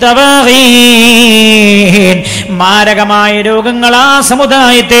മാരകമായ രോഗങ്ങൾ ആ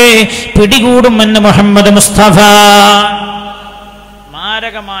സമുദായത്തെ പിടികൂടുമെന്ന് മുഹമ്മദ് മുസ്തഫ.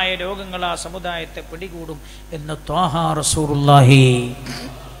 മാരകമായ രോഗങ്ങൾ ആ സമുദായത്തെ പിടികൂടും എന്ന് ത്വാഹ റസൂലുള്ളാഹി.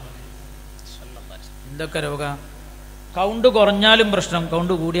 എന്തൊക്കെ രോഗ? കൗണ്ട് കുറഞ്ഞാലും പ്രശ്നം,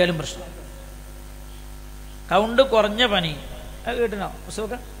 കൗണ്ട് കൂടിയാലും പ്രശ്നം. കൗണ്ട് കുറഞ്ഞ പനി അത് കേട്ടണോ?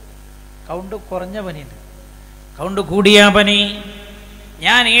 സുഖ കൗണ്ട് കുറഞ്ഞ പനിയുണ്ട്, കൗണ്ട് കൂടിയ പനി.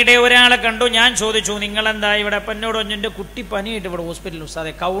 ഞാൻ ഈടെ ഒരാളെ കണ്ടു, ഞാൻ ചോദിച്ചു നിങ്ങളെന്താ ഇവിടെ? അപ്പം എന്നോട് പറഞ്ഞു എൻ്റെ കുട്ടി പനിയായിട്ട് ഇവിടെ ഹോസ്പിറ്റലിൽ.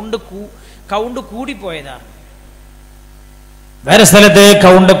 ഉസ്താദെ കൗണ്ട് കൂടിപ്പോയതാ. വേറെ സ്ഥലത്ത്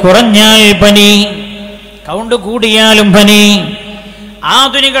കൗണ്ട് കുറഞ്ഞാൽ പനി, കൗണ്ട് കൂടിയാലും പനി.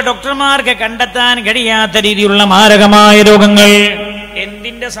 ആധുനിക ഡോക്ടർമാർക്ക് കണ്ടെത്താൻ കഴിയാത്ത രീതിയിലുള്ള മാരകമായ രോഗങ്ങൾ.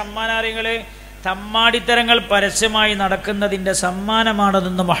 എന്തിൻ്റെ സമ്മാനാറിയങ്ങള്? തമ്മാടിത്തരങ്ങൾ പരസ്യമായി നടക്കുന്നതിന്റെ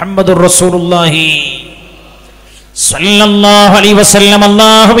സമ്മാനമാണതെന്ന് മുഹമ്മദുർ റസൂലുള്ളാഹി സ്വല്ലല്ലാഹു അലൈഹി വസല്ലം.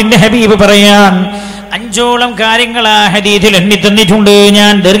 അല്ലാഹുവിന്റെ ഹബീബ് പറയാൻ 5ഓളം കാര്യങ്ങൾ ആ ഹദീസിൽ എണ്ണി തന്നിട്ടുണ്ട്.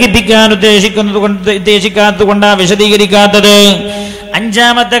 ഞാൻ ദീർഘിപ്പിക്കാൻ ഉദ്ദേശിക്കാത്തത് കൊണ്ടാണ് വിശദീകരിക്കാത്തത്.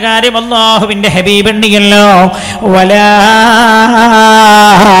 5ാമത്തെ കാര്യം അല്ലാഹുവിന്റെ ഹബീബ് എണ്ണിയല്ലോ, വലാ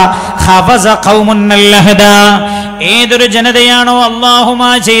ഖഫസ ഖൗമുൻ അൽഹദ, ഏതൊരു ജനതയാണോ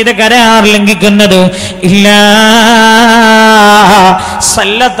അല്ലാഹുമായി ചെയ്ത കരാർ ലംഘിക്കുന്നത്, ഇല്ലാ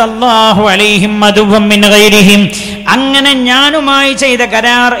സല്ലല്ലാഹു അലൈഹിം അദുവ്വൻ മിൻ ഗൈരിഹിം, അങ്ങനെ ഞാനുമായി ചെയ്ത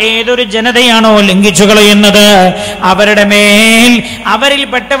കരാർ ഏതൊരു ജനതയാണോ ലംഘിച്ചു കളയുന്നത്, അവരുടെ മേൽ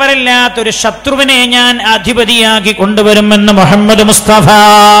അവരിൽപ്പെട്ടവരല്ലാത്തൊരു ശത്രുവിനെ ഞാൻ അധിപതിയാക്കി കൊണ്ടുവരുമെന്ന് മുഹമ്മദ് മുസ്തഫ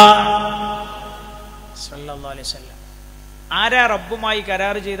സല്ലല്ലാഹു അലൈഹി വസല്ലം. ആരാ റബ്ബുമായി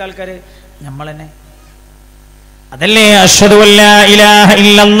കരാർ ചെയ്ത ആൾക്കാര്? നമ്മൾ തന്നെ. അതല്ലേ അഷ്ഹദു അല്ലാ ഇലാഹ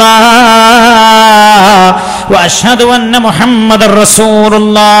ഇല്ലല്ലാഹ് വ അഷ്ഹദു അന്ന മുഹമ്മദർ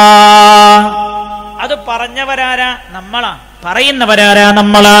റസൂലുള്ളാഹ്. അത് പറഞ്ഞവരാരാ? നമ്മളാ. പറയുന്നവരാരാ?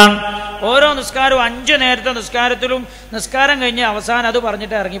 നമ്മളാണ്. ഓരോ നിസ്കാരവും 5 നേരത്തെ നിസ്കാരത്തിലും നിസ്കാരം കഴിഞ്ഞ് അവസാനം അത്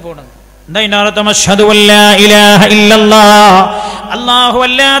പറഞ്ഞിട്ട് ഇറങ്ങി പോണത്. എന്താ ഇതിനർത്ഥം? അഷ്ഹദു അല്ലാ ഇലാഹ ഇല്ലല്ലാഹ്, അല്ലാഹു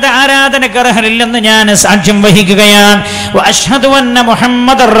അല്ലാതെ ആരാധനക്കർഹനില്ലെന്ന് ഞാൻ സാക്ഷ്യം വഹിക്കുകയാണ്. വ അഷ്ഹദു അന്ന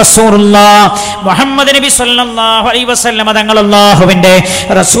മുഹമ്മദർ റസൂലുള്ളാഹ്, മുഹമ്മദ് നബി സ്വല്ലല്ലാഹു അലൈഹി വസല്ലം തങ്ങൾ അല്ലാഹുവിന്റെ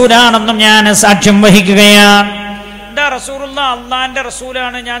റസൂലാണെന്നും ഞാൻ സാക്ഷ്യം വഹിക്കുകയാണ്. എന്താ റസൂലുള്ളാഹ് അള്ളാന്റെ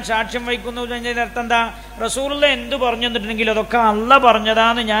റസൂലാണ് ഞാൻ സാക്ഷ്യം വഹിക്കുന്നു എന്നതിന്റെ അർത്ഥം എന്താ? റസൂലുള്ളാഹ് എന്ത് പറഞ്ഞു തന്നിട്ടുണ്ടെങ്കിൽ അതൊക്കെ അള്ളാഹ്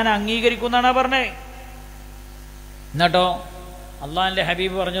പറഞ്ഞതാന്ന് ഞാൻ അംഗീകരിക്കുന്നതാണ് പറഞ്ഞേ. എന്നിട്ടോ അള്ളാഹിന്റെ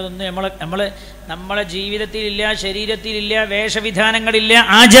ഹബീബ് പറഞ്ഞതൊന്നും നമ്മളെ ജീവിതത്തിലില്ല, ശരീരത്തിലില്ല, വേഷവിധാനങ്ങളില്ല,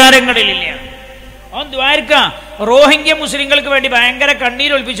 ആചാരങ്ങളിലില്ല. ഓൻ ദ്വാരക്ക റോഹിംഗ്യ മുസ്ലിങ്ങൾക്ക് വേണ്ടി ഭയങ്കര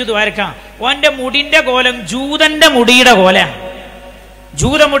കണ്ണീരൊൽപ്പിച്ചു ദ്വാരക്ക. ഓന്റെ മുടിന്റെ കോലം ജൂതന്റെ മുടിയുടെ കോല.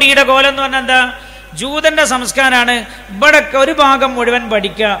 ജൂതമുടിയുടെ കോലം എന്ന് പറഞ്ഞാൽ എന്താ? ജൂതന്റെ സംസ്കാരമാണ്. ഇവിടെ ഒരു ഭാഗം മുഴുവൻ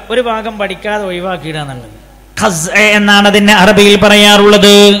പഠിക്കുക, ഒരു ഭാഗം പഠിക്കാതെ ഒഴിവാക്കിയിടുക എന്നുള്ളത്. ഖസ് എന്നാണ് അതിന് അറബിയിൽ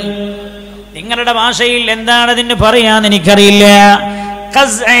പറയാറുള്ളത്. നിങ്ങളുടെ ഭാഷയിൽ എന്താണ് അതിന് പറയാന്ന് എനിക്കറിയില്ല.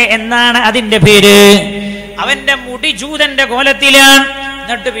 ഖസ് എന്നാണ് അതിന്റെ പേര്. അവന്റെ മുടി ജൂതന്റെ കോലത്തിലാണ്.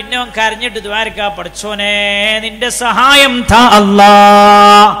 എന്നിട്ട് പിന്നെ കരഞ്ഞിട്ട് ദ്വാരക്കാ, പഠിച്ചോനെ നിന്റെ സഹായം താ അല്ലാ.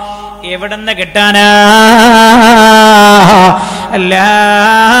 എവിടെന്ന് കിട്ടാനാ? ലാ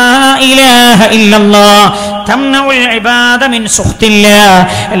ഇലാഹ ഇല്ലല്ലാഹ് തംനഉൽ ഇബാദ മിൻ സുഖ്തില്ലാഹ്.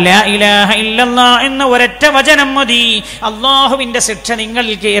 ലാ ഇലാഹ ഇല്ലല്ലാഹ് എന്ന ഒരൊറ്റ വചനം മതി അല്ലാഹുവിന്റെ ശിക്ഷ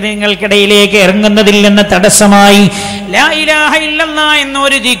നിങ്ങൾക്കിടയിലേക്ക് ഇറങ്ങുന്നതിൽ നിന്ന് തടസ്സമായി. ലാ ഇലാഹ ഇല്ലല്ലാഹ് എന്ന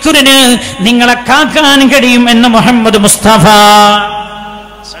ഒരു ദിക്റിന് നിങ്ങളെ കാക്കാൻ കഴിയും എന്ന് മുഹമ്മദ് മുസ്തഫ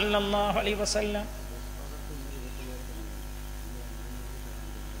സല്ലല്ലാഹു അലൈഹി വസല്ലം.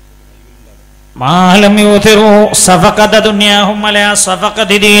 മാലം യൂതിറു സഫഖത ദുനിയാഹും അലാ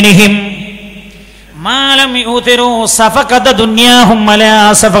സഫഖതി ദീനിഹിം. മാലം യൂതിറു സഫഖത ദുനിയാഹും അലാ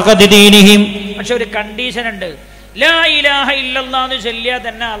സഫഖതി ദീനിഹിം. പക്ഷെ ഒരു കണ്ടീഷൻ ഉണ്ട്. ലാ ഇലാഹ ഇല്ലല്ലാഹ് എന്ന് ചൊല്ലിയാൽ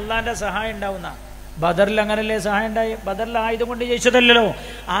തന്നെ അള്ളാന്റെ സഹായം ഉണ്ടാവുന്ന. ബദറിൽ അങ്ങനല്ലേ സഹായം ഉണ്ടായി? ബദറിൽ ആയുധം കൊണ്ട് ജയിച്ചതല്ലോ.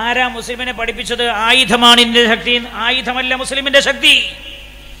 ആരാ മുസ്ലിമിനെ പഠിപ്പിച്ചത്? ആയുധമാണ് ഇതിന്റെ ശക്തി, ആയുധമല്ല മുസ്ലിമിന്റെ ശക്തി.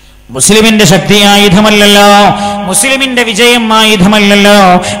 മുസ്ലിമിന്റെ ശക്തി ആയുധമല്ലല്ലോ, മുസ്ലിമിന്റെ വിജയം ആയുധമല്ലല്ലോ.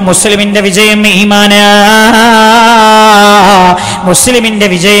 മുസ്ലിമിന്റെ വിജയം ഈമാനാ, മുസ്ലിമിന്റെ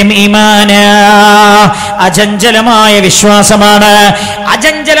വിജയം ഈമാനാ. അചഞ്ചലമായ വിശ്വാസമാണ്.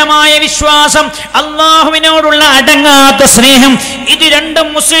 അചഞ്ചലമായ വിശ്വാസം, അള്ളാഹുവിനോടുള്ള അടങ്ങാത്ത സ്നേഹം, ഇത് രണ്ടും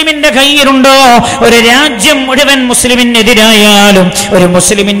മുസ്ലിമിന്റെ കയ്യിലുണ്ടോ, ഒരു രാജ്യം മുഴുവൻ മുസ്ലിമിനെതിരായാലും ഒരു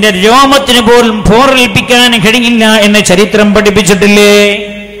മുസ്ലിമിന്റെ രോമത്തിന് പോലും പോറേൽപ്പിക്കാൻ കഴിയില്ല എന്ന് ചരിത്രം പഠിപ്പിച്ചിട്ടില്ലേ?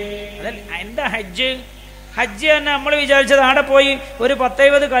 എന്താ ഹജ്ജ്? ഹജ്ജ് തന്നെ നമ്മൾ വിചാരിച്ചത് ആടെ പോയി ഒരു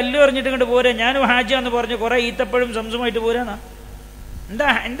 10-20 കല്ല് എറിഞ്ഞിട്ട് ഇങ്ങോട്ട് പോരാ, ഞാനും ഹാജിയാന്ന് പറഞ്ഞ് കുറെ ഈത്തപ്പഴും സംസുമായിട്ട് പോരാന്നാ?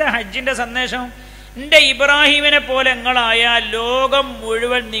 എന്താ ഹജ്ജിന്റെ സന്ദേശം? എൻ്റെ ഇബ്രാഹിമിനെ പോലെ നിങ്ങളായാൽ ലോകം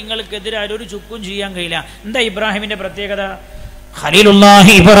മുഴുവൻ നിങ്ങൾക്കെതിരായ ഒരു ചുക്കും ചെയ്യാൻ കഴിയില്ല. എന്താ ഇബ്രാഹിമിന്റെ പ്രത്യേകത?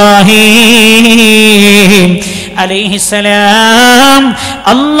 ഖലീലുല്ലാഹി ഇബ്രാഹിം അലൈഹിസ്സലാം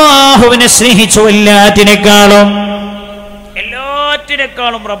അല്ലാഹുവിനെ സ്നേഹിച്ചു.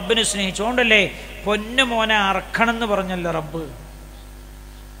 എല്ലാറ്റിനേക്കാളും റബ്ബിനെ സ്നേഹിച്ചുകൊണ്ടല്ലേ പൊന്നു മോനെ അറക്കണം എന്ന് പറഞ്ഞല്ലോ റബ്ബ്.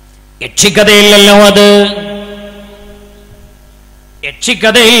 യക്ഷിക്കഥയില്ലല്ലോ അത്,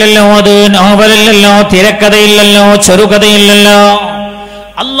 യക്ഷിക്കഥയില്ലല്ലോ അത്, നോവലല്ലല്ലോ, തിരക്കഥയില്ലല്ലോ, ചെറുകഥയില്ലല്ലോ,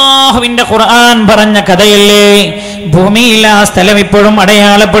 അള്ളാഹുവിന്റെ ഖുർആൻ പറഞ്ഞ കഥയല്ലേ. ഭൂമിയിൽ ആ സ്ഥലം ഇപ്പോഴും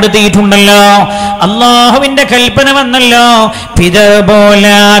അടയാളപ്പെടുത്തിയിട്ടുണ്ടല്ലോ. അള്ളാഹുവിന്റെ കൽപ്പന വന്നല്ലോ, പിതർ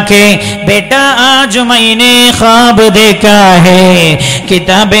ബോലാക്കെ ബേട്ടാ ആജ് മൈനെ ഖാബ് ദേഖാ ഹേ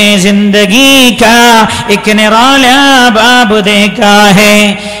കിതാബേ ജിന്ദഗി കാ एक निराला बाब देखा है,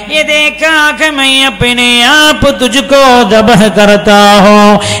 ये देखा कि मैं अपने आप तुझको दबह करता हूँ,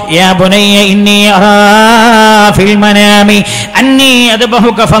 या बुनैया इन्नी अरा फिल मनामी अन्नी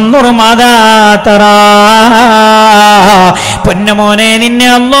अदबहुക ഫൻദുർ മാദാ തറാ. പൊന്നമോനെ, നിന്നെ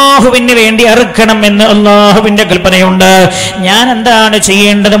അല്ലാഹുവിന് വേണ്ടി അറുക്കണം എന്ന് അല്ലാഹുവിന്റെ കൽപ്പനയുണ്ട്. ഞാൻ എന്താണ്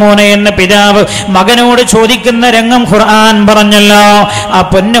ചെയ്യേണ്ടത് മോനെ എന്ന് പിതാവ് മകനോട് ചോദിക്കുന്ന രംഗം ഖുർആൻ പറഞ്ഞല്ലോ. ആ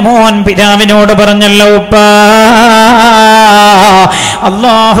പൊന്നമോൻ പിതാവിനോട് പറഞ്ഞല്ലോ, ഉപ്പാ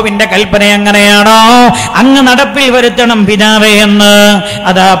അല്ലാഹുവിന്റെ കൽപ്പന എങ്ങനെയാണോ അങ്ങ് നടപ്പിൽ വരുത്തണം പിതാവേ എന്ന്.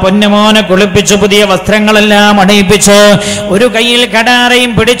 അതാ പൊന്നമോനെ കുളിപ്പിച്ചു, പുതിയ വസ്ത്രങ്ങളെല്ലാം അണിയിപ്പിച്ച്, ഒരു കയ്യിൽ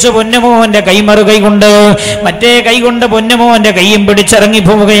കടാരയും പിടിച്ചു പൊന്നമോന്റെ കൈമറുകൈ കൊണ്ട് മറ്റേ കൈ കൊണ്ട് പൊന്നമോന്റെ കൈയും പിടിച്ചിറങ്ങി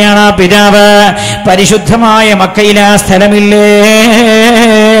പോവുകയാണ് ആ പിതാവ്. പരിശുദ്ധമായ മക്കയിൽ ആ സ്ഥലമില്ലേ,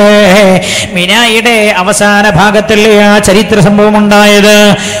 മിനായുടെ അവസാന ഭാഗത്തല്ലേ ആ ചരിത്ര സംഭവം ഉണ്ടായത്.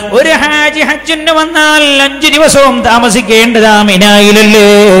 ഒരു ഹാജി ഹജ്ജിന് വന്നാൽ 5 ദിവസവും താമസിക്കേണ്ടതാ മിനായിലല്ലേ.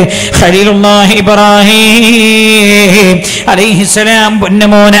 ഖലീലുല്ലാഹി ഇബ്രാഹിം അലൈഹിസ്സലാം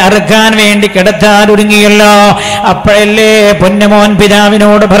പൊന്നമോനെ അറുക്കാൻ വേണ്ടി കിടത്താൻ ഒരുങ്ങിയല്ലോ. അപ്പോഴല്ലേ പൊന്നമോൻ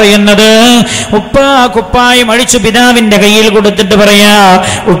പിതാവിനോട് പറയുന്നത്, ഉപ്പാ കുപ്പായം അഴിച്ചു പിതാവിന്റെ കയ്യിൽ കൊടുത്തിട്ട് പറയാ,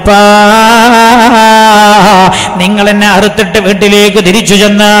 ഉപ്പാ നിങ്ങൾ എന്നെ അറുത്തിട്ട് വീട്ടിലേക്ക് തിരിച്ചു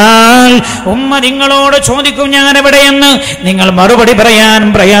ചെന്നാൽ ഉമ്മ നിങ്ങളോട് ചോദിക്കും ഞാൻ എവിടെയെന്ന്. നിങ്ങൾ മറുപടി പറയാൻ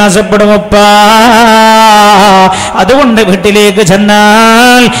പ്രയാസപ്പെടും ഉപ്പാ. അതുകൊണ്ട് വീട്ടിലേക്ക്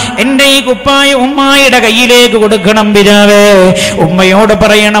ചെന്നാൽ എന്റെ ഈ കുപ്പായം ഉമ്മായുടെ കയ്യിലേക്ക് കൊടുക്കണം പിതാവേ. ഉമ്മയോട്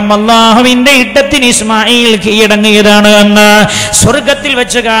പറയണം, അല്ലാഹുവിന്റെ ഇട്ടത്തിന് ഇസ്മായിൽ കീഴടങ്ങിയതാണ് എന്ന്, സ്വർഗത്തിൽ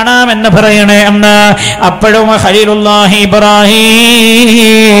വെച്ച് കാണാമെന്ന് പറയണേ എന്ന്. അപ്പോഴും ഖലീലുല്ലാഹി ഇബ്രാഹിം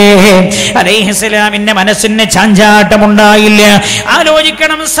അലൈഹിസ്സലാമിന്റെ മനസ്സിന് ചാഞ്ചാട്ടമുണ്ടായില്ല.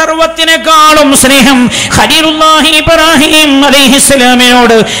 ആലോചിക്കണം, സർവത്തിനേക്കാളും സ്നേഹം ഖലീലുല്ലാഹി ഇബ്രാഹിം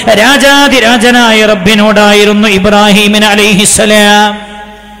അലൈഹിസ്സലാമിനോട്, രാജാതിരാജനായ റബ്ബിനോടായിരുന്നു ഇബ്രാഹിമിന് അലൈഹിസ്സലാം.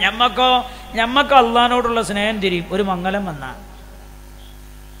 ഞമ്മക്കോ അള്ളാഹിനോടുള്ള സ്നേഹം തിരിയും ഒരു മംഗലം വന്നാ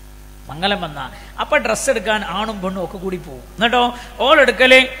അപ്പൊ ഡ്രസ്സ് എടുക്കാൻ ആണും പെണ്ണും ഒക്കെ കൂടി പോകും. എന്നിട്ടോ ഓൾ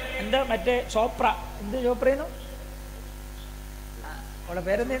എടുക്കല് എന്താ മറ്റേ ചോപ്ര, എന്ത് ചോപ്രയെന്നു ഓളെ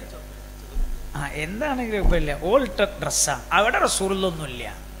പേരെന്ത്, എന്താണെങ്കിലും കുഴപ്പമില്ല, ഓൾ ഡ്രസ്സാ. അവിടെ റസൂലുള്ളൊന്നുമില്ല.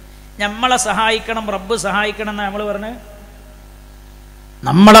 നമ്മളെ സഹായിക്കണം, റബ്ബ് സഹായിക്കണം എന്നാ നമ്മൾ പറഞ്ഞ്,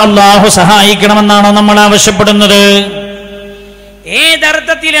 നമ്മളെ അല്ലാഹു സഹായിക്കണമെന്നാണോ നമ്മൾ ആവശ്യപ്പെടുന്നത്?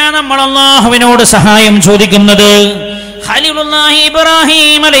 ഏതർത്ഥത്തിലാണ് നമ്മൾ അല്ലാഹുവിനോട് സഹായം ചോദിക്കുന്നത്? ഖലീലുല്ലാഹി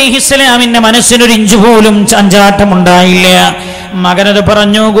ഇബ്രാഹിം അലൈഹിസ്സലാമിന്റെ മനസ്സിനൊരു ഇഞ്ച് പോലും ചാഞ്ചാട്ടമുണ്ടായില്ല. മകനത്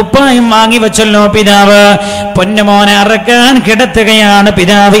പറഞ്ഞു, കുപ്പായം വാങ്ങി വെച്ചല്ലോ പിതാവ്. പൊന്നുമോനെ അറക്കാൻ കിടത്തുകയാണ്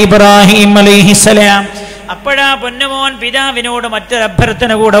പിതാവ് ഇബ്രാഹിം അലൈഹിസ്സലാം. അപ്പോഴാ പൊന്നുമോൻ പിതാവിനോട് മറ്റൊരു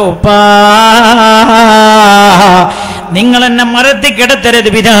അഭ്യർത്ഥന കൂടെ, ഉപ്പാ നിങ്ങൾ എന്നെ മരത്തിക്കിടത്തരുത്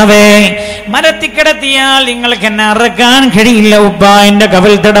പിതാവേ. മരത്തിക്കിടത്തിയാൽ നിങ്ങൾക്ക് എന്നെ അറക്കാൻ കഴിയില്ല ഉപ്പ. എന്റെ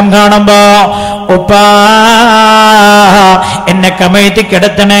കവിൾത്തടം കാണുമ്പോ ഉപ്പാ എന്നെ കമഴ്ത്തി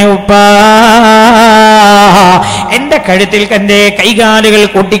കിടത്തണേ ഉപ്പാ. എന്റെ കഴുത്തിൽ എന്റെ കൈകാലുകൾ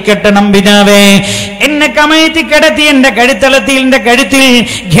കൂട്ടിക്കെട്ടണം പിതാവേ. എന്നെ കമഴ്ത്തി കിടത്തി എന്റെ കഴുത്തിൽ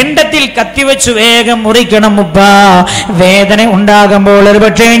ഖണ്ഡത്തിൽ കത്തിവെച്ചു വേഗം മുറിക്കണം ഉപ്പ. വേദന ഉണ്ടാകുമ്പോൾ ഒരു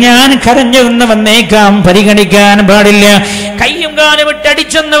പക്ഷേ ഞാൻ കരഞ്ഞെന്ന് വന്നേക്കാം, പരിഗണിക്കാൻ പാടില്ല. കയ്യും കാലും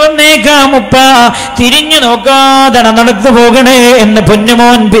വിട്ടടിച്ചെന്ന് വന്നേക്കാം ഉപ്പ. തിരിഞ്ഞു നോക്കാതെ നടന്നു പോകണേ എന്ന്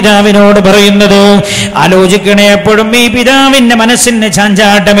പൊന്നുമോൻ പിതാവിനോട് പറയുന്നത് ആലോചിക്കണേ. എപ്പോഴും ഈ പിതാവിന്റെ മനസ്സിന്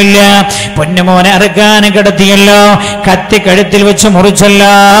ചാഞ്ചാട്ടമില്ല. പൊന്നുമോനെ അറുക്കാൻ കിടത്തിയല്ലോ, കത്തി കഴുത്തിൽ വെച്ച് മുറിച്ചല്ല,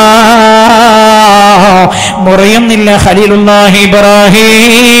 മുറിയുന്നില്ല. ഖലീലുല്ലാഹി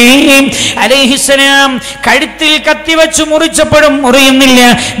ഇബ്രാഹിം അലൈഹിസ്സലാം കഴുത്തിൽ കത്തി വെച്ച് മുറിച്ചപ്പോഴും മുറിയുന്നില്ല.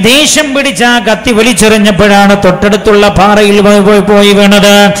 ദേഷ്യം പിടിച്ച ആ കത്തി വലിച്ചെറിഞ്ഞപ്പോഴാണ് തൊട്ടടുത്തുള്ള പാറയിൽ പോയി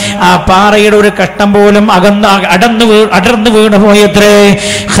വീണത്. ആ പാറയുടെ ഒരു കഷ്ടം പോലും അടർന്നു വീണു പോയത്രേ.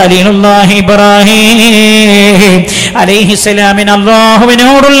 ഖലീലുല്ലാഹി ഇബ്രാഹിം അലൈഹിസ്സലാമിന്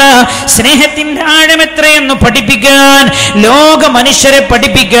അല്ലാഹുവിനോടുള്ള സ്നേഹത്തിന്റെ ആഴം എത്രയെന്ന് പഠിപ്പിക്കാൻ, ലോക മനുഷ്യരെ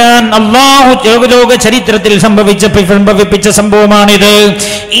പഠിപ്പിക്കാൻ അല്ലാഹു ലോക ചരിത്രത്തിൽ സംഭവിപ്പിച്ച സംഭവമാണിത്.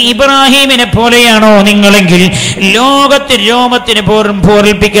 ഇബ്രാഹിമിനെ പോലെയാണോ നിങ്ങളെങ്കിൽ ലോകത്ത് രോമത്തിന്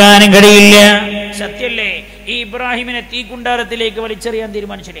പോർപ്പിക്കാനും കഴിയില്ല. സത്യല്ലേ? ഈ ഇബ്രാഹിമിനെ തീക്കുണ്ടാരത്തിലേക്ക് വലിച്ചെറിയാൻ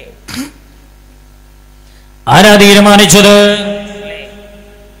തീരുമാനിച്ചില്ലേ? ആരാ തീരുമാനിച്ചത്?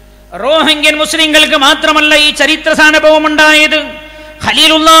 റോഹിംഗ്യൻ മുസ്ലിങ്ങൾക്ക് മാത്രമല്ല ഈ ചരിത്ര സാനുഭവം ഉണ്ടായത്.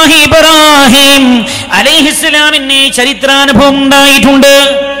 ഖലീലുല്ലാഹി ഇബ്രാഹിം അലൈഹിസ്സലാമിന് ചരിത്രാനുഭവം ഉണ്ടായിട്ടുണ്ട്.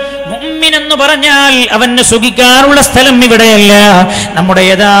 മുഅ്മിൻ എന്ന് പറഞ്ഞാൽ അവന് സുഖിക്കാനുള്ള സ്ഥലം ഇവിടെയല്ല. നമ്മുടെ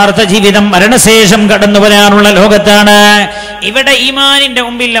യഥാർത്ഥ ജീവിതം മരണശേഷം കടന്നു വരാനുള്ള ലോകത്താണ്. ഇവിടെ ഈമാനിന്റെ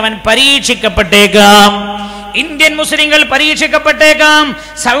മുമ്പിൽ അവൻ പരീക്ഷിക്കപ്പെട്ടേക്കാം. ഇന്ത്യൻ മുസ്ലിങ്ങൾ പരീക്ഷിക്കപ്പെട്ടേക്കാം,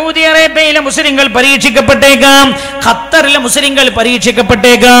 സൗദി അറേബ്യയിലെ മുസ്ലിങ്ങൾ പരീക്ഷിക്കപ്പെട്ടേക്കാം, ഖത്തറിലെ മുസ്ലിങ്ങൾ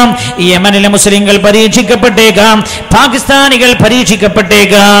പരീക്ഷിക്കപ്പെട്ടേക്കാം, യമനിലെ മുസ്ലിങ്ങൾ പരീക്ഷിക്കപ്പെട്ടേക്കാം, പാകിസ്ഥാനികൾ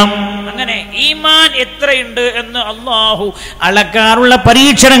പരീക്ഷിക്കപ്പെട്ടേക്കാം. അങ്ങനെ ഈമാൻ എത്രയുണ്ട് എന്ന് അല്ലാഹു അളക്കാറുള്ള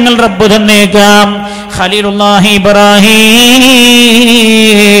പരീക്ഷണങ്ങൾ റബ്ബ് തന്നേക്കാം. ഖലീലുല്ലാഹി ഇബ്രാഹിം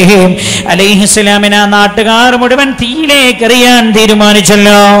അലൈഹിസ്സലാമിനെ നാട്ടുകാർ മുഴുവൻ തീയിലേക്ക് എറിയാൻ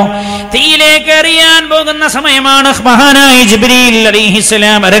തീരുമാനിച്ചല്ലോ. തീയിലേക്ക് എറിയാൻ പോകുന്ന സമയമാണ് മഹാനായ ജിബ്രീൽ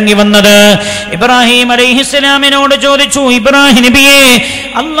അലൈഹിസ്സലാം ഇറങ്ങി വന്നത്. ഇബ്രാഹിം അലൈഹിസ്സലാമിനോട് ചോദിച്ചു, ഇബ്രാഹിം നബിയെ,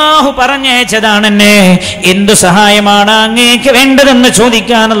 അല്ലാഹു പറഞ്ഞയച്ചതാണ് എന്നെ, എന്തു സഹായമാണ് അങ്ങേക്ക് വേണ്ടതെന്ന്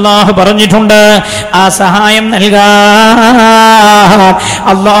ചോദിക്കാൻ അല്ലാഹു പറഞ്ഞിട്ടുണ്ട്. ആ സഹായം നൽകാൻ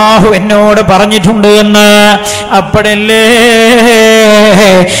അല്ലാഹു എന്നോട് പറഞ്ഞിട്ടുണ്ട് എന്ന്. അപ്പോഴല്ലേ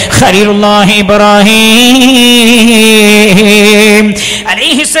ഖലീലുല്ലാഹി ഇബ്രാഹിം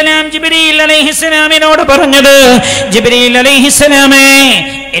അലൈഹിസ്സലാം ജിബ്രീൽ അലൈഹിസ്സലാമിനോട് പറഞ്ഞത്, ജിബ്രീൽ അലൈഹിസ്സലാമേ,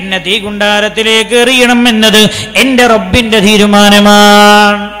 എന്നെ തീകുണ്ടാരത്തിലേക്ക് എറിയണം എന്നത് എന്റെ റബ്ബിന്റെ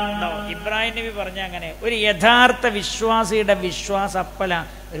തീരുമാനമാണ്. ഇബ്രാഹിം നബി പറഞ്ഞ അങ്ങനെ ഒരു യഥാർത്ഥ വിശ്വാസിയുടെ വിശ്വാസ അപ്പല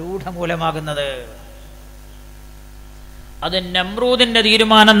രൂഢമൂലമാകുന്നത്. അത് നമ്രൂദിന്റെ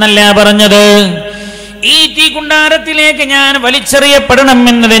തീരുമാനം എന്നല്ല പറഞ്ഞത്. ഈ തീകുണ്ടാരത്തിലേക്ക് ഞാൻ വലിച്ചെറിയപ്പെടണം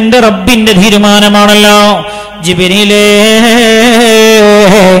എന്നത് എന്റെ റബ്ബിന്റെ തീരുമാനമാണല്ലോ. ജിബ്രീലേ,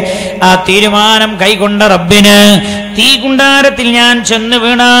 ആ തീരുമാനം കൈകൊണ്ട റബ്ബിന് തീകുണ്ടാരത്തിൽ ഞാൻ ചെന്ന്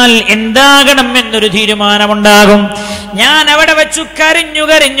വീണാൽ എന്താകണം എന്നൊരു തീരുമാനമുണ്ടാകും. ഞാൻ അവിടെ വെച്ചു കരഞ്ഞു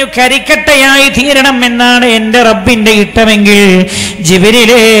കരിക്കട്ടയായി തീരണം എന്നാണ് എന്റെ റബ്ബിന്റെ ഇഷ്ടമെങ്കിൽ,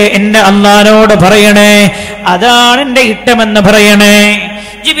 ജിബ്രീലേ, എന്റെ അല്ലാഹുവോട് പറയണേ, അതാണ് എന്റെ ഇഷ്ടമെന്ന് പറയണേ.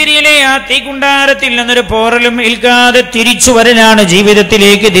 ജിബ്രീലേ, ആ തീകുണ്ടാരത്തിൽ നിന്നൊരു പോറലും ഏൽക്കാതെ തിരിച്ചു വരലാണ്,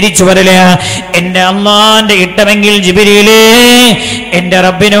 ജീവിതത്തിലേക്ക് തിരിച്ചു വരല എന്റെ അല്ലാഹുവിന്റെ ഇഷ്ടമെങ്കിൽ, ജിബ്രീലേ, എന്റെ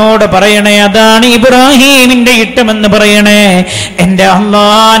റബ്ബിനോട് പറയണേ, അതാണ് ഇബ്രാഹിമിന്റെ ഇഷ്ടമെന്ന് പറയണേ. എന്റെ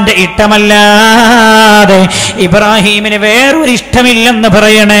അല്ലാഹുവിന്റെ ഇഷ്ടമല്ലാതെ ഇബ്രാഹിമിന് വേറൊരു ഇഷ്ടമില്ലെന്ന്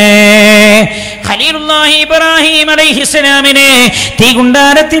പറയണേ. ഖലീലുല്ലാഹി ഇബ്രാഹിം അലൈഹിസ്സലാമിനെ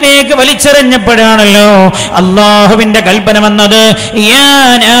തീകുണ്ടാരത്തിലേക്ക് വലിച്ചെറിഞ്ഞപ്പോഴാണല്ലോ അല്ലാഹുവിന്റെ കൽപ്പന വന്നത്, യാ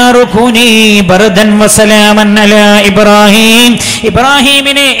നാറു കുനി ബർദൻ വസലാമൻ അലാ ഇബ്രാഹിം,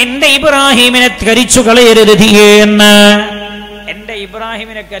 ഇബ്രാഹിമിനെ, എന്റെ ഇബ്രാഹിമിനെ കരിച്ചു കളയരുത് തീയേ എന്ന്. എന്റെ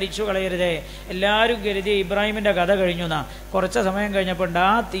ഇബ്രാഹിമിനെ കരിച്ചു കളയരുതേ. എല്ലാവരും കരുതി ഇബ്രാഹിമിന്റെ കഥ കഴിഞ്ഞു എന്നാ. കുറച്ച് സമയം കഴിഞ്ഞപ്പോൾ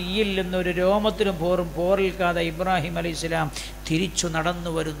ആ തീയിൽ നിന്നൊരു രോമത്തിനും പോറിൽക്കാതെ ഇബ്രാഹിം അലൈഹിസ്സലാം തിരിച്ചു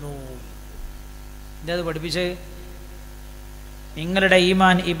നടന്നു വരുന്നു. ഇതത് പഠിപ്പിച്ച്, നിങ്ങളുടെ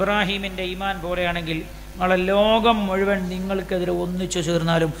ഈമാൻ ഇബ്രാഹിമിന്റെ ഈമാൻ പോലെയാണെങ്കിൽ നിങ്ങളെ ലോകം മുഴുവൻ നിങ്ങൾക്കെതിരെ ഒന്നിച്ചു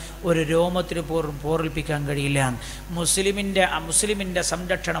ചേർന്നാലും ഒരു രോമത്തിന് പോറിൽപ്പിക്കാൻ കഴിയില്ല. മുസ്ലിമിന്റെ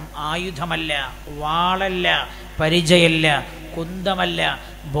സംരക്ഷണം ആയുധമല്ല, വാളല്ല, പരിചയല്ല, കുന്തമല്ല,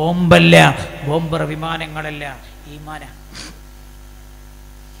 ബോംബല്ല, ബോംബർ വിമാനങ്ങളല്ല, ഈമാന.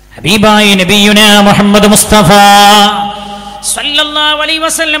 ഹബീബായ നബിയുനാ മുഹമ്മദ് മുസ്തഫ സല്ലല്ലാഹു അലൈഹി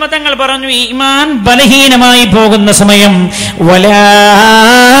വസല്ലം തങ്ങൾ പറഞ്ഞു, ഈമാൻ ബലഹീനമായി പോകുന്ന സമയം, വലാ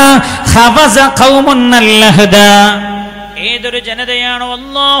ഖബസ ഖൗമുൻ അൽഹദ, ഏതൊരു ജനതയാണോ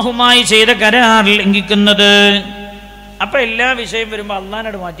അല്ലാഹുമായി ചെയ്ത കരാർ ലംഘിക്കുന്നത്, അപ്പൊ എല്ലാ വിഷയം വരുമ്പോൾ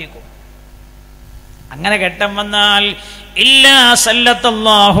അള്ളാഹിനോട് മാറ്റിക്കും. അങ്ങനെ ഘട്ടം വന്നാൽ ഇല്ലാ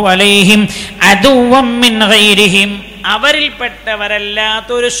സല്ലത്തല്ലാഹു അലൈഹിം അദുവം മിൻ ഗൈരിഹിം,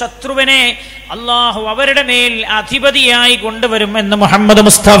 അവരിൽപ്പെട്ടവരല്ലാത്തൊരു ശത്രുവിനെ അള്ളാഹു അവരുടെ മേൽ അധിപതിയായി കൊണ്ടുവരും എന്ന് മുഹമ്മദ്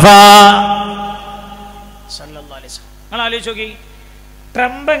മുസ്തഫ സല്ലല്ലാഹു അലൈഹി വസല്ലം. നിങ്ങൾ ആലോചിച്ച് നോക്കി,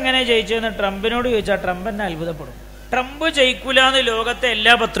 ട്രംപ് എങ്ങനെ ജയിച്ചതെന്ന് ട്രംപിനോട് ചോദിച്ചാൽ ട്രംപ് എന്നെ അത്ഭുതപ്പെടും. ട്രംപ് ജയിക്കൂല എന്ന് ലോകത്തെ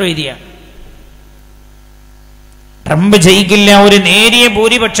എല്ലാ പത്രവും എഴുതിയാണ്. ട്രംപ് ജയിക്കില്ല, ഒരു നേരിയ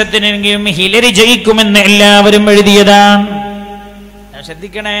ഭൂരിപക്ഷത്തിനെങ്കിലും ഹിലരി ജയിക്കുമെന്ന് എല്ലാവരും എഴുതിയതാണ്.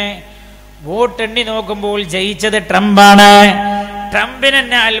 ശ്രദ്ധിക്കണേ, വോട്ടെണ്ണി നോക്കുമ്പോൾ ജയിച്ചത് ട്രംപാണ്. ട്രംപിന്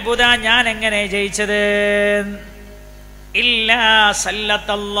എന്നെ അത്ഭുത, ഞാൻ എങ്ങനെ ജയിച്ചത്? ഇല്ലാ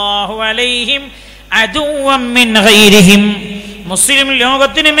സല്ലത്തല്ലാഹു അലൈഹിം അദുവം മിൻ ഗൈരിഹിം, മുസ്ലിം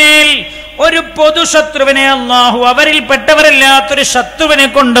ലോകത്തിനു മേൽ ഒരു പൊതുശത്രുവിനെ അല്ലാഹു അവരിൽപ്പെട്ടവരല്ലാത്തൊരു ശത്രുവിനെ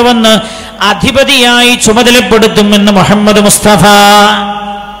കൊണ്ടുവന്ന് അധിപതിയായി ചുമതലപ്പെടുത്തുമെന്ന് മുഹമ്മദ് മുസ്തഫ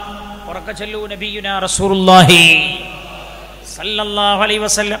ഉറക്കച്ചൊല്ലൂ നബിയുനാ റസൂലുള്ളാഹി സല്ലല്ലാഹു അലൈഹി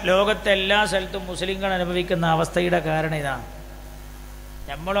വസല്ലം. ലോകത്തെ എല്ലാ സ്ഥലത്തും മുസ്ലിങ്ങൾ അനുഭവിക്കുന്ന അവസ്ഥയുടെ കാരണം ഇതാണ്.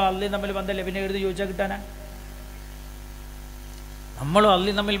 നമ്മളോ അള്ളയും തമ്മിൽ ബന്ധമില്ല, പിന്നെ എഴുതി ചോദിച്ചാൽ കിട്ടാനാ? നമ്മളോ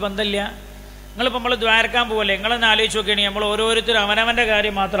അള്ളയും തമ്മിൽ ബന്ധമില്ല. നിങ്ങളിപ്പോൾ നമ്മൾ ദ്വാരക്കാൻ പോകല്ലേ, നിങ്ങളെന്ന് ആലോചിച്ച് നോക്കുകയാണെങ്കിൽ നമ്മൾ ഓരോരുത്തരും അവനവൻ്റെ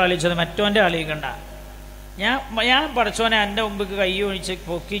കാര്യം മാത്രം ആലോചിച്ചത്, മറ്റവൻ്റെ ആലോചിക്കണ്ട. ഞാൻ പഠിച്ചോനെ എൻ്റെ മുമ്പ് കൈ ഒഴിച്ച്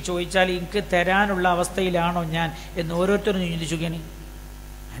പൊക്കി ചോദിച്ചാൽ എനിക്ക് തരാനുള്ള അവസ്ഥയിലാണോ ഞാൻ എന്ന് ഓരോരുത്തരും ചിന്തിച്ചു നോക്കിയാണ്.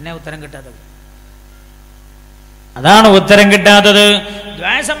 എന്നെ ഉത്തരം കിട്ടാത്തത് അതാണ്, ഉത്തരം കിട്ടാത്തത്.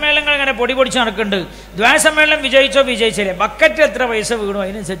 ദ്വാസമ്മേളനങ്ങൾ ഇങ്ങനെ പൊടി പൊടിച്ച് നടക്കുന്നുണ്ട്. ദ്വാസമ്മേളനം വിജയിച്ചോ വിജയിച്ചില്ലേ, ബക്കറ്റ് എത്ര പൈസ വീണോ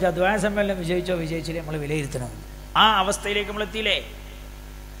അതിനനുസരിച്ച് ദ്വാസമ്മേളനം വിജയിച്ചോ വിജയിച്ചില്ലേ നമ്മൾ വിലയിരുത്തണം. ആ അവസ്ഥയിലേക്ക് നമ്മൾ എത്തിയില്ലേ?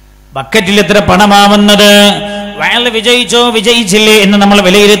 ബക്കറ്റിൽ എത്ര പണമാവുന്നത്, വയൽ വിജയിച്ചോ വിജയിച്ചില്ലേ എന്ന് നമ്മൾ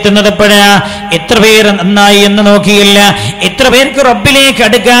വിലയിരുത്തുന്നത് എപ്പോഴാ? എത്ര പേർ നന്നായി എന്ന് നോക്കിയില്ല, എത്ര പേർക്ക് റബ്ബിലേക്ക്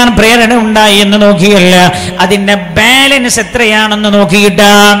അടുക്കാൻ പ്രേരണ ഉണ്ടായി എന്ന് നോക്കിയില്ല, അതിന്റെ ബാലൻസ് എത്രയാണെന്ന്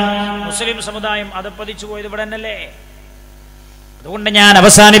നോക്കിയിട്ടാണ് മുസ്ലിം സമുദായം അതപ്പതിച്ചു പോയത്. ഇവിടെ തന്നെയല്ലേ? അതുകൊണ്ട് ഞാൻ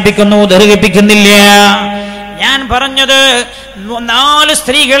അവസാനിപ്പിക്കുന്നു, ദീർഘിപ്പിക്കുന്നില്ല. ഞാൻ പറഞ്ഞത് 4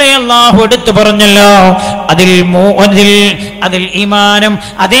 സ്ത്രീകളെ അല്ലാഹു എടുത്തു പറഞ്ഞല്ലോ. അതിൽ ഈമാനും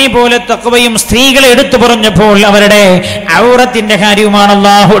അതേപോലെ തഖ്വയും സ്ത്രീകളെ എടുത്തു പറഞ്ഞപ്പോൾ അവരുടെ ഔറത്തിന്റെ കാര്യവുമാണ്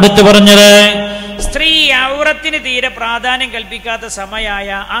അല്ലാഹു എടുത്തു പറഞ്ഞത്. സ്ത്രീ ഔറത്തിന് തീരെ പ്രാധാന്യം കൽപ്പിക്കാത്ത സമയമായ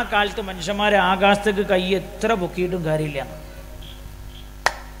ആ കാലത്ത് മനുഷ്യന്മാരെ ആകാശത്തേക്ക് കൈ എത്ര പൊക്കിയിട്ടും കാര്യമില്ല.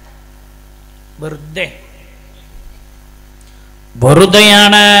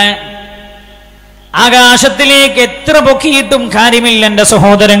 വെറുതെയാണ്. ആകാശത്തിലേക്ക് എത്ര പൊക്കിയിട്ടും കാര്യമില്ല. എന്റെ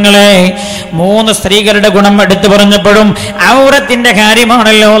സഹോദരങ്ങളെ, 3 സ്ത്രീകളുടെ ഗുണം എടുത്തു പറഞ്ഞപ്പോഴും ഔറത്തിന്റെ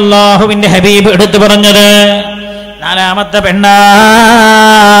കാര്യമാണല്ലോ അല്ലാഹുവിന്റെ ഹബീബ് എടുത്തു പറഞ്ഞത്. 4ാമത്തെ പെണ്ണാ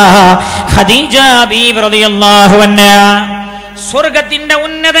ഖദീജ ബീവി റളിയല്ലാഹു അൻഹാ. സ്വർഗത്തിന്റെ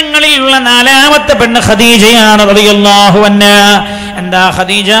ഉന്നതങ്ങളിലുള്ള 4ാമത്തെ പെണ്ണ് ഖദീജയാണ് റളിയല്ലാഹു അൻഹാ. എന്താ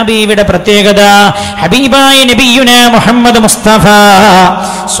ഖദീജ ബീവിയുടെ പ്രത്യേകത? ഹബീബായ നബിയുനാ മുഹമ്മദ് മുസ്തഫ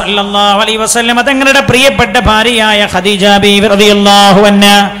സല്ലല്ലാഹു അലൈഹി വസല്ലം തങ്ങളുടെ പ്രിയപ്പെട്ട ഭാര്യയായ ഖദീജ ബീവി റളിയല്ലാഹു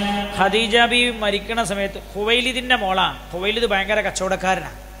അൻഹാ. ഖദീജ ബീവി മരിക്കണ സമയത്ത് ഖുവൈലിദിന്റെ മോളാണ്. ഖുവൈലിദ് ഭയങ്കര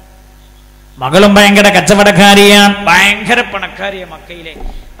കച്ചവടക്കാരനാണ്, മകളും ഭയങ്കര കച്ചവടക്കാരിയാണ്, ഭയങ്കര പണക്കാരിയാണ് മക്കയിലെ.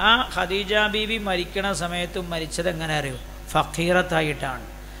 ആ ഖദീജ ബീവി മരിക്കണ സമയത്ത് മരിച്ചത് എങ്ങനെ അറിയോ? ഫഖീറത്തായിട്ടാണ്.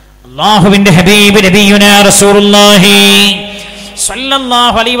 അല്ലാഹുവിന്റെ ഹബീബ് നബിയുനാ റസൂലുള്ളാഹി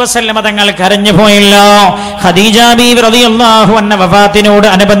സല്ലല്ലാഹു അലൈഹി വസല്ലം തങ്ങൾ കരഞ്ഞു പോയല്ലോ. ഖദീജ ബീവി റളിയല്ലാഹു അൻഹ വഫാത്തിനോട്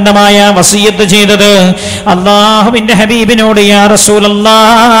അനുബന്ധമായ വസിയത്ത് ചെയ്തത് അല്ലാഹുവിന്റെ ഹബീബിനോട്, യാ റസൂലല്ലാഹ്,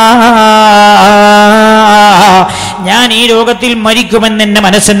 ഞാൻ ഈ ലോകത്തിൽ മരിക്കുമെന്ന് എന്റെ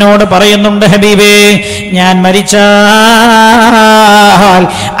മനസ്സിനോട് പറയുന്നുണ്ട് ഹബീബേ. ഞാൻ മരിച്ചാൽ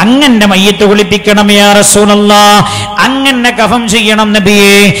അങ്ങന്റെ മയ്യിത്ത് കുളിപ്പിക്കണം യാ റസൂലല്ലാഹ്, അങ്ങനെ കഫം ചെയ്യണം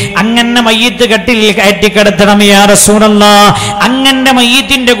നബിയേ, അങ്ങനെ മയ്യിത്ത് കട്ടിൽ കയറ്റിക്കിടത്തണം യാ റസൂലല്ലാഹ്, അങ്ങന്റെ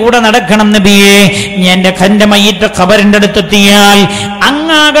മയ്യിത്തിന്റെ കൂടെ നടക്കണം നബിയേ. എന്റെ മയ്യിത്ത് ഖബറിന്റെ അടുത്തെത്തിയാൽ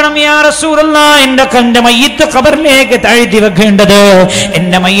അങ്ങാകണം യാ റസൂലല്ലാഹ്. എന്റെ മയ്യിത്ത് ഖബറിലേക്ക് താഴ്ത്തി വെക്കേണ്ടത്.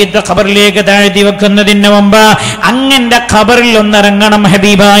 എന്റെ മയ്യിത്ത് ഖബറിലേക്ക് താഴ്ത്തി വെക്കുന്നതിന് മുമ്പ് അങ്ങന്റെ ഖബറിൽ ഒന്നിറങ്ങണം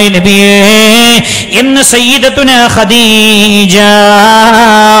ഹബീബായ നബിയേ എന്ന് സയ്യിദത്തുനാ ഖദീജ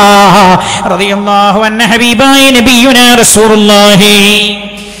റളിയല്ലാഹു അൻഹ ഹബീബായ നബിയുനാ റസൂലുള്ളാഹി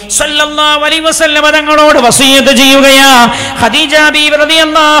സല്ലല്ലാഹു അലൈഹി വസല്ലം തങ്ങളോട് വസിയത്ത് ചെയ്യുകയാ. ഖദീജ ബീവി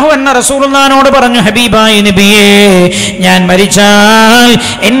റളിയല്ലാഹു അൻഹ റസൂലുള്ളാഹിനോട് പറഞ്ഞു, ഹബീബായ നബിയേ, ഞാൻ മരിച്ചാൽ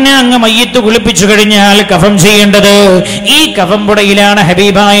എന്നെ അങ്ങ് മയ്യിത്ത് കുളിപ്പിച്ചു കഴിഞ്ഞാൽ കഫം ചെയ്യേണ്ടത് ഈ കഫം പുടയിലാണ്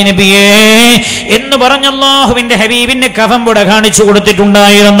ഹബീബായ നബിയേ എന്ന് എന്ന് പറഞ്ഞ അല്ലാഹുവിന്റെ ഹബീബിന്റെ കഫംപുട കാണിച്ചു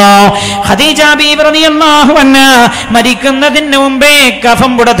കൊടുത്തിട്ടുണ്ടായിരുന്നു. ഖദീജ ബീവി റളിയല്ലാഹു അൻഹാ മരിക്കുന്നതിന് മുമ്പേ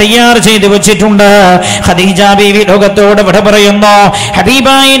കഫംപുട തയ്യാർ ചെയ്തു വെച്ചിട്ടുണ്ട്. ഖദീജ ബീവി ലോകത്തോട് വിട പറയുന്നു.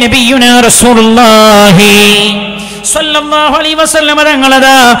 ഹബീബായ നബിയുനാ റസൂലുള്ളാഹി സ്വല്ലല്ലാഹു അലൈഹി വസല്ലം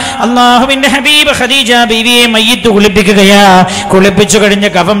തങ്ങളതാ അല്ലാഹുവിന്റെ ഹബീബ് ഖദീജ ബീവിയെ മയ്യിത്ത് കുളിപ്പിക്കുകയാ. കുളിപ്പിച്ചു കഴിഞ്ഞ്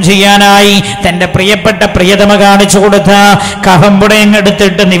കഫം ചെയ്യാനായി തന്റെ പ്രിയപ്പെട്ട പ്രിയതമ കാണിച്ചു കൊടുത്ത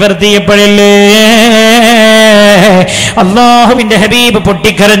കഫംപുടയെടുത്തിട്ട് നിവർത്തിയപ്പോഴല്ലേ അല്ലാഹുവിന്റെ ഹബീബ്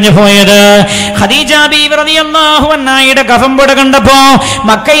പൊട്ടിക്കരഞ്ഞു പോയത്. ഖദീജ ബീവി റളിയല്ലാഹു അൻഹയുടെ കഫംപുട കണ്ടപ്പോ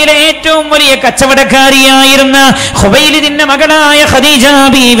മക്കയിലെ ഏറ്റവും വലിയ കച്ചവടക്കാരിയായിരുന്ന ഖുബൈലിദിന്റെ മകളായ ഖദീജ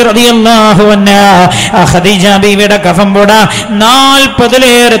ബീവി റളിയല്ലാഹു അൻഹാ ഖദീജ ബീവിയുടെ കഫംപുട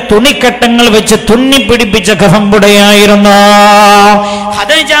 40-ലേറെ തുണിക്കട്ടങ്ങൾ വെച്ച് തുന്നിപ്പിടിപ്പിച്ച കഫംപുടയായിരുന്നു.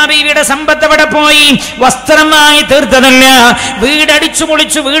 ഖദീജ ബീവിയുടെ സമ്പത്ത് അവിടെ പോയി വസ്ത്രമായി തീർത്തതല്ല, വീടടിച്ചു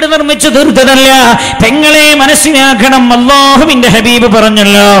പൊളിച്ചു വീട് നിർമ്മിച്ചു തീർത്തതല്ല. പെങ്ങളെ മനസ്സിലാക്കണം, അല്ലാഹുവിന്റെ ഹബീബ്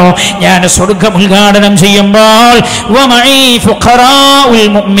പറഞ്ഞല്ലോ, ഞാൻ സ്വർഗ്ഗം ഉദ്ഘാടനം ചെയ്യുമ്പോൾ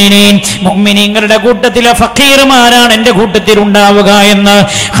മുഅ്മിനീങ്ങളുടെ കൂട്ടത്തിലെ ഫഖീർമാരാണ് എന്റെ കൂട്ടത്തിൽ ഉണ്ടാവുക എന്ന്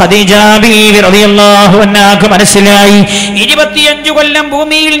ഖദീജ ബീവി റളിയല്ലാഹു അൻഹാക്ക് മനസ്സിലായി. 25 കൊല്ലം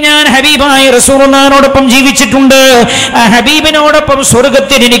ഭൂമിയിൽ ഞാൻ ഹബീബായ റസൂലുള്ളാഹിനോടൊപ്പം ജീവിച്ചിട്ടുണ്ട്. ആ ഹബീബിനോടൊപ്പം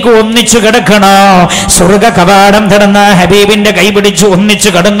സ്വർഗത്തിൽ എനിക്ക് ഒന്നിച്ചു കിടക്കണോ, സ്വർഗ കവാടം തുറന്ന ഹബീബിന്റെ കൈപിടിച്ച് ഒന്നിച്ചു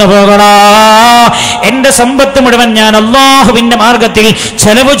കടന്നു പോകണോ, എന്റെ സമ്പത്ത് മുഴുവൻ ഞാൻ അല്ലാഹുവിന്റെ മാർഗത്തിൽ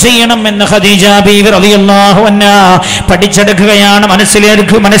ചെലവ് ചെയ്യണം എന്ന് ഖദീജ ബീവി റളിയല്ലാഹു അൻഹാ പഠിച്ചെടുക്കുകയാണ്,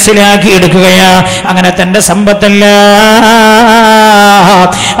 മനസ്സിലാക്കി എടുക്കുകയാ. അങ്ങനെ തന്റെ സമ്പത്തല്ല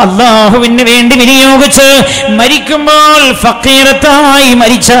അല്ലാഹുവിന് വേണ്ടി വിനിയോഗിച്ച് മരിക്കുമ്പോൾ ഫഖീറത്തായി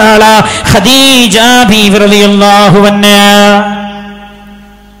മരിച്ച ആളാ ഖദീജ ബീവി റളിയല്ലാഹു അൻഹാ.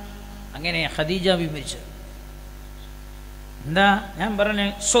 അങ്ങനെ ഖദീജ ബീവി മരിച്ചത്. എന്താ ഞാൻ പറഞ്ഞ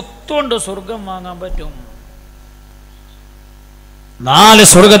സ്വത്തുകൊണ്ട് സ്വർഗം വാങ്ങാൻ പറ്റും. 4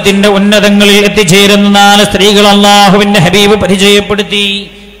 സ്വർഗത്തിന്റെ ഉന്നതങ്ങളിൽ എത്തിച്ചേരുന്ന 4 സ്ത്രീകൾ അല്ലാഹുവിന്റെ ഹബീബ് പരിചയപ്പെടുത്തി.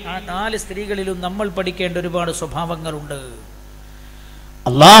 ആ 4 സ്ത്രീകളിലും നമ്മൾ പഠിക്കേണ്ട ഒരുപാട് സ്വഭാവങ്ങളുണ്ട്.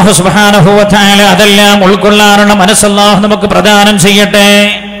 അല്ലാഹു സുബ്ഹാനഹു വ തആല അതെല്ലാം ഉൾക്കൊള്ളാനുള്ള മനസ്സ് അല്ലാഹു നമുക്ക് പ്രദാനം ചെയ്യട്ടെ.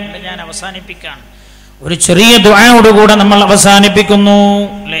 ഞാൻ അവസാനിപ്പിക്കാൻ ഒരു ചെറിയ ദുആയോടുകൂടെ നമ്മൾ അവസാനിപ്പിക്കുന്നു.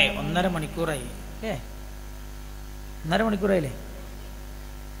 അല്ലേ? 1.5 മണിക്കൂറായി. 1.5 മണിക്കൂറായില്ലേ?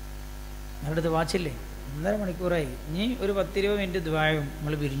 ഞങ്ങളുടെ വാച്ചില്ലേ? 1.5 മണിക്കൂറായി. ഇനി ഒരു 10-20 മിനിറ്റ് ദുആയും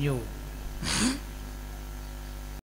നമ്മൾ പിരിഞ്ഞു പോകും.